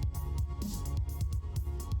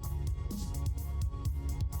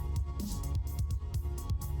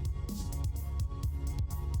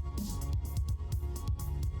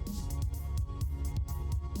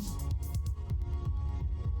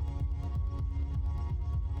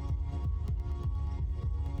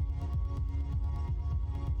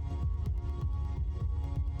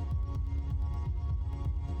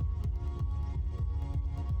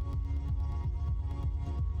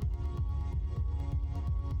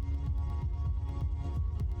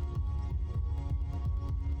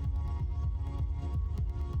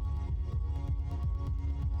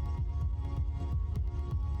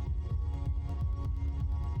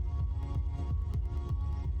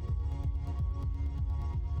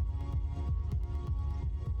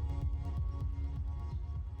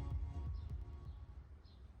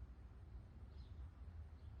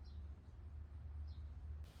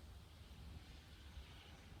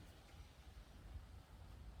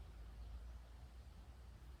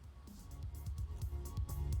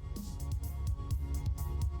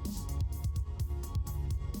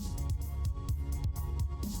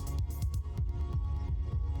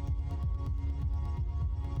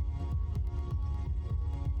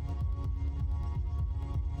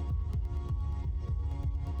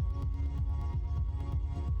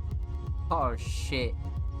 Oh shit.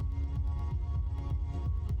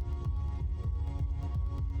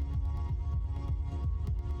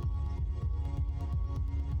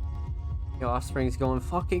 Yo, Offspring's going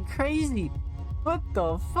fucking crazy. What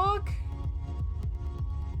the fuck?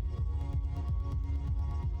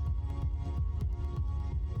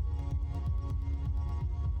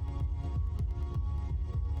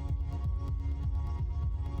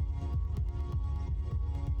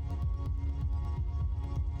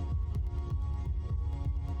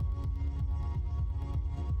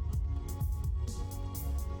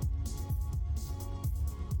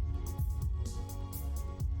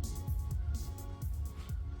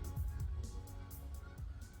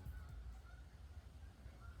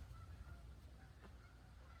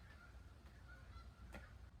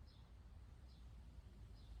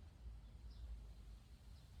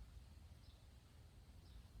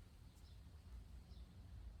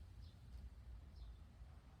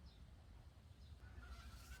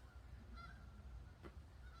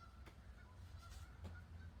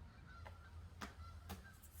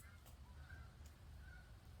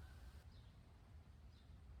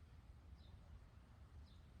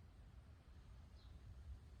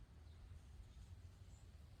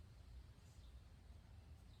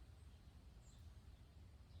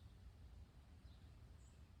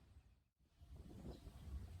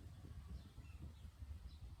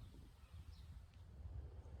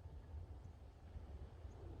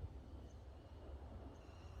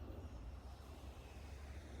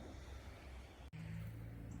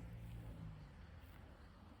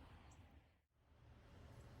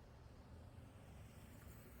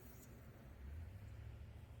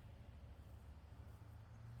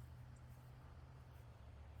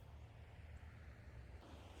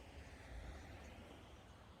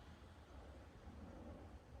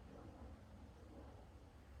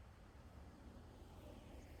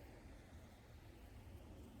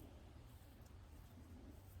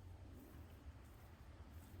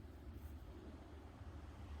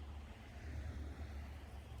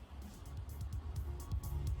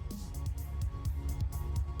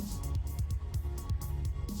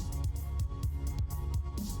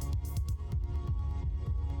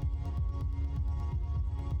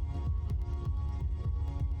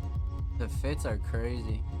 The fits are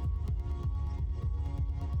crazy.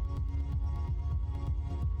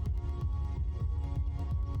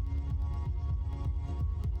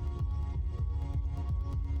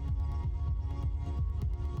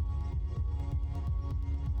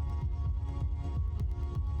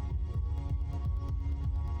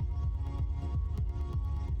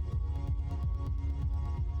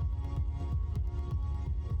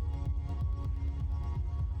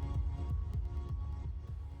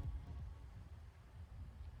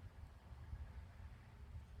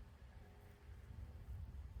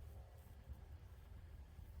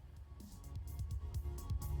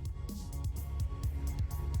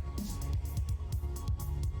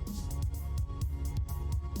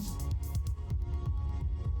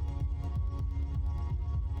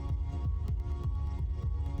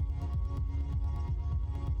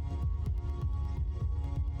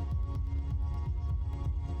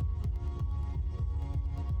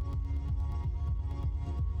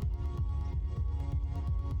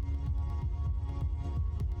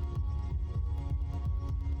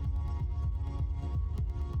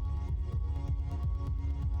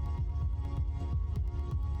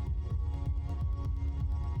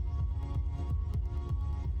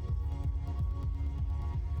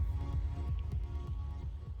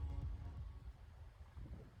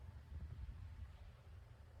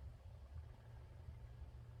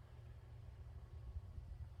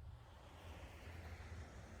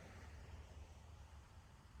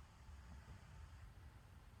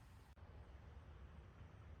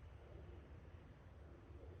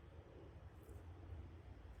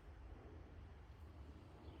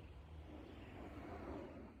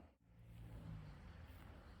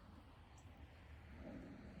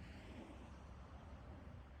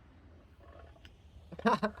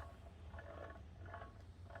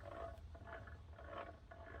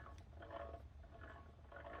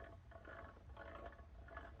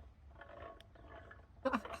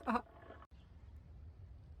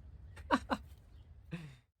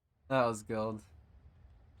 That was gold.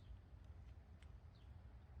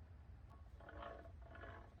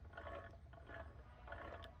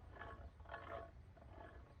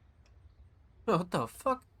 What the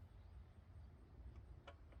fuck?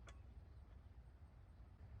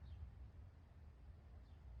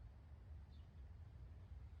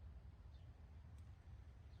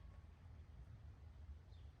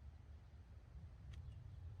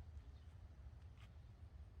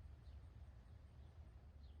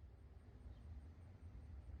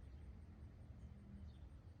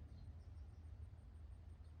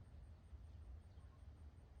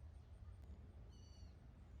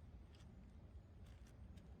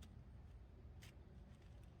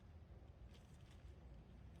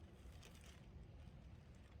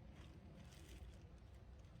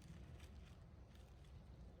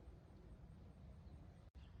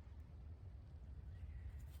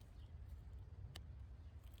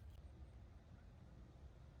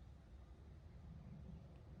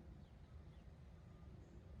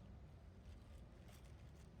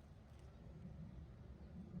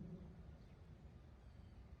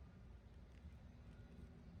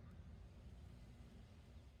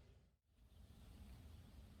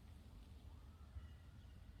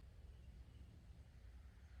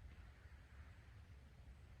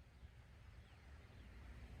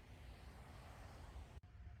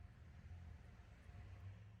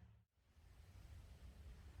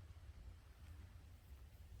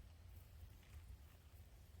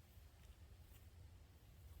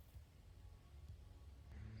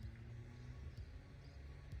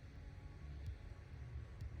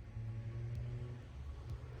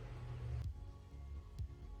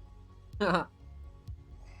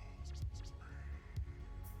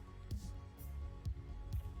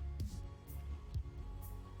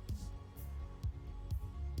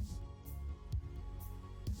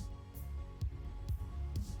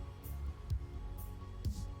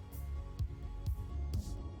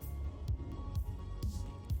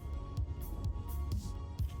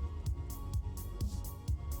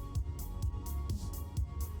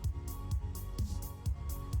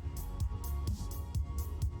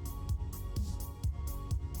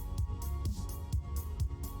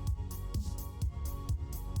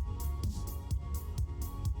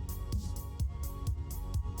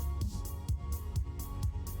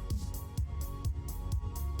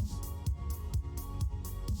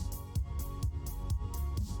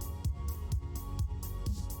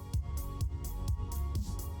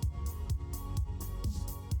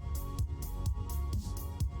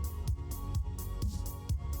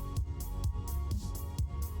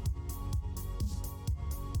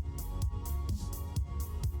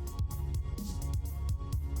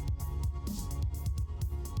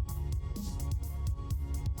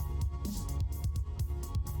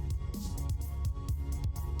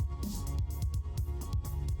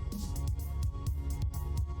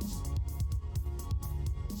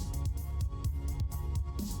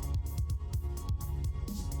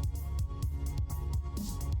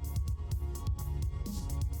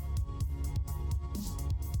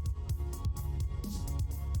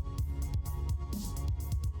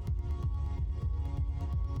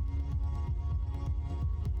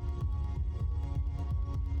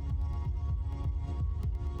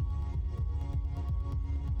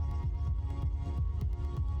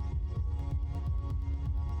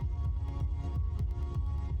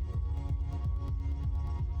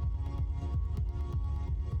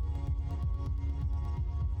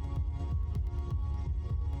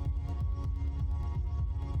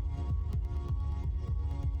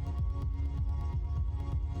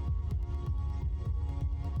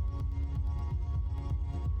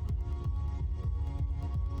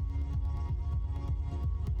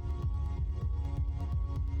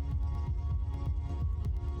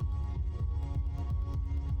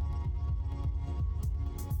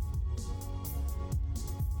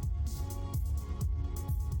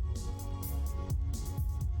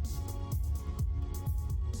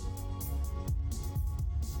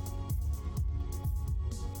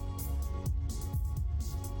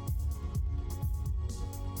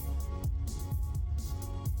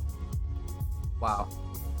 Wow.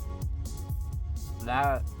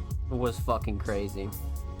 That was fucking crazy.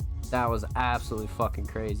 That was absolutely fucking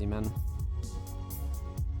crazy, man.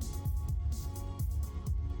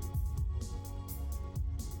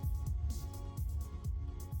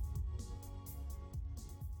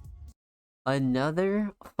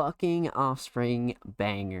 Another fucking Offspring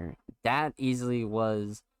banger. That easily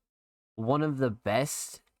was one of the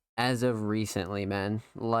best as of recently, man.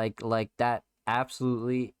 Like that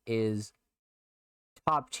absolutely is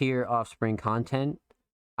top tier Offspring content.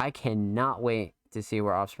 I cannot wait to see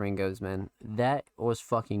where Offspring goes, man. That was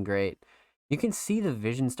fucking great. You can see the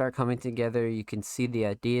vision start coming together. You can see the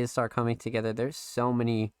ideas start coming together. There's so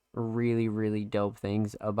many really, really dope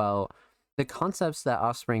things about the concepts that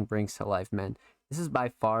Offspring brings to life, man. This is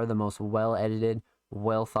by far the most well edited,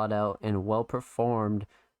 well thought out, and well performed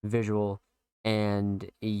visual and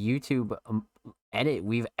YouTube edit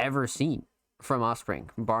we've ever seen from Offspring,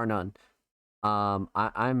 bar none.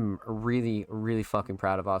 I'm really, really fucking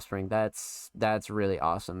proud of Offspring. That's really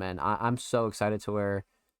awesome, man. I'm so excited to where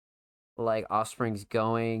like Offspring's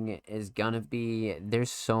going is gonna be.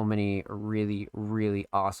 There's so many really, really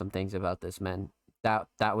awesome things about this, man.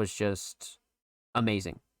 That was just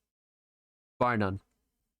amazing, bar none.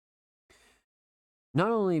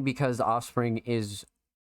 Not only because Offspring is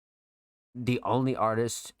the only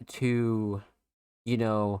artist to, you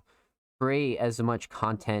know, create as much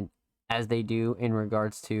content as they do in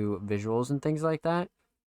regards to visuals and things like that,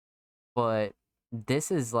 but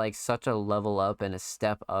this is like such a level up and a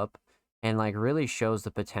step up and like really shows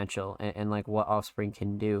the potential and like what Offspring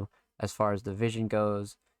can do as far as the vision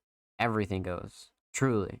goes, everything goes,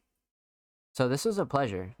 truly. So this is a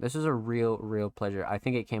pleasure. This is a real, real pleasure. I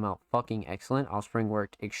think it came out fucking excellent. Offspring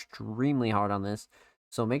worked extremely hard on this.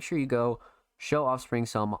 So make sure you go show Offspring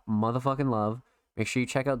some motherfucking love. Make sure you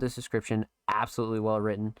check out this description. Absolutely well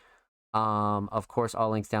written. Of course, all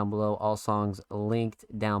links down below. All songs linked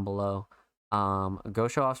down below. Go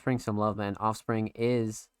show Offspring some love, man. Offspring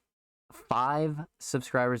is 5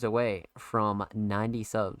 subscribers away from 90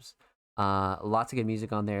 subs. Lots of good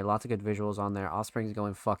music on there, lots of good visuals on there. Offspring's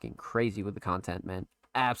going fucking crazy with the content, man.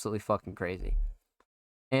 Absolutely fucking crazy.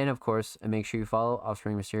 And of course, make sure you follow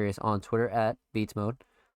Offspring Mysterious on Twitter at BeatsMode.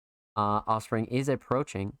 Offspring is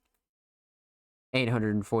approaching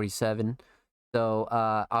 847. So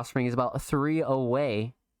Offspring is about 3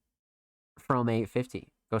 away from 850.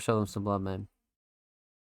 Go show them some love, man.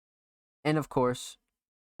 And of course,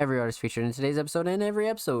 every artist featured in today's episode and every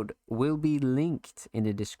episode will be linked in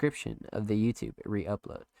the description of the YouTube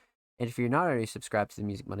re-upload. And if you're not already subscribed to the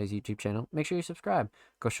Music Mondays YouTube channel, make sure you subscribe.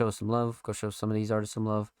 Go show us some love. Go show some of these artists some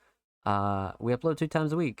love. We upload 2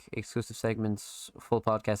 times a week. Exclusive segments, full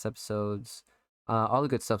podcast episodes, all the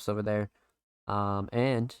good stuff's over there.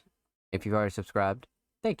 And if you've already subscribed,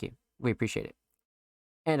 thank you. We appreciate it.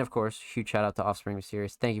 And of course, huge shout out to Offspring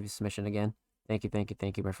Mysterious. Thank you for the submission again. Thank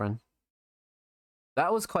you, my friend.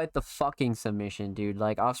 That was quite the fucking submission, dude.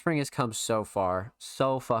 Like, Offspring has come so far.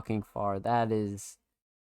 So fucking far. That is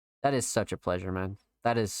such a pleasure, man.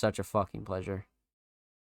 That is such a fucking pleasure.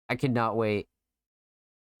 I cannot wait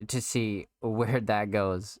to see where that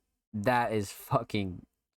goes. That is fucking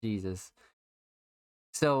Jesus.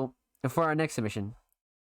 So, for our next submission,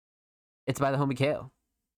 it's by the homie Kale.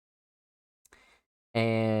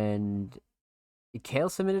 And Kale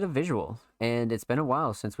submitted a visual, and it's been a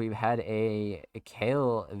while since we've had a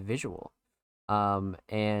Kale visual.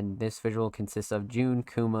 And this visual consists of June,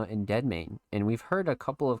 Kuma, and Deadmane. And we've heard a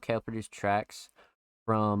couple of Kale produced tracks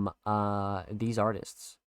from these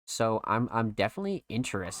artists. So I'm definitely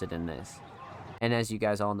interested in this. And as you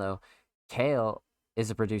guys all know, Kale is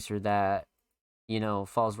a producer that, you know,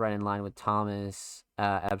 falls right in line with Thomas,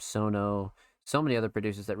 Absono, so many other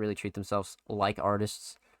producers that really treat themselves like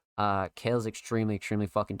artists. Kale's extremely, extremely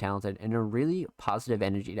fucking talented and a really positive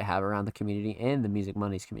energy to have around the community and the Music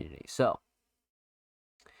Mondays community. So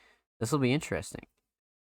this will be interesting.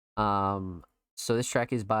 So this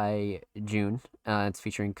track is by June. It's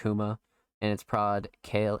featuring Kuma, and it's prod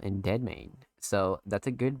Kale and Deadmane. So that's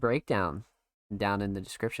a good breakdown down in the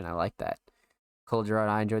description. I like that. Cole Gerard,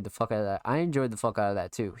 I enjoyed the fuck out of that. I enjoyed the fuck out of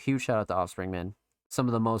that too. Huge shout out to Offspring, man. Some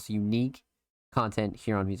of the most unique content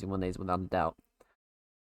here on Music Mondays, without a doubt.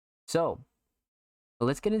 So,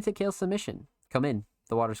 let's get into Kale's submission. Come in.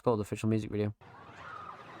 The Water's Cold official music video.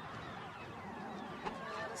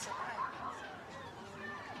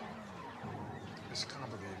 It's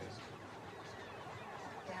complicated.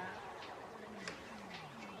 Yeah.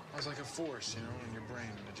 It's like a force, you know, in your brain,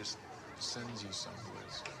 and it just sends you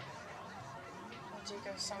someplace. Would you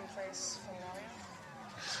go someplace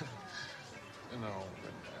familiar? No,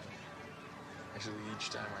 but Actually, each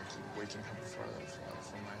time I keep waking up further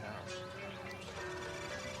from my house.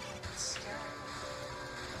 It's scary.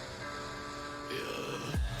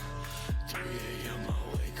 Yeah. 3 a.m. I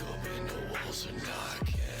wake up and the walls are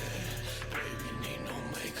knocking. Baby need no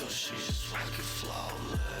makeup, she just fucking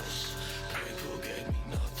flawless. Pringle gave me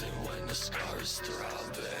nothing when the scar is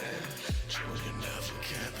throbbing. Junior never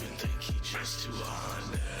capped and think he just too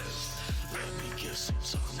honest. Let me give some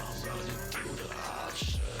time, I'm running through the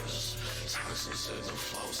options. Toxins in the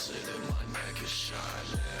faucet and my neck is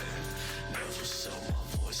shining. Never sell my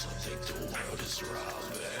voice, I think the world is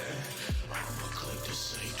robbing. I'ma click the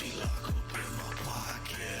safety lock up in my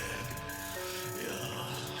pocket. Yeah,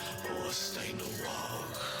 oh I stain the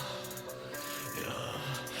walk.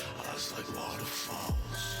 Yeah, eyes like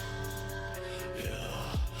waterfalls.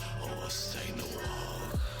 Yeah, oh I stain the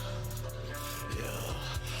walk. Yeah,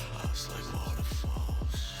 eyes like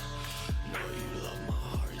waterfalls. Know you love my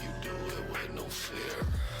heart, you do it with no fear.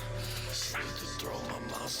 Sleep to throw my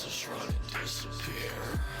monsters run and disappear.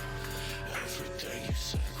 Everything you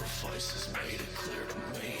sacrifice has made it clear to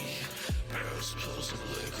me. Barrels, pills, and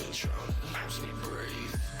liquor drowning helps me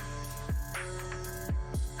breathe.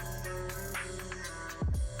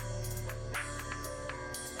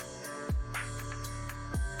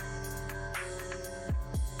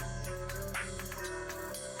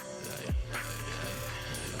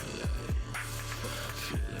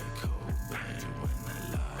 Feeling cold, babe, when I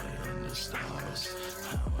lie under stars.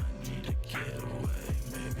 How I need to get away,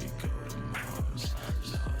 maybe go to Mars.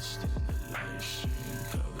 Lost in the light stream,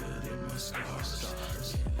 covered in my scars.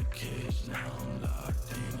 In a cage, now I'm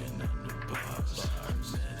locked in and under bars.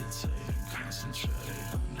 Meditating, concentrate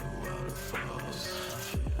under waterfalls.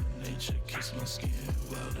 Feel nature kiss my skin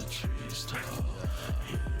while the trees tall.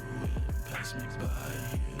 Hear the wind pass me by,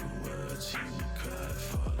 hear the words, hear me cry.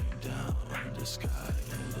 Falling down under sky,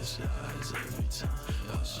 endless eyes every time.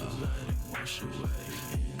 Wash away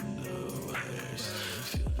in the waves.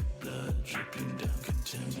 Feel the blood dripping down,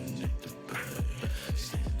 contaminate the bay.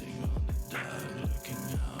 Standing on the dive, looking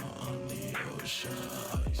out on the ocean.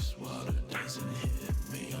 Ice water doesn't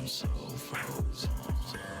hit me, I'm so frozen.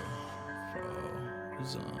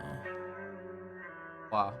 Frozen.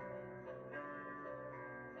 Wow.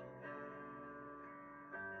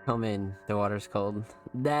 Come in, the water's cold.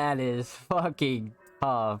 That is fucking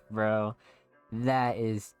tough, bro. That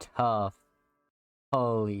is tough.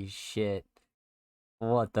 Holy shit.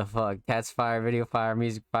 What the fuck? That's fire, video fire,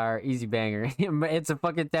 music fire, easy banger. It's a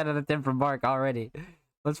fucking 10 out of 10 from Mark already.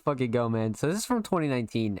 Let's fucking go, man. So this is from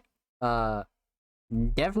 2019.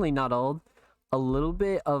 Definitely not old. A little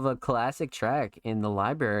bit of a classic track in the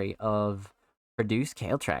library of produced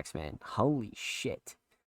Kale tracks, man. Holy shit.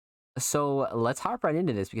 So let's hop right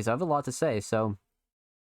into this because I have a lot to say. So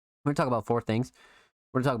we're gonna talk about 4 things.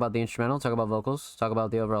 We're gonna talk about the instrumental, talk about vocals, talk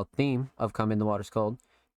about the overall theme of "Come In the Water's Cold,"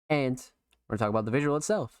 and we're gonna talk about the visual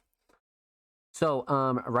itself. So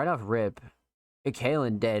right off rip, Kale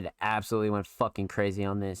and Dead absolutely went fucking crazy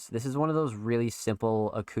on this. This is one of those really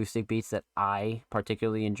simple acoustic beats that I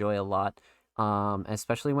particularly enjoy a lot.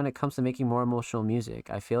 Especially when it comes to making more emotional music.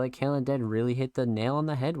 I feel like Kale and Dead really hit the nail on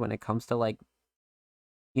the head when it comes to, like,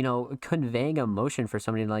 you know, conveying emotion for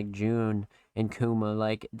somebody like June and Kuma.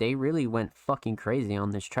 Like, they really went fucking crazy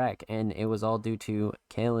on this track, and it was all due to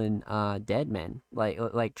Kale and Dead, man.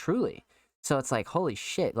 Like truly. So it's like, holy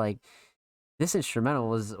shit, like, this instrumental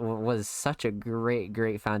was such a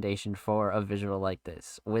great foundation for a visual like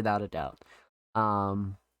this, without a doubt.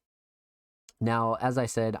 Now, as I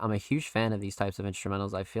said, I'm a huge fan of these types of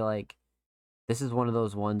instrumentals. I feel like this is one of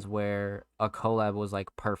those ones where a collab was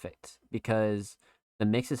like perfect because the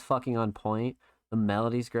mix is fucking on point, the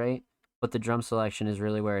melody's great, but the drum selection is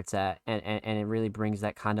really where it's at, and it really brings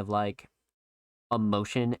that kind of like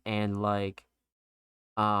emotion and like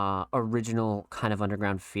original kind of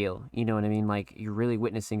underground feel. You know what I mean? Like, you're really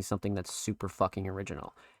witnessing something that's super fucking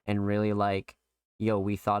original and really like, yo,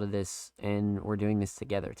 we thought of this and we're doing this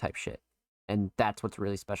together type shit. And that's what's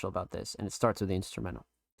really special about this. And it starts with the instrumental.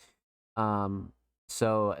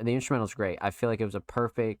 So the instrumental's great. I feel like it was a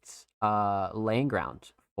perfect laying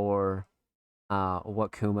ground for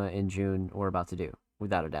what Kuma and June were about to do,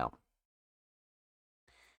 without a doubt.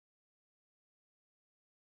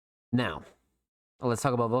 Now, let's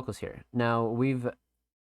talk about vocals here. Now, we've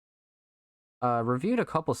reviewed a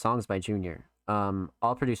couple songs by Junior,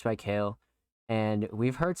 all produced by Kale, and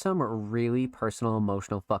we've heard some really personal,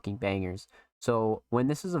 emotional fucking bangers. So when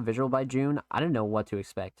this is a visual by June, I didn't know what to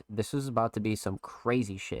expect. This was about to be some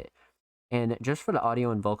crazy shit. And just for the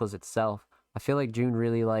audio and vocals itself, I feel like June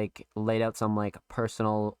really like laid out some like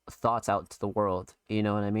personal thoughts out to the world. You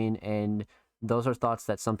know what I mean? And those are thoughts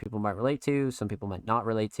that some people might relate to, some people might not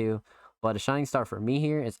relate to. But a shining star for me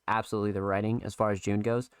here is absolutely the writing as far as June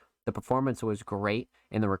goes. The performance was great,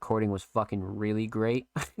 and the recording was fucking really great.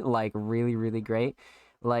 Like, really, really great.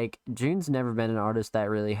 Like, June's never been an artist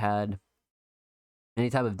that really had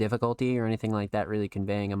any type of difficulty or anything like that really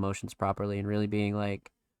conveying emotions properly and really being,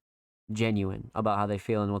 like, genuine about how they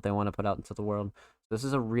feel and what they want to put out into the world. This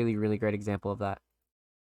is a really, really great example of that.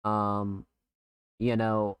 You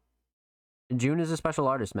know, June is a special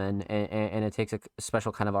artist, man, and it takes a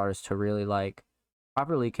special kind of artist to really, like,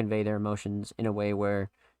 properly convey their emotions in a way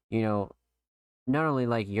where, you know, not only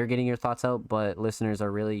like you're getting your thoughts out, but listeners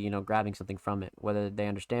are really, you know, grabbing something from it, whether they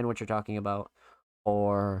understand what you're talking about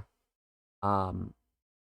or um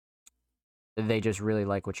they just really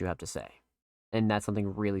like what you have to say. And that's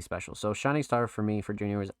something really special. So shining star for me for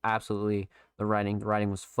Junior was absolutely the writing. The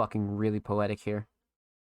writing was fucking really poetic here.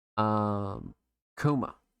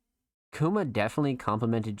 Kuma. Kuma definitely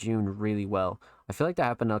complimented June really well. I feel like that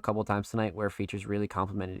happened a couple times tonight where features really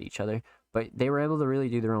complimented each other, but they were able to really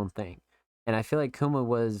do their own thing. And I feel like Kuma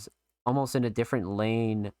was almost in a different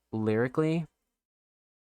lane lyrically,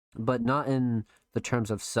 but not in the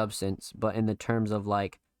terms of substance, but in the terms of,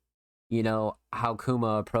 like, you know, how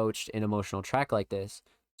Kuma approached an emotional track like this.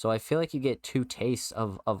 So I feel like you get two tastes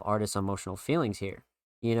of artists' emotional feelings here.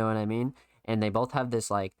 You know what I mean? And they both have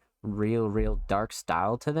this, like, real dark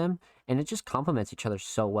style to them, and it just complements each other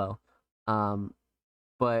so well.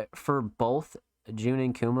 But for both June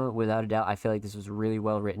and Kuma, without a doubt, I feel like this was really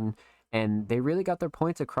well written, and they really got their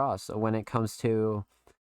points across when it comes to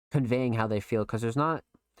conveying how they feel, because there's not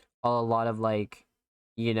a lot of, like,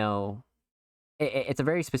 you know, it's a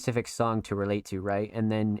very specific song to relate to, right?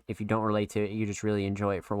 And then if you don't relate to it, you just really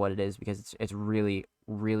enjoy it for what it is, because it's really,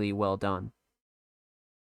 really well done.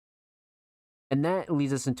 And that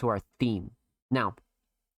leads us into our theme. Now,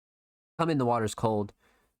 Come In the Water's Cold.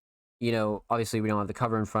 You know, obviously we don't have the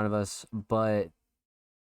cover in front of us, but,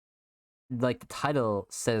 like, the title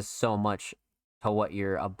says so much to what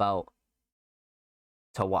you're about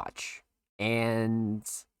to watch. And,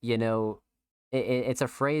 you know, it's a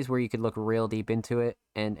phrase where you could look real deep into it,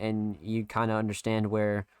 and you kind of understand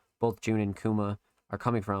where both June and Kuma are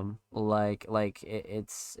coming from.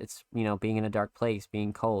 It's you know, being in a dark place,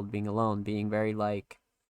 being cold, being alone, being very, like,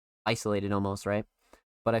 isolated almost, right?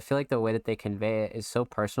 But I feel like the way that they convey it is so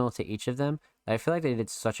personal to each of them that I feel like they did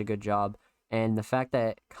such a good job. And the fact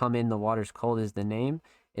that Come In the Water's Cold is the name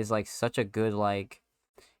is, like, such a good, like,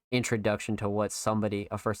 introduction to what somebody,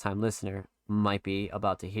 a first time listener, might be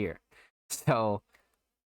about to hear. So,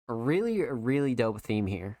 really, really dope theme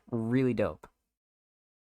here. Really dope.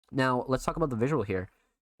 Now, let's talk about the visual here.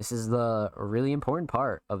 This is the really important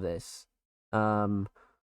part of this.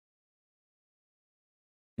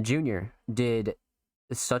 Junior did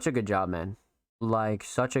such a good job, man. Like,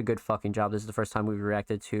 such a good fucking job. This is the first time we've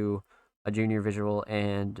reacted to a Junior visual,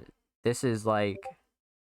 and this is, like,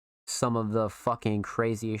 some of the fucking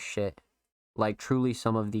craziest shit. Like, truly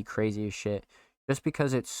some of the craziest shit. Just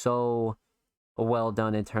because it's so well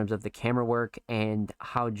done in terms of the camera work and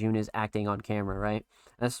how June is acting on camera, right?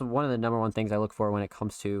 That's one of the number one things I look for when it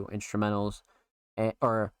comes to instrumentals,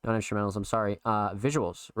 or not instrumentals, I'm sorry,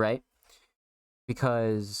 visuals, right?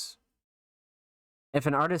 Because if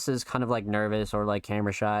an artist is kind of, like, nervous or, like,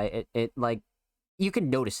 camera shy, it like, you can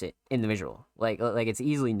notice it in the visual. Like it's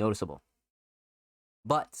easily noticeable.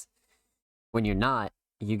 But when you're not,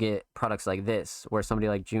 you get products like this, where somebody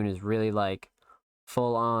like June is really, like,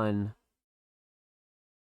 full on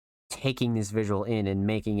taking this visual in and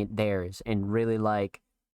making it theirs, and really, like,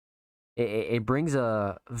 it brings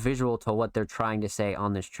a visual to what they're trying to say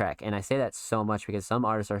on this track. And I say that so much because some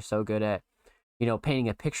artists are so good at, you know, painting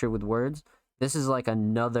a picture with words. This is, like,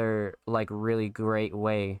 another, like, really great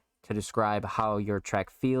way to describe how your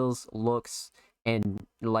track feels, looks, and,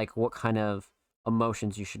 like, what kind of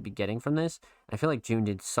emotions you should be getting from this. I feel like June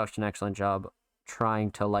did such an excellent job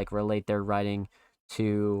trying to, like, relate their writing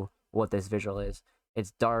to what this visual is.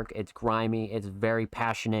 It's dark, it's grimy, it's very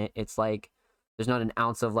passionate. It's like there's not an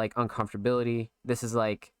ounce of, like, uncomfortability. This is,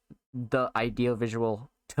 like, the ideal visual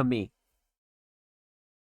to me,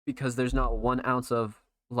 because there's not 1 ounce of,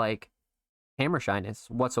 like, camera shyness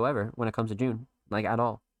whatsoever when it comes to June, like, at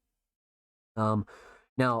all.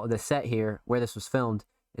 Now the set here where this was filmed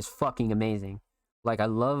is fucking amazing. Like, I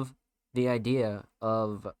love the idea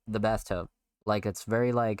of the bathtub. Like, it's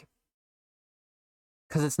very, like,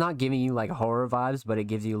 because it's not giving you, like, horror vibes, but it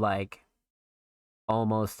gives you, like,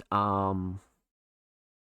 almost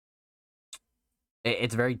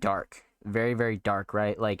it's very dark, very, very dark,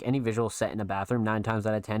 right? Like, any visual set in a bathroom 9 times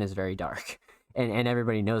out of 10 is very dark, and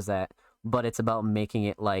everybody knows that. but it's about making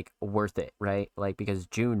it like worth it, right? Like, because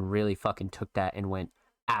June really fucking took that and went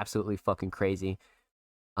absolutely fucking crazy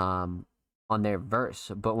on their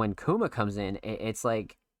verse. But when Kuma comes in, it's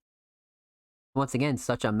like, once again,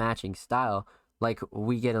 such a matching style. Like,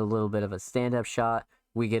 we get a little bit of a stand-up shot,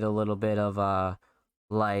 we get a little bit of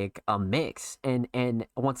like a mix, and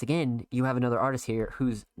once again, you have another artist here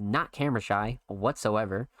who's not camera shy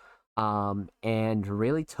whatsoever, and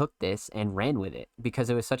really took this and ran with it, because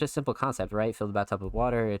it was such a simple concept, right? Fill the bathtub with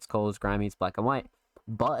water, it's cold, it's grimy, it's black and white,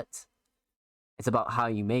 but it's about how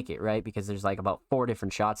you make it, right? Because there's like about 4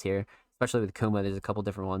 different shots here, especially with Kuma. There's a couple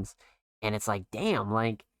different ones, and it's like, damn,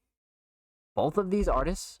 like, both of these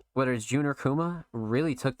artists, whether it's June or Kuma,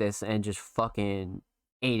 really took this and just fucking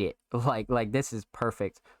ate it. Like this is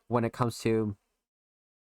perfect when it comes to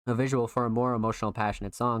a visual for a more emotional,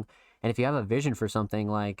 passionate song. And if you have a vision for something,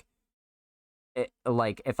 like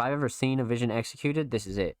if I've ever seen a vision executed, this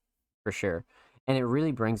is it for sure. And it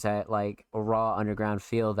really brings that like a raw underground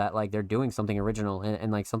feel that like they're doing something original,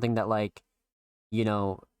 and like something that, like, you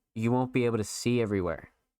know, you won't be able to see everywhere.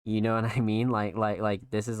 You know what I mean? Like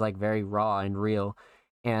this is like very raw and real,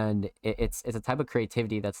 and it's a type of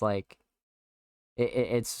creativity that's like,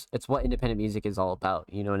 it's what independent music is all about.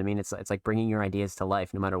 You know what I mean? It's like bringing your ideas to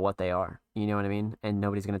life no matter what they are. You know what I mean? And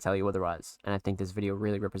nobody's gonna tell you otherwise. And I think this video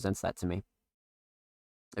really represents that to me.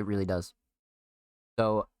 It really does.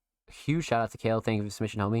 So huge shout out to Kale. Thank you for the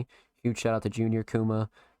submission, homie. Huge shout out to Junior, Kuma,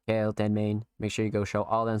 Kale, Denmain. Make sure you go show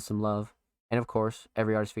all them some love. And of course,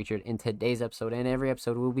 every artist featured in today's episode and every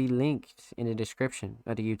episode will be linked in the description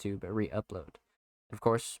of the YouTube re-upload. Of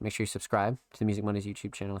course, make sure you subscribe to the Music Mondays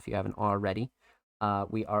YouTube channel if you haven't already.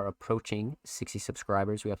 We are approaching 60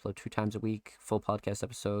 subscribers. We upload 2 times a week, full podcast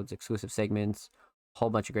episodes, exclusive segments, a whole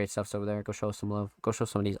bunch of great stuff's over there. Go show us some love. Go show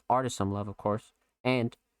some of these artists some love, of course.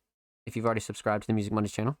 And if you've already subscribed to the Music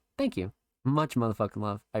Mondays channel, thank you. Much motherfucking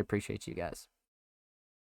love. I appreciate you guys.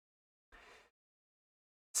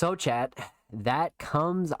 So, chat, that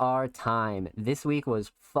comes our time. This week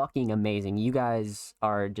was fucking amazing. You guys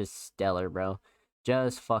are just stellar, bro.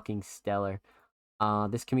 Just fucking stellar.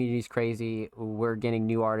 This community is crazy. We're getting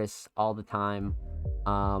new artists all the time.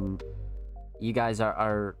 You guys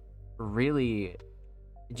are really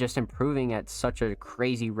just improving at such a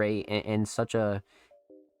crazy rate and such a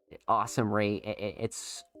awesome rate.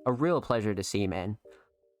 It's a real pleasure to see, man.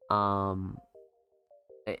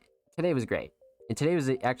 Today was great. And today was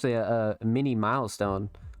actually a mini milestone.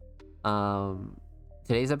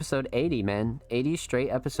 Today's episode 80, man. 80 straight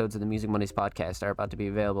episodes of the Music Mondays podcast are about to be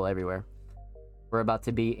available everywhere. We're about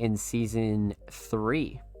to be in season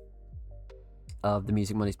 3 of the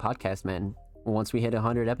Music Mondays podcast, man. Once we hit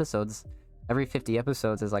 100 episodes, every 50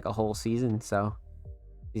 episodes is like a whole season. So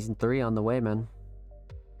season 3 on the way, man.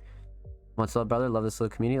 Much love, brother. Love this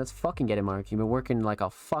little community. Let's fucking get it, Mark. You've been working like a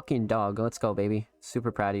fucking dog. Let's go, baby.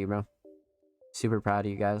 Super proud of you, bro. Super proud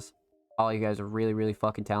of you guys. All you guys are really, really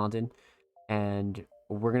fucking talented. And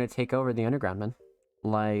we're going to take over the underground, man.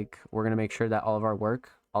 Like, we're going to make sure that all of our work,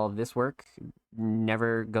 all of this work,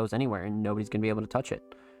 never goes anywhere and nobody's going to be able to touch it.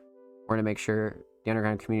 We're going to make sure the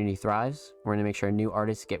underground community thrives. We're going to make sure new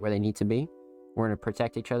artists get where they need to be. We're going to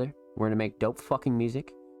protect each other. We're going to make dope fucking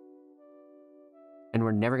music. And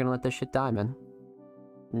we're never going to let this shit die, man.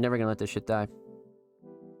 Never going to let this shit die.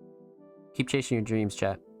 Keep chasing your dreams,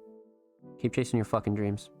 chat. Keep chasing your fucking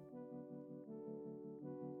dreams.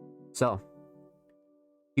 So,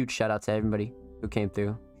 huge shout out to everybody who came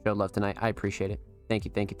through, showed love tonight. I appreciate it. Thank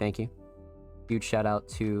you, thank you, thank you. Huge shout out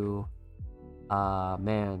to,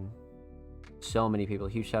 man, so many people.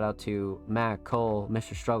 Huge shout out to Mac, Cole,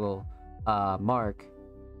 Mr. Struggle, Mark,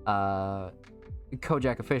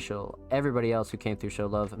 Kojak Official, everybody else who came through,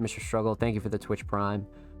 showed love. Mr. Struggle, thank you for the Twitch Prime.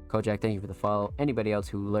 Kojak, thank you for the follow. Anybody else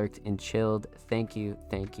who lurked and chilled, thank you,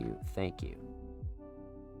 thank you, thank you.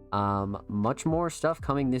 Much more stuff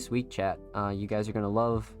coming this week, chat. You guys are gonna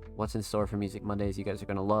love what's in store for Music Mondays. You guys are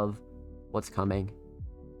gonna love what's coming.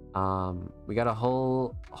 We got a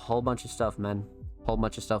whole bunch of stuff, man. Whole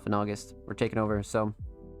bunch of stuff in August. We're taking over. So,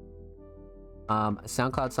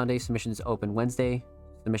 SoundCloud Sunday submissions open Wednesday.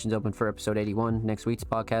 Submissions open for episode 81, next week's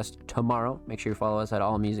podcast tomorrow. Make sure you follow us at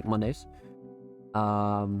All Music Mondays.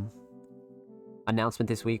 Announcement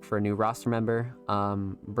this week for a new roster member.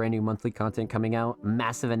 Brand new monthly content coming out.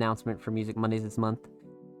 Massive announcement for Music Mondays this month.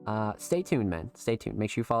 Stay tuned, man. Stay tuned.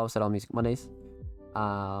 Make sure you follow us at All Music Mondays.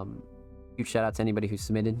 Huge shout out to anybody who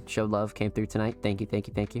submitted, showed love, came through tonight. Thank you, thank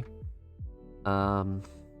you, thank you.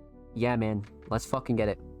 Yeah, man. Let's fucking get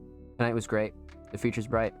it. Tonight was great. The future's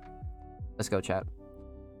bright. Let's go, chat.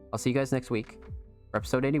 I'll see you guys next week for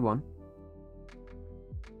episode 81.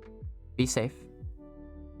 Be safe.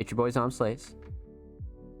 It's your boy Tom Slays,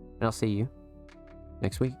 and I'll see you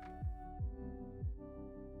next week.